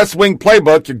Politico West Wing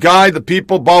Playbook, your guide, the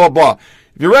people, blah, blah, blah.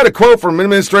 If you read a quote from an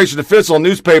administration official, a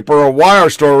newspaper, or a wire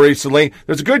story recently,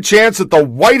 there's a good chance that the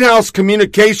White House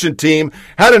communication team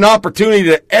had an opportunity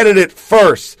to edit it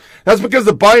first. That's because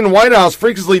the Biden White House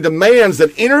frequently demands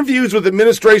that interviews with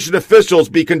administration officials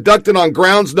be conducted on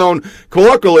grounds known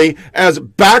colloquially as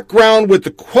background with the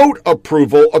quote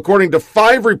approval, according to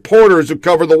 5 reporters who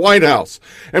cover the White House.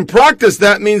 In practice,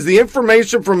 that means the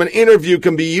information from an interview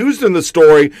can be used in the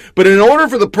story, but in order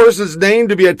for the person's name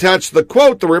to be attached to the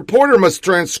quote, the reporter must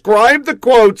transcribe the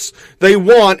quotes they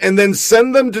want and then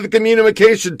send them to the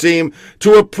communication team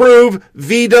to approve,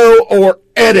 veto, or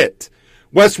edit.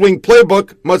 West Wing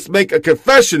Playbook must make a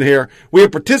confession here. We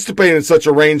have participated in such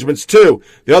arrangements, too.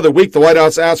 The other week, the White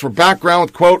House asked for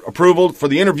background, quote, approval for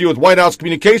the interview with White House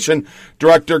Communication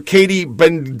Director Katie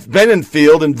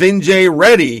Benenfield and Vijay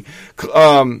Reddy,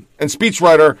 and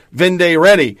speechwriter Vijay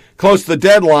Reddy, close to the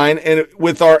deadline, and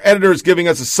with our editors giving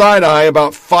us a side-eye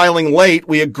about filing late,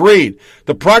 we agreed.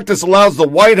 The practice allows the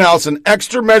White House an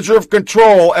extra measure of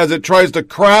control as it tries to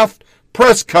craft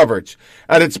press coverage.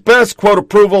 At its best, quote,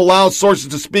 approval allows sources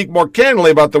to speak more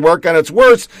candidly about the work. At its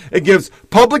worst, it gives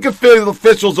public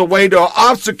officials a way to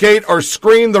obfuscate or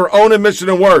screen their own admission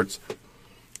and words.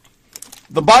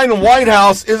 The Biden White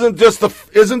House isn't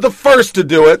the first to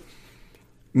do it.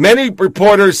 Many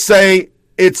reporters say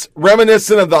it's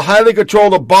reminiscent of the highly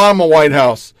controlled Obama White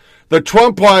House. The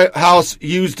Trump White House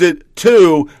used it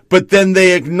too, but then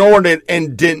they ignored it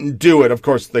and didn't do it. Of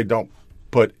course, they don't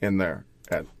put in there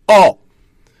at all.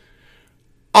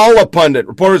 Allah pundit.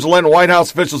 Reporters will let White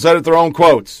House officials edit their own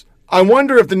quotes. I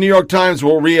wonder if the New York Times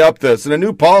will re-up this. In a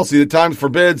new policy, the Times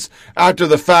forbids after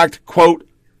the fact, quote,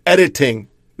 editing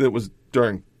that was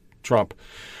during Trump.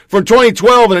 From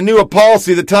 2012, in a new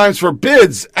policy, the Times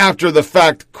forbids after the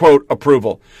fact, quote,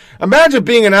 approval. Imagine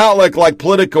being an outlet like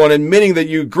Politico and admitting that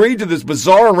you agreed to this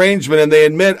bizarre arrangement and they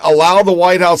admit allow the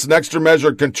White House an extra measure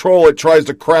of control it tries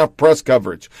to craft press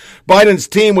coverage. Biden's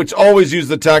team, which always used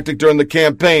the tactic during the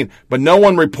campaign, but no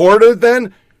one reported it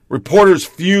then? Reporters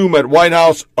fume at White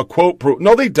House a quote proof.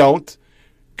 No, they don't.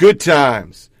 Good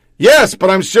times. Yes, but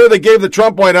I'm sure they gave the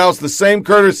Trump White House the same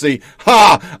courtesy.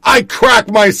 Ha! I crack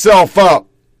myself up.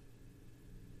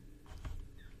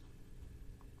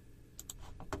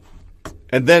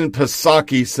 And then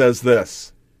Psaki says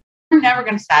this. We're never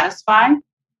going to satisfy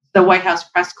the White House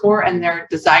press corps and their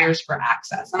desires for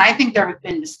access. And I think there have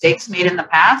been mistakes made in the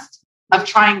past of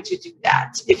trying to do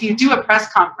that. If you do a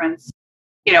press conference,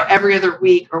 every other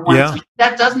week or once a week,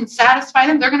 that doesn't satisfy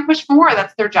them. They're going to push for more.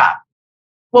 That's their job.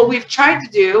 What we've tried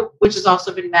to do, which has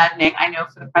also been maddening, I know,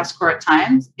 for the press corps at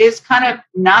times, is kind of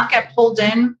not get pulled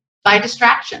in by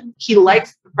distraction. He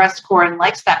likes the press corps and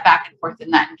likes that back and forth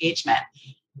and that engagement.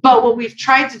 But what we've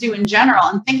tried to do in general,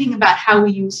 and thinking about how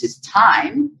we use his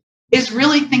time, is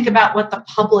really think about what the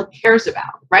public cares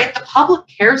about, right? The public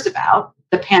cares about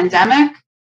the pandemic,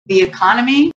 the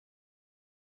economy.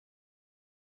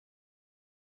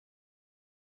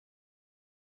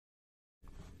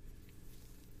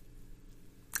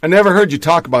 I never heard you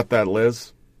talk about that,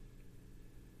 Liz.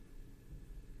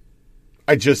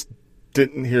 I just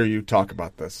didn't hear you talk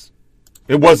about this.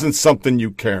 It wasn't something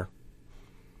you care.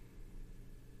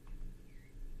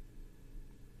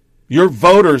 Your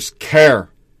voters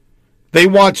care. They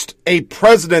watched a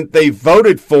president they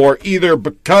voted for either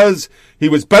because he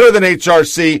was better than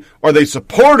HRC or they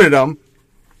supported him,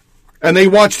 and they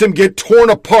watched him get torn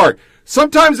apart.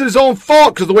 Sometimes it's his own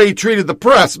fault because of the way he treated the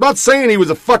press. I'm not saying he was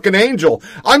a fucking angel.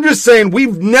 I'm just saying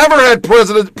we've never had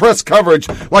press coverage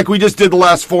like we just did the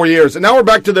last 4 years. And now we're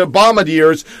back to the Obama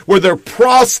years where they're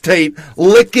prostate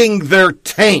licking their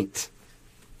taint.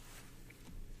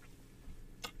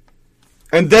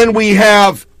 And then we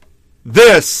have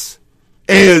This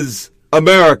is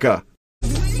America.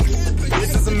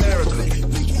 This is America.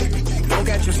 Don't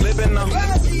catch you slipping now.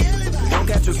 Don't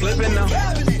catch you slipping now.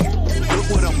 Look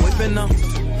what I'm whipping now.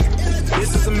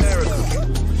 This is America.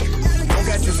 Don't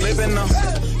catch you slipping now.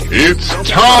 It's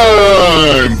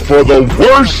time for the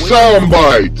worst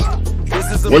soundbite.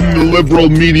 When the liberal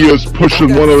media is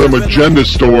pushing one of them agenda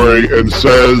story and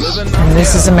says,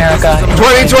 "This is America."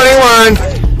 2021.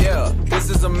 Yeah,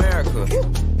 this is America.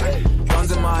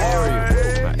 Guns in my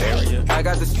area. I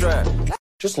got the strap.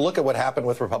 Just look at what happened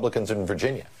with Republicans in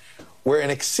Virginia, where an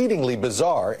exceedingly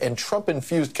bizarre and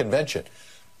Trump-infused convention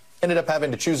ended up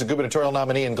having to choose a gubernatorial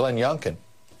nominee in Glenn Youngkin,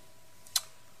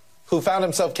 who found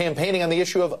himself campaigning on the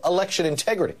issue of election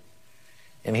integrity.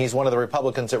 And he's one of the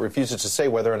Republicans that refuses to say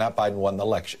whether or not Biden won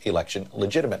the election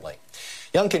legitimately.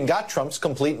 Youngkin got Trump's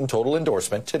complete and total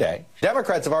endorsement today.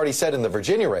 Democrats have already said in the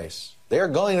Virginia race they are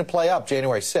going to play up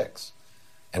January 6th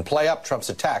and play up Trump's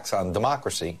attacks on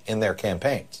democracy in their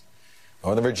campaigns.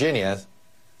 Northern Virginia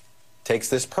takes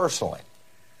this personally.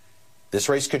 This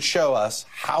race could show us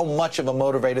how much of a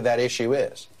motivator that issue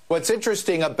is. What's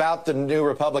interesting about the new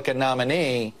Republican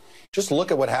nominee, just look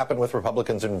at what happened with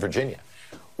Republicans in Virginia,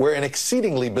 where an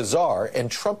exceedingly bizarre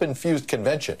and Trump-infused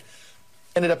convention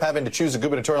ended up having to choose a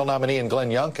gubernatorial nominee in Glenn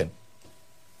Youngkin,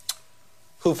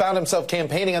 who found himself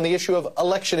campaigning on the issue of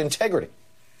election integrity.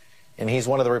 And he's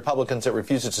one of the Republicans that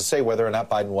refuses to say whether or not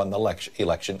Biden won the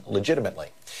election legitimately.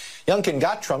 Youngkin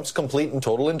got Trump's complete and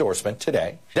total endorsement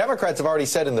today. Democrats have already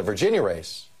said in the Virginia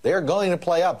race they are going to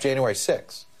play up January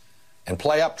 6th and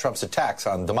play up Trump's attacks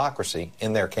on democracy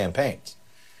in their campaigns.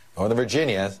 Northern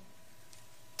Virginia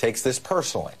takes this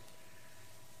personally.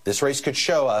 This race could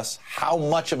show us how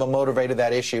much of a motivator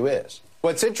that issue is.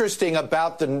 What's interesting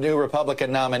about the new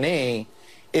Republican nominee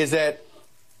is that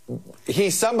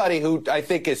he's somebody who I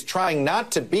think is trying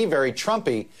not to be very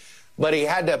Trumpy, but he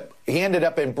ended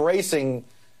up embracing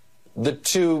the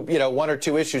two, one or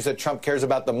two issues that Trump cares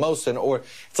about the most. Or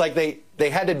it's like they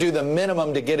had to do the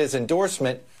minimum to get his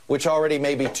endorsement, which already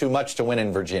may be too much to win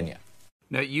in Virginia.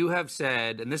 Now, you have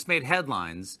said, and this made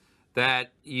headlines,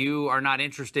 that you are not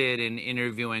interested in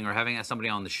interviewing or having somebody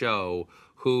on the show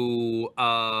who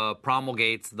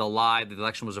promulgates the lie that the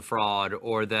election was a fraud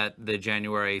or that the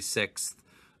January 6th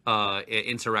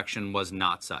insurrection was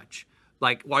not such.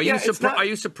 Like, are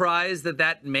you surprised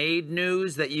that made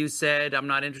news, that you said, I'm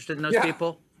not interested in those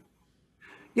people?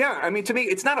 Yeah, I mean, to me,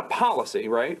 it's not a policy,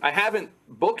 right? I haven't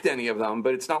booked any of them,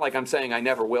 but it's not like I'm saying I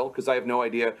never will, because I have no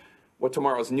idea what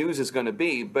tomorrow's news is going to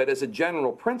be. But as a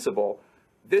general principle,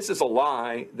 this is a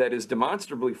lie that is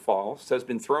demonstrably false, has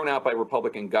been thrown out by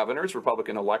Republican governors,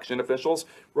 Republican election officials,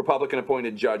 Republican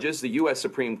appointed judges, the U.S.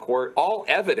 Supreme Court, all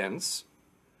evidence.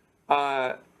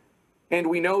 And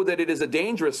we know that it is a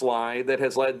dangerous lie that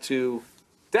has led to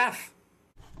death.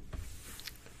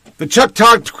 The Chuck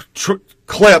Todd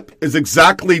clip is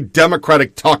exactly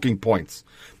Democratic talking points.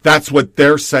 That's what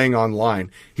they're saying online.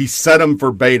 He said them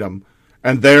verbatim.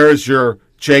 And there's your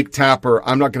Jake Tapper,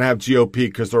 I'm not going to have GOP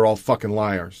because they're all fucking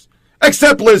liars.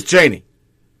 Except Liz Cheney.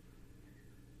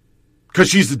 Because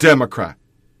she's a Democrat.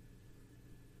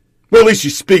 Well, at least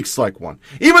she speaks like one.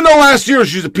 Even though last year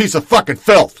she's a piece of fucking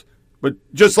filth. But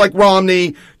just like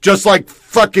Romney, just like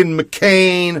fucking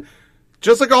McCain,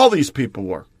 just like all these people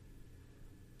were.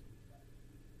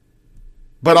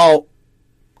 But I'll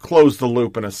close the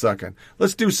loop in a second.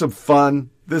 Let's do some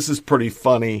fun. This is pretty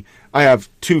funny. I have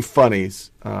two funnies.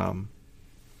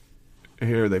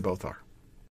 Here they both are.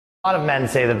 A lot of men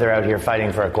say that they're out here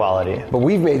fighting for equality. But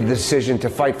we've made the decision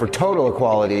to fight for total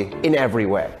equality in every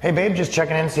way. Hey, babe, just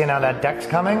checking in, seeing how that deck's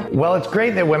coming? Well, it's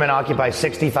great that women occupy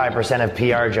 65% of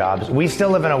PR jobs. We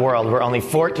still live in a world where only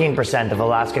 14% of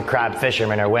Alaska crab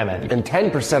fishermen are women. And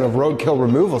 10% of roadkill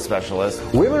removal specialists.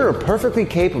 Women are perfectly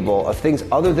capable of things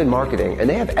other than marketing, and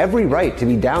they have every right to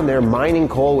be down there mining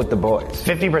coal with the boys.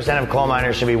 50% of coal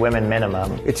miners should be women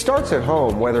minimum. It starts at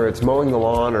home, whether it's mowing the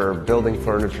lawn or building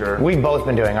furniture. We've both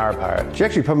been doing our part. She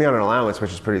actually put me on an allowance,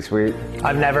 which is pretty sweet.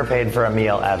 I've never paid for a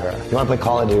meal ever. You want to play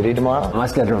Call of Duty tomorrow? My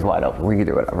schedule's wide open. We can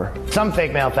do whatever. Some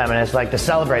fake male feminists like to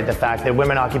celebrate the fact that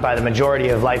women occupy the majority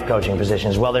of life coaching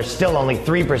positions, while there's still only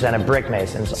 3% of brick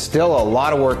masons. Still a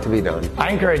lot of work to be done. I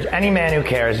encourage any man who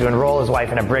cares to enroll his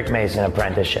wife in a brick mason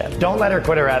apprenticeship. Don't let her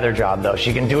quit her other job, though.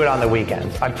 She can do it on the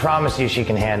weekends. I promise you she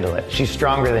can handle it. She's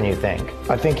stronger than you think.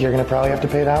 I think you're going to probably have to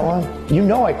pay that one. You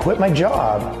know I quit my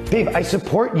job. Babe, I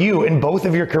support you in both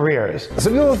of your careers.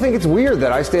 Some people think it's weird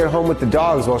that I stay at home with the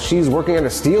dogs while she's working at a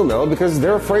steel mill because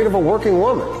they're afraid of a working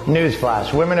woman.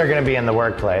 Newsflash, women are going to be in the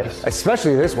workplace.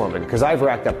 Especially this woman, because I've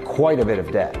racked up quite a bit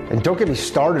of debt. And don't get me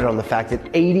started on the fact that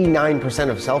 89%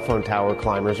 of cell phone tower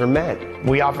climbers are men.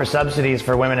 We offer subsidies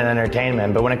for women in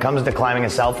entertainment, but when it comes to climbing a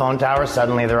cell phone tower,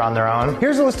 suddenly they're on their own.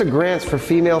 Here's a list of grants for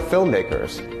female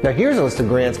filmmakers. Now here's a list of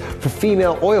grants for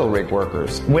female oil rig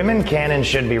workers. Women can and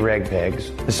should be rig pigs,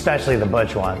 especially the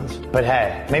butch ones. But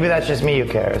hey, maybe that's just me who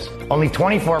cares. Only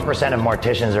 24% of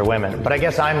morticians are women, but I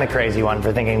guess I'm the crazy one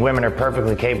for thinking women are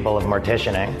perfectly capable of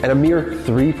morticianing. And a mere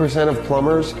 3% of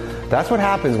plumbers? That's what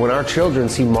happens when our children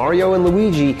see Mario and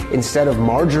Luigi instead of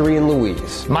Marjorie and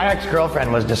Louise. My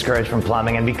ex-girlfriend was discouraged from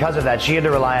plumbing, and because of that, she had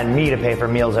to rely on me to pay for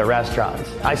meals at restaurants.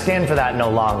 I stand for that no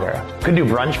longer. Could do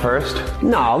brunch first.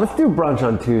 No, let's do brunch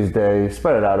on Tuesday.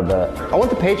 Spread it out a bit. I want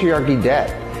the patriarchy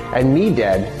dead, and me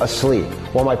dead asleep,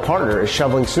 while my partner is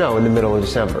shoveling snow in the middle of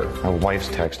December. My wife's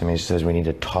texting me. She says we need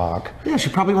to talk. Yeah, she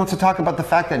probably wants to talk about the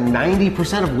fact that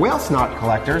 90% of whale snot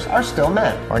collectors are still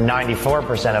men. Or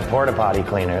 94% of porta potty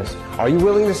cleaners. Are you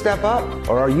willing to step up,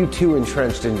 or are you too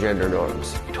entrenched in gender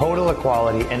norms? Total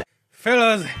equality and...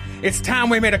 Fellas, it's time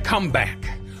we made a comeback.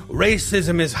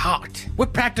 Racism is hot. We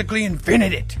practically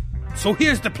invented it. So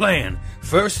here's the plan.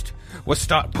 First, we'll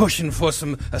start pushing for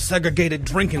a segregated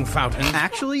drinking fountain.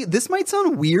 Actually, this might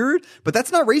sound weird, but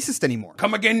that's not racist anymore.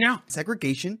 Come again now?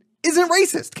 Segregation isn't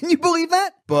racist. Can you believe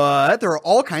that? But there are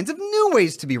all kinds of new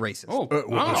ways to be racist.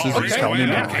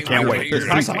 I can't wait.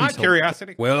 My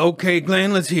curiosity. Well, okay,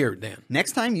 Glenn, let's hear it then.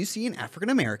 Next time you see an African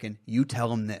American, you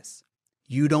tell him this.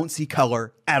 You don't see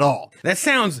color at all. That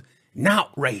sounds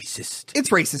not racist. It's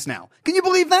racist now. Can you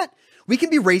believe that? We can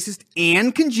be racist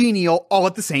and congenial all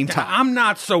at the same time. I'm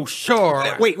not so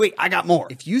sure. Wait, I got more.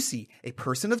 If you see a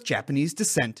person of Japanese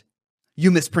descent,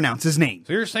 you mispronounce his name.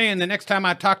 So you're saying the next time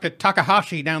I talk to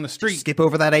Takahashi down the street... Skip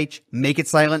over that H, make it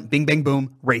silent, bing, bang,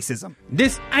 boom, racism.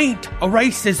 This ain't a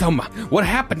racism. What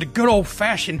happened to good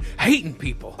old-fashioned hating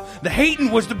people? The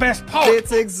hating was the best part.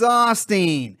 It's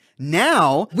exhausting.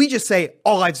 Now, we just say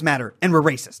all lives matter and we're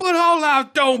racist. But all lives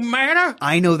don't matter.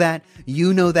 I know that,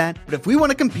 you know that, but if we want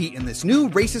to compete in this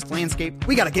new racist landscape,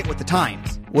 we gotta get with the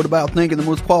times. What about thinking the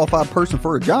most qualified person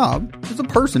for a job is a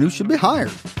person who should be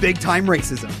hired? Big time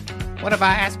racism. What if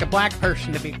I ask a black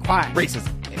person to be quiet?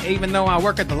 Racism. Even though I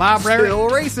work at the library? Still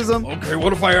racism. Okay,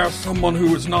 what if I ask someone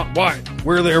who is not white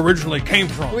where they originally came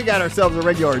from? We got ourselves a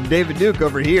regular David Duke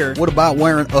over here. What about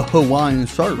wearing a Hawaiian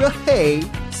shirt? Hey,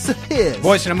 sis.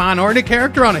 Voicing a minority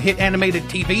character on a hit animated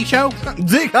TV show?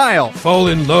 Zeke Heil. Fall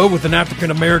in love with an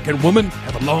African-American woman?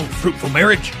 Have a long, fruitful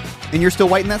marriage? And you're still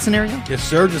white in that scenario? Yes,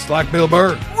 sir, just like Bill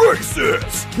Burr.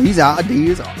 Racist! These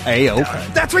ideas are A-okay.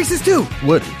 That's racist too!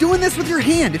 What? Doing this with your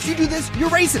hand. If you do this, you're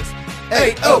racist.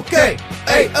 A-okay!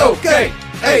 A-okay!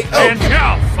 A-okay! And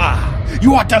hellfire!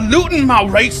 You are diluting my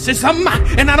racism,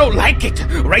 and I don't like it.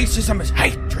 Racism is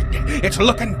hatred. It's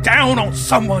looking down on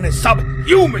someone as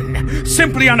subhuman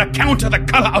simply on account of the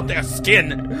color of their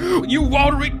skin. You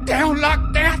water it down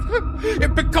like that,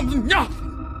 it becomes nothing.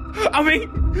 I mean,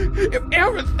 if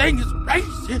everything is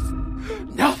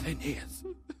racist, nothing is.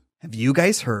 Have you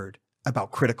guys heard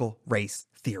about critical race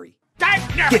theory?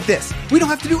 Get this. We don't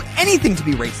have to do anything to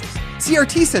be racist.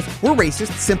 CRT says we're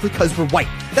racist simply because we're white.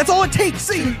 That's all it takes.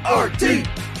 CRT.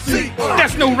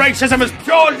 There's no racism, it's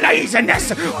pure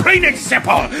laziness. Plain and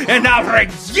simple. And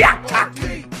average.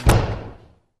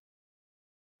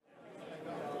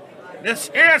 This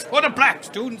here is for the black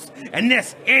students, and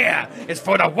this here is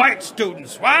for the white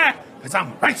students. Why? Because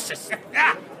I'm racist.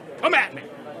 Come at me.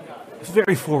 It's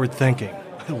very forward thinking.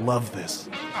 I love this.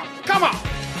 Oh, come on.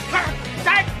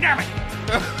 Dynamic.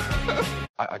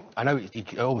 I know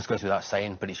it almost goes without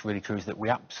saying, but it's really true is that we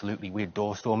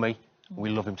adore Stormy. We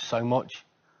love him so much,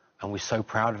 and we're so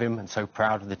proud of him and so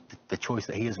proud of the choice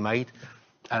that he has made.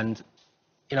 And,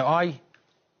 you know,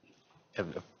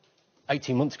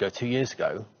 18 months ago, 2 years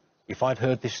ago, if I'd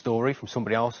heard this story from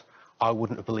somebody else, I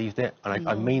wouldn't have believed it. And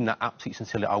I mean that absolutely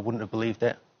sincerely. I wouldn't have believed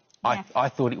it. Yes. I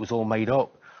thought it was all made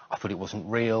up. I thought it wasn't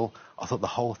real. I thought the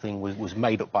whole thing was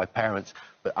made up by parents.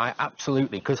 But I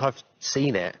absolutely, because I've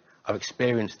seen it, I've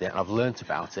experienced it, and I've learnt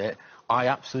about it, I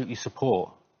absolutely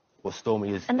support what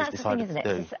Stormy has decided to do. And that's the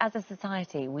thing, isn't it? As a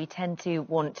society, we tend to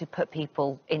want to put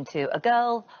people into a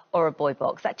girl or a boy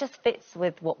box. That just fits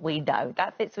with what we know.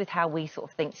 That fits with how we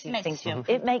sort of think. It makes sense.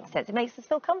 It makes us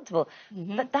feel comfortable.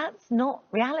 Mm-hmm. But that's not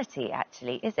reality,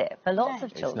 actually, is it? For lots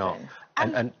of children.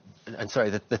 It's not. And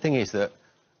sorry, the thing is that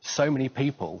so many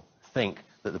people think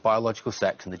that the biological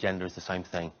sex and the gender is the same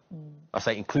thing. I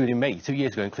say including me, 2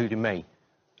 years ago, including me.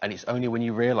 And it's only when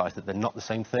you realise that they're not the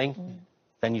same thing,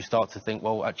 then you start to think,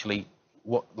 well, actually,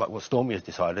 what Stormy has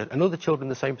decided, and other children in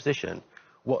the same position,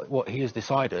 what he has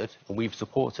decided, and we've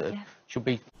supported, should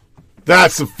be...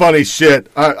 That's some funny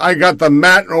shit. I got the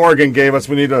Matt in Oregon gave us.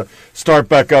 We need to start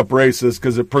back up racist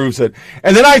because it proves it.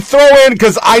 And then I throw in,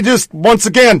 because I just, once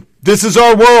again, this is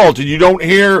our world. And you don't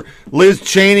hear Liz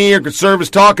Cheney or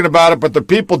conservatives talking about it, but the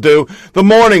people do. The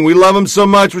Morning, we love him so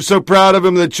much. We're so proud of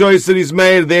him, the choice that he's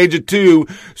made at the age of 2.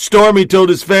 Stormy told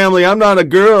his family, I'm not a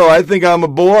girl. I think I'm a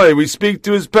boy. We speak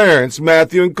to his parents,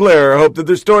 Matthew and Claire. I hope that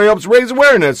their story helps raise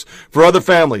awareness for other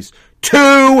families.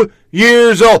 2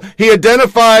 years old. He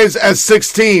identifies as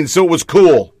 16, so it was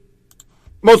cool.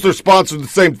 Most of the responses are the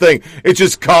same thing. It's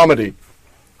just comedy.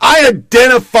 I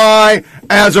identify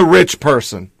as a rich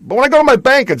person, but when I go to my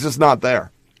bank, it's just not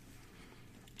there.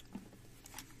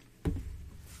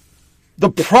 The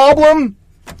problem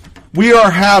we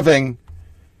are having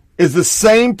is the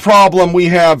same problem we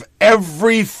have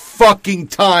every fucking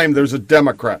time there's a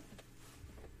Democrat.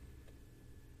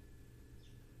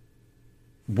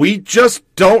 We just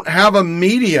don't have a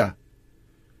media.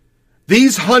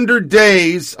 These 100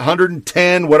 days,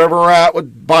 110, whatever we're at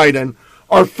with Biden,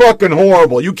 are fucking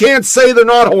horrible. You can't say they're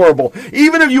not horrible.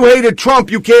 Even if you hated Trump,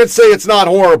 you can't say it's not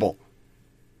horrible.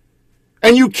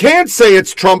 And you can't say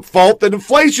it's Trump's fault that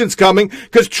inflation's coming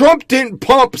because Trump didn't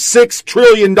pump $6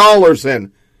 trillion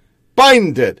in.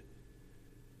 Biden did.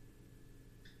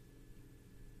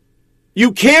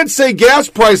 You can't say gas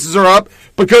prices are up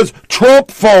because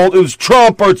Trump's fault. It was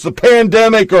Trump, or it's the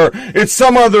pandemic, or it's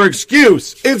some other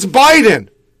excuse. It's Biden.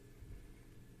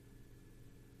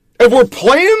 If we're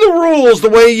playing the rules the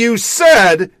way you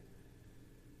said,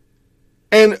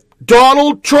 and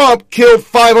Donald Trump killed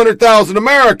 500,000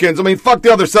 Americans, I mean, fuck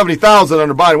the other 70,000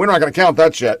 under Biden. We're not going to count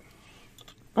that shit.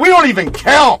 We don't even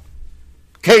count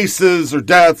cases or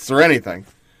deaths or anything.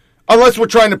 Unless we're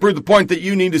trying to prove the point that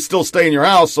you need to still stay in your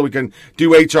house so we can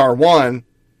do H.R. 1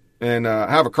 and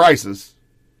have a crisis.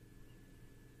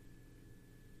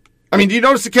 I mean, do you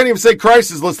notice they can't even say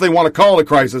crisis unless they want to call it a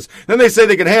crisis? Then they say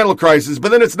they can handle a crisis,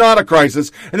 but then it's not a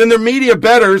crisis. And then their media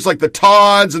betters, like the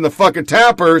Todds and the fucking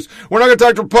Tappers, we're not going to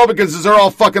talk to Republicans as they're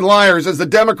all fucking liars, as the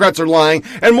Democrats are lying.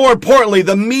 And more importantly,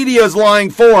 the media is lying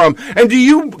for them. And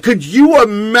could you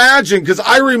imagine, because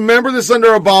I remember this under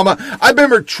Obama, I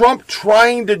remember Trump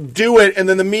trying to do it, and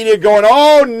then the media going,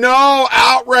 oh no,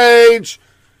 outrage,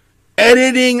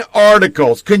 editing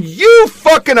articles. Can you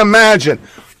fucking imagine?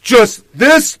 Just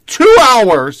this 2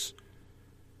 hours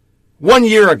 1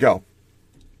 year ago.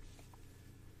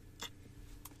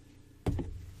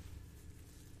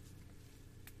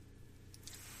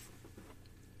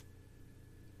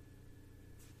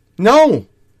 No.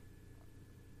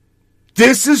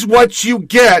 This is what you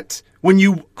get when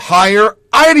you hire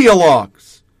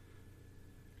ideologues.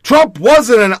 Trump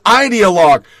wasn't an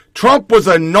ideologue. Trump was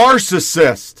a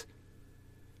narcissist.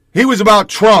 He was about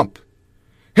Trump.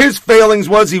 His failings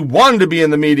was he wanted to be in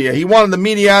the media. He wanted the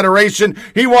media adoration.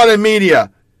 He wanted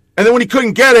media. And then when he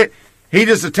couldn't get it, he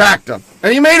just attacked them.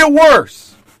 And he made it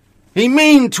worse. He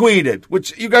mean tweeted,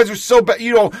 which you guys are so bad.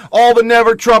 You know, all the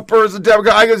never Trumpers, the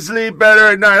Democrats, I can sleep better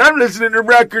at night. I'm listening to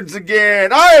records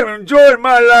again. I am enjoying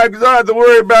my life because I don't have to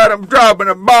worry about him dropping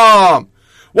a bomb.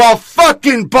 While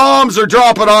fucking bombs are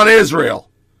dropping on Israel.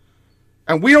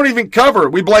 And we don't even cover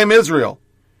it. We blame Israel.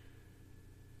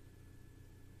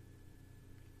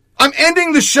 I'm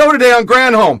ending the show today on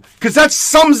Granholm because that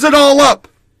sums it all up.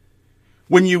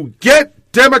 When you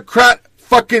get Democrat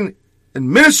fucking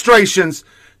administrations,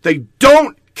 they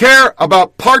don't care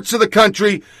about parts of the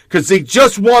country because they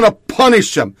just want to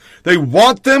punish them. They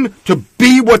want them to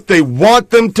be what they want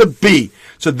them to be.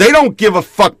 So they don't give a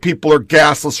fuck people are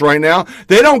gasless right now.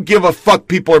 They don't give a fuck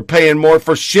people are paying more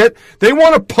for shit. They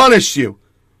want to punish you.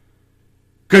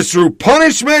 Because through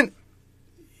punishment,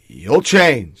 you'll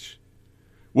change.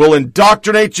 We'll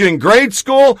indoctrinate you in grade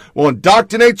school. We'll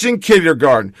indoctrinate you in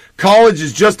kindergarten. College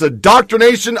is just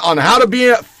indoctrination on how to be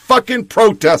a fucking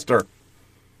protester.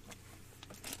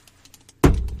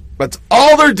 That's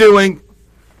all they're doing.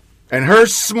 And her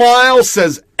smile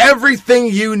says everything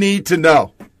you need to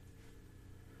know.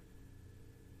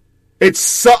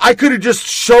 I could have just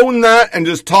shown that and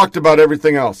just talked about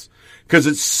everything else. Because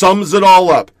it sums it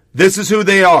all up. This is who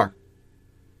they are.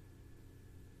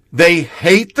 They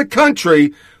hate the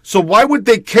country, so why would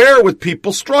they care with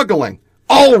people struggling?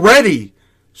 Already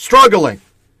struggling.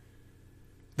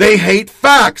 They hate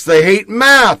facts. They hate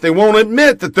math. They won't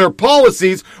admit that their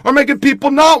policies are making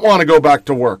people not want to go back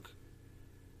to work.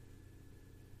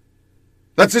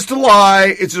 That's just a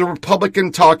lie. It's a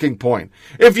Republican talking point.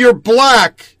 If you're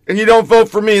black and you don't vote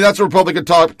for me, that's a Republican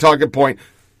talking point.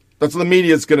 That's what the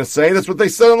media is going to say. That's what they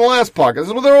said on the last podcast.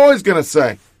 That's what they're always going to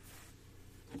say.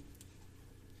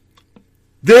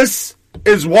 This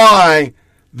is why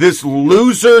this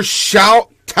loser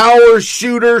tower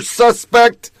shooter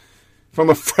suspect from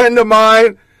a friend of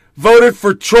mine voted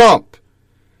for Trump.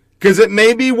 Because it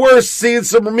may be worse seeing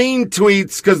some mean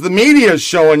tweets because the media is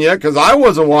showing you, because I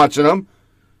wasn't watching them.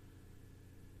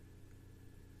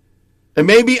 It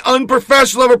may be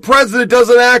unprofessional if a president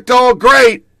doesn't act all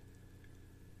great.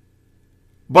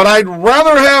 But I'd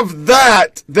rather have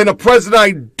that than a president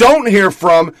I don't hear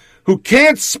from who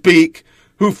can't speak,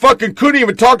 who fucking couldn't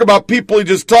even talk about people he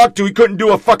just talked to. He couldn't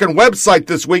do a fucking website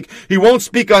this week. He won't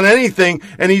speak on anything,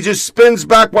 and he just spins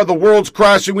back while the world's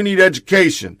crashing. We need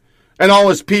education. And all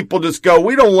his people just go,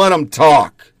 we don't let them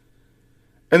talk.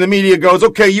 And the media goes,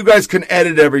 okay, you guys can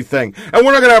edit everything. And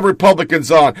we're not going to have Republicans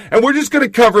on. And we're just going to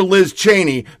cover Liz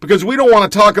Cheney because we don't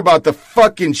want to talk about the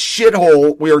fucking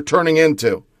shithole we are turning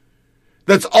into.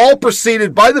 That's all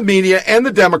preceded by the media and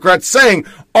the Democrats saying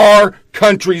our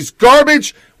country's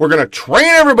garbage. We're going to train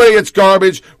everybody it's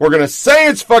garbage. We're going to say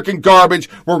it's fucking garbage.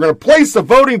 We're going to place the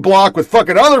voting block with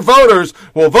fucking other voters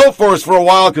who will vote for us for a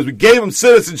while because we gave them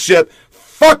citizenship.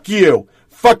 Fuck you.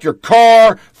 Fuck your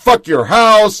car. Fuck your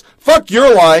house. Fuck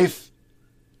your life.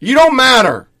 You don't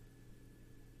matter.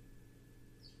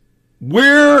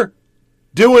 We're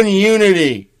doing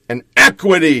unity and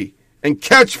equity and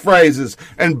catchphrases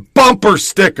and bumper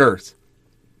stickers.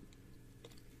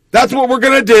 That's what we're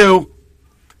going to do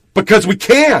because we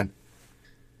can.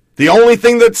 The only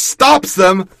thing that stops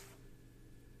them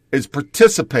is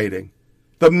participating.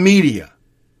 The media,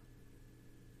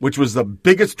 which was the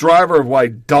biggest driver of why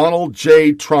Donald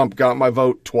J. Trump got my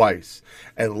vote twice.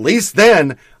 At least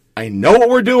then, I know what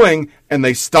we're doing, and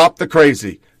they stopped the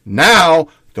crazy. Now,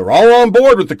 they're all on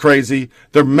board with the crazy.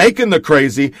 They're making the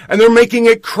crazy, and they're making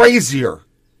it crazier.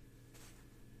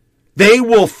 They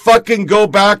will fucking go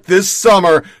back this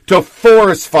summer to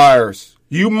forest fires.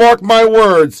 You mark my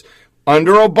words.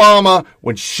 Under Obama,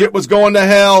 when shit was going to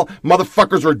hell,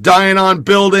 motherfuckers were dying on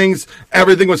buildings,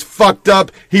 everything was fucked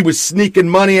up, he was sneaking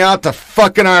money out to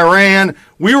fucking Iran.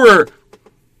 We were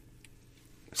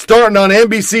starting on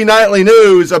NBC Nightly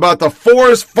News about the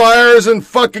forest fires in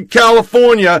fucking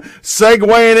California,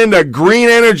 segueing into green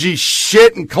energy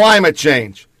shit and climate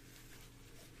change.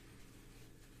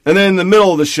 And then in the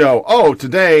middle of the show,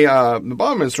 today, the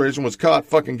Obama administration was caught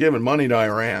fucking giving money to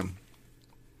Iran.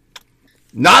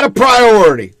 Not a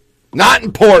priority. Not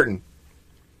important.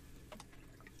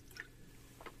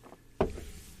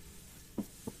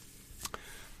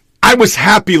 I was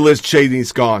happy Liz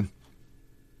Cheney's gone.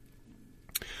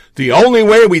 The only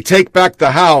way we take back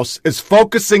the House is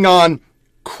focusing on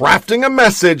crafting a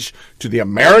message to the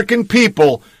American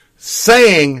people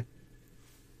saying,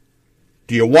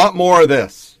 do you want more of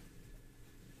this?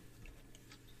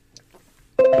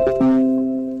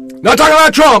 Not talking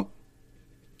about Trump.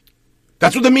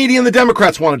 That's what the media and the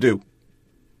Democrats want to do.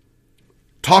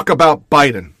 Talk about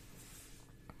Biden.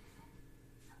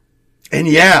 And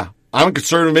yeah, I'm a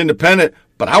conservative independent,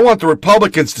 but I want the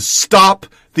Republicans to stop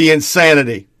the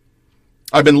insanity.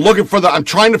 I've been looking for I'm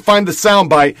trying to find the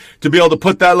soundbite to be able to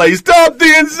put that like, stop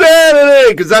the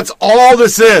insanity, because that's all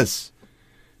this is.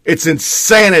 It's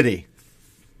insanity.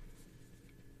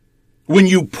 When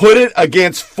you put it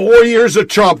against 4 years of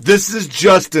Trump, this is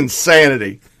just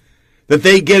insanity. That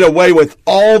they get away with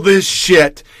all this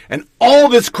shit and all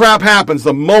this crap happens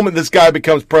the moment this guy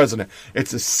becomes president.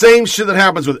 It's the same shit that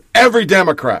happens with every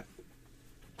Democrat.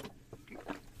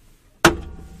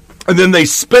 And then they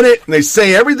spin it and they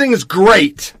say everything is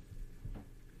great.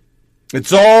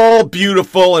 It's all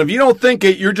beautiful. And if you don't think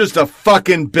it, you're just a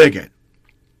fucking bigot.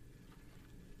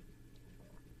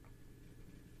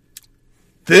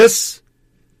 This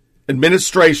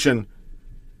administration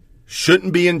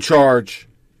shouldn't be in charge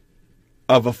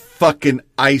of a fucking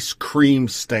ice cream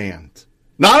stand.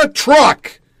 Not a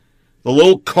truck. The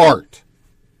little cart.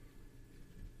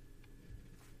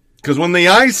 Because when the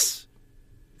ice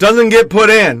doesn't get put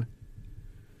in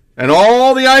and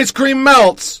all the ice cream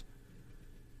melts,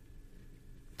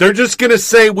 they're just going to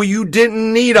say, well, you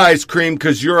didn't need ice cream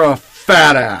because you're a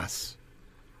fat ass.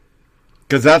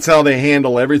 Because that's how they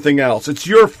handle everything else. It's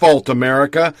your fault,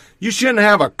 America. You shouldn't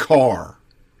have a car.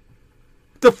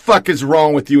 What the fuck is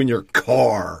wrong with you and your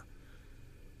car?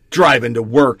 Driving to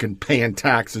work and paying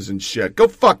taxes and shit. Go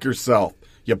fuck yourself,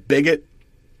 you bigot.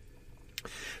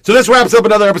 So this wraps up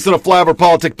another episode of Flyover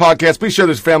Politic Podcast. Please share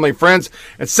this with family and friends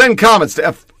and send comments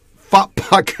to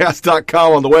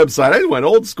FOPpodcast.com on the website. I went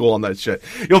old school on that shit.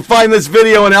 You'll find this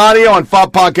video and audio on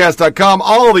FOPpodcast.com,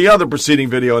 all the other preceding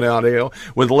video and audio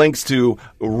with links to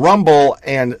Rumble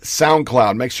and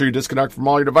SoundCloud. Make sure you disconnect from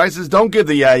all your devices. Don't give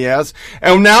the yeah-yeahs.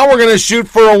 And now we're going to shoot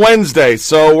for a Wednesday.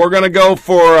 So we're going to go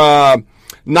for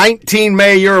 19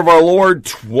 May, year of our Lord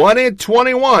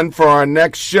 2021 for our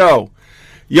next show.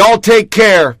 Y'all take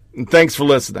care, and thanks for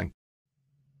listening.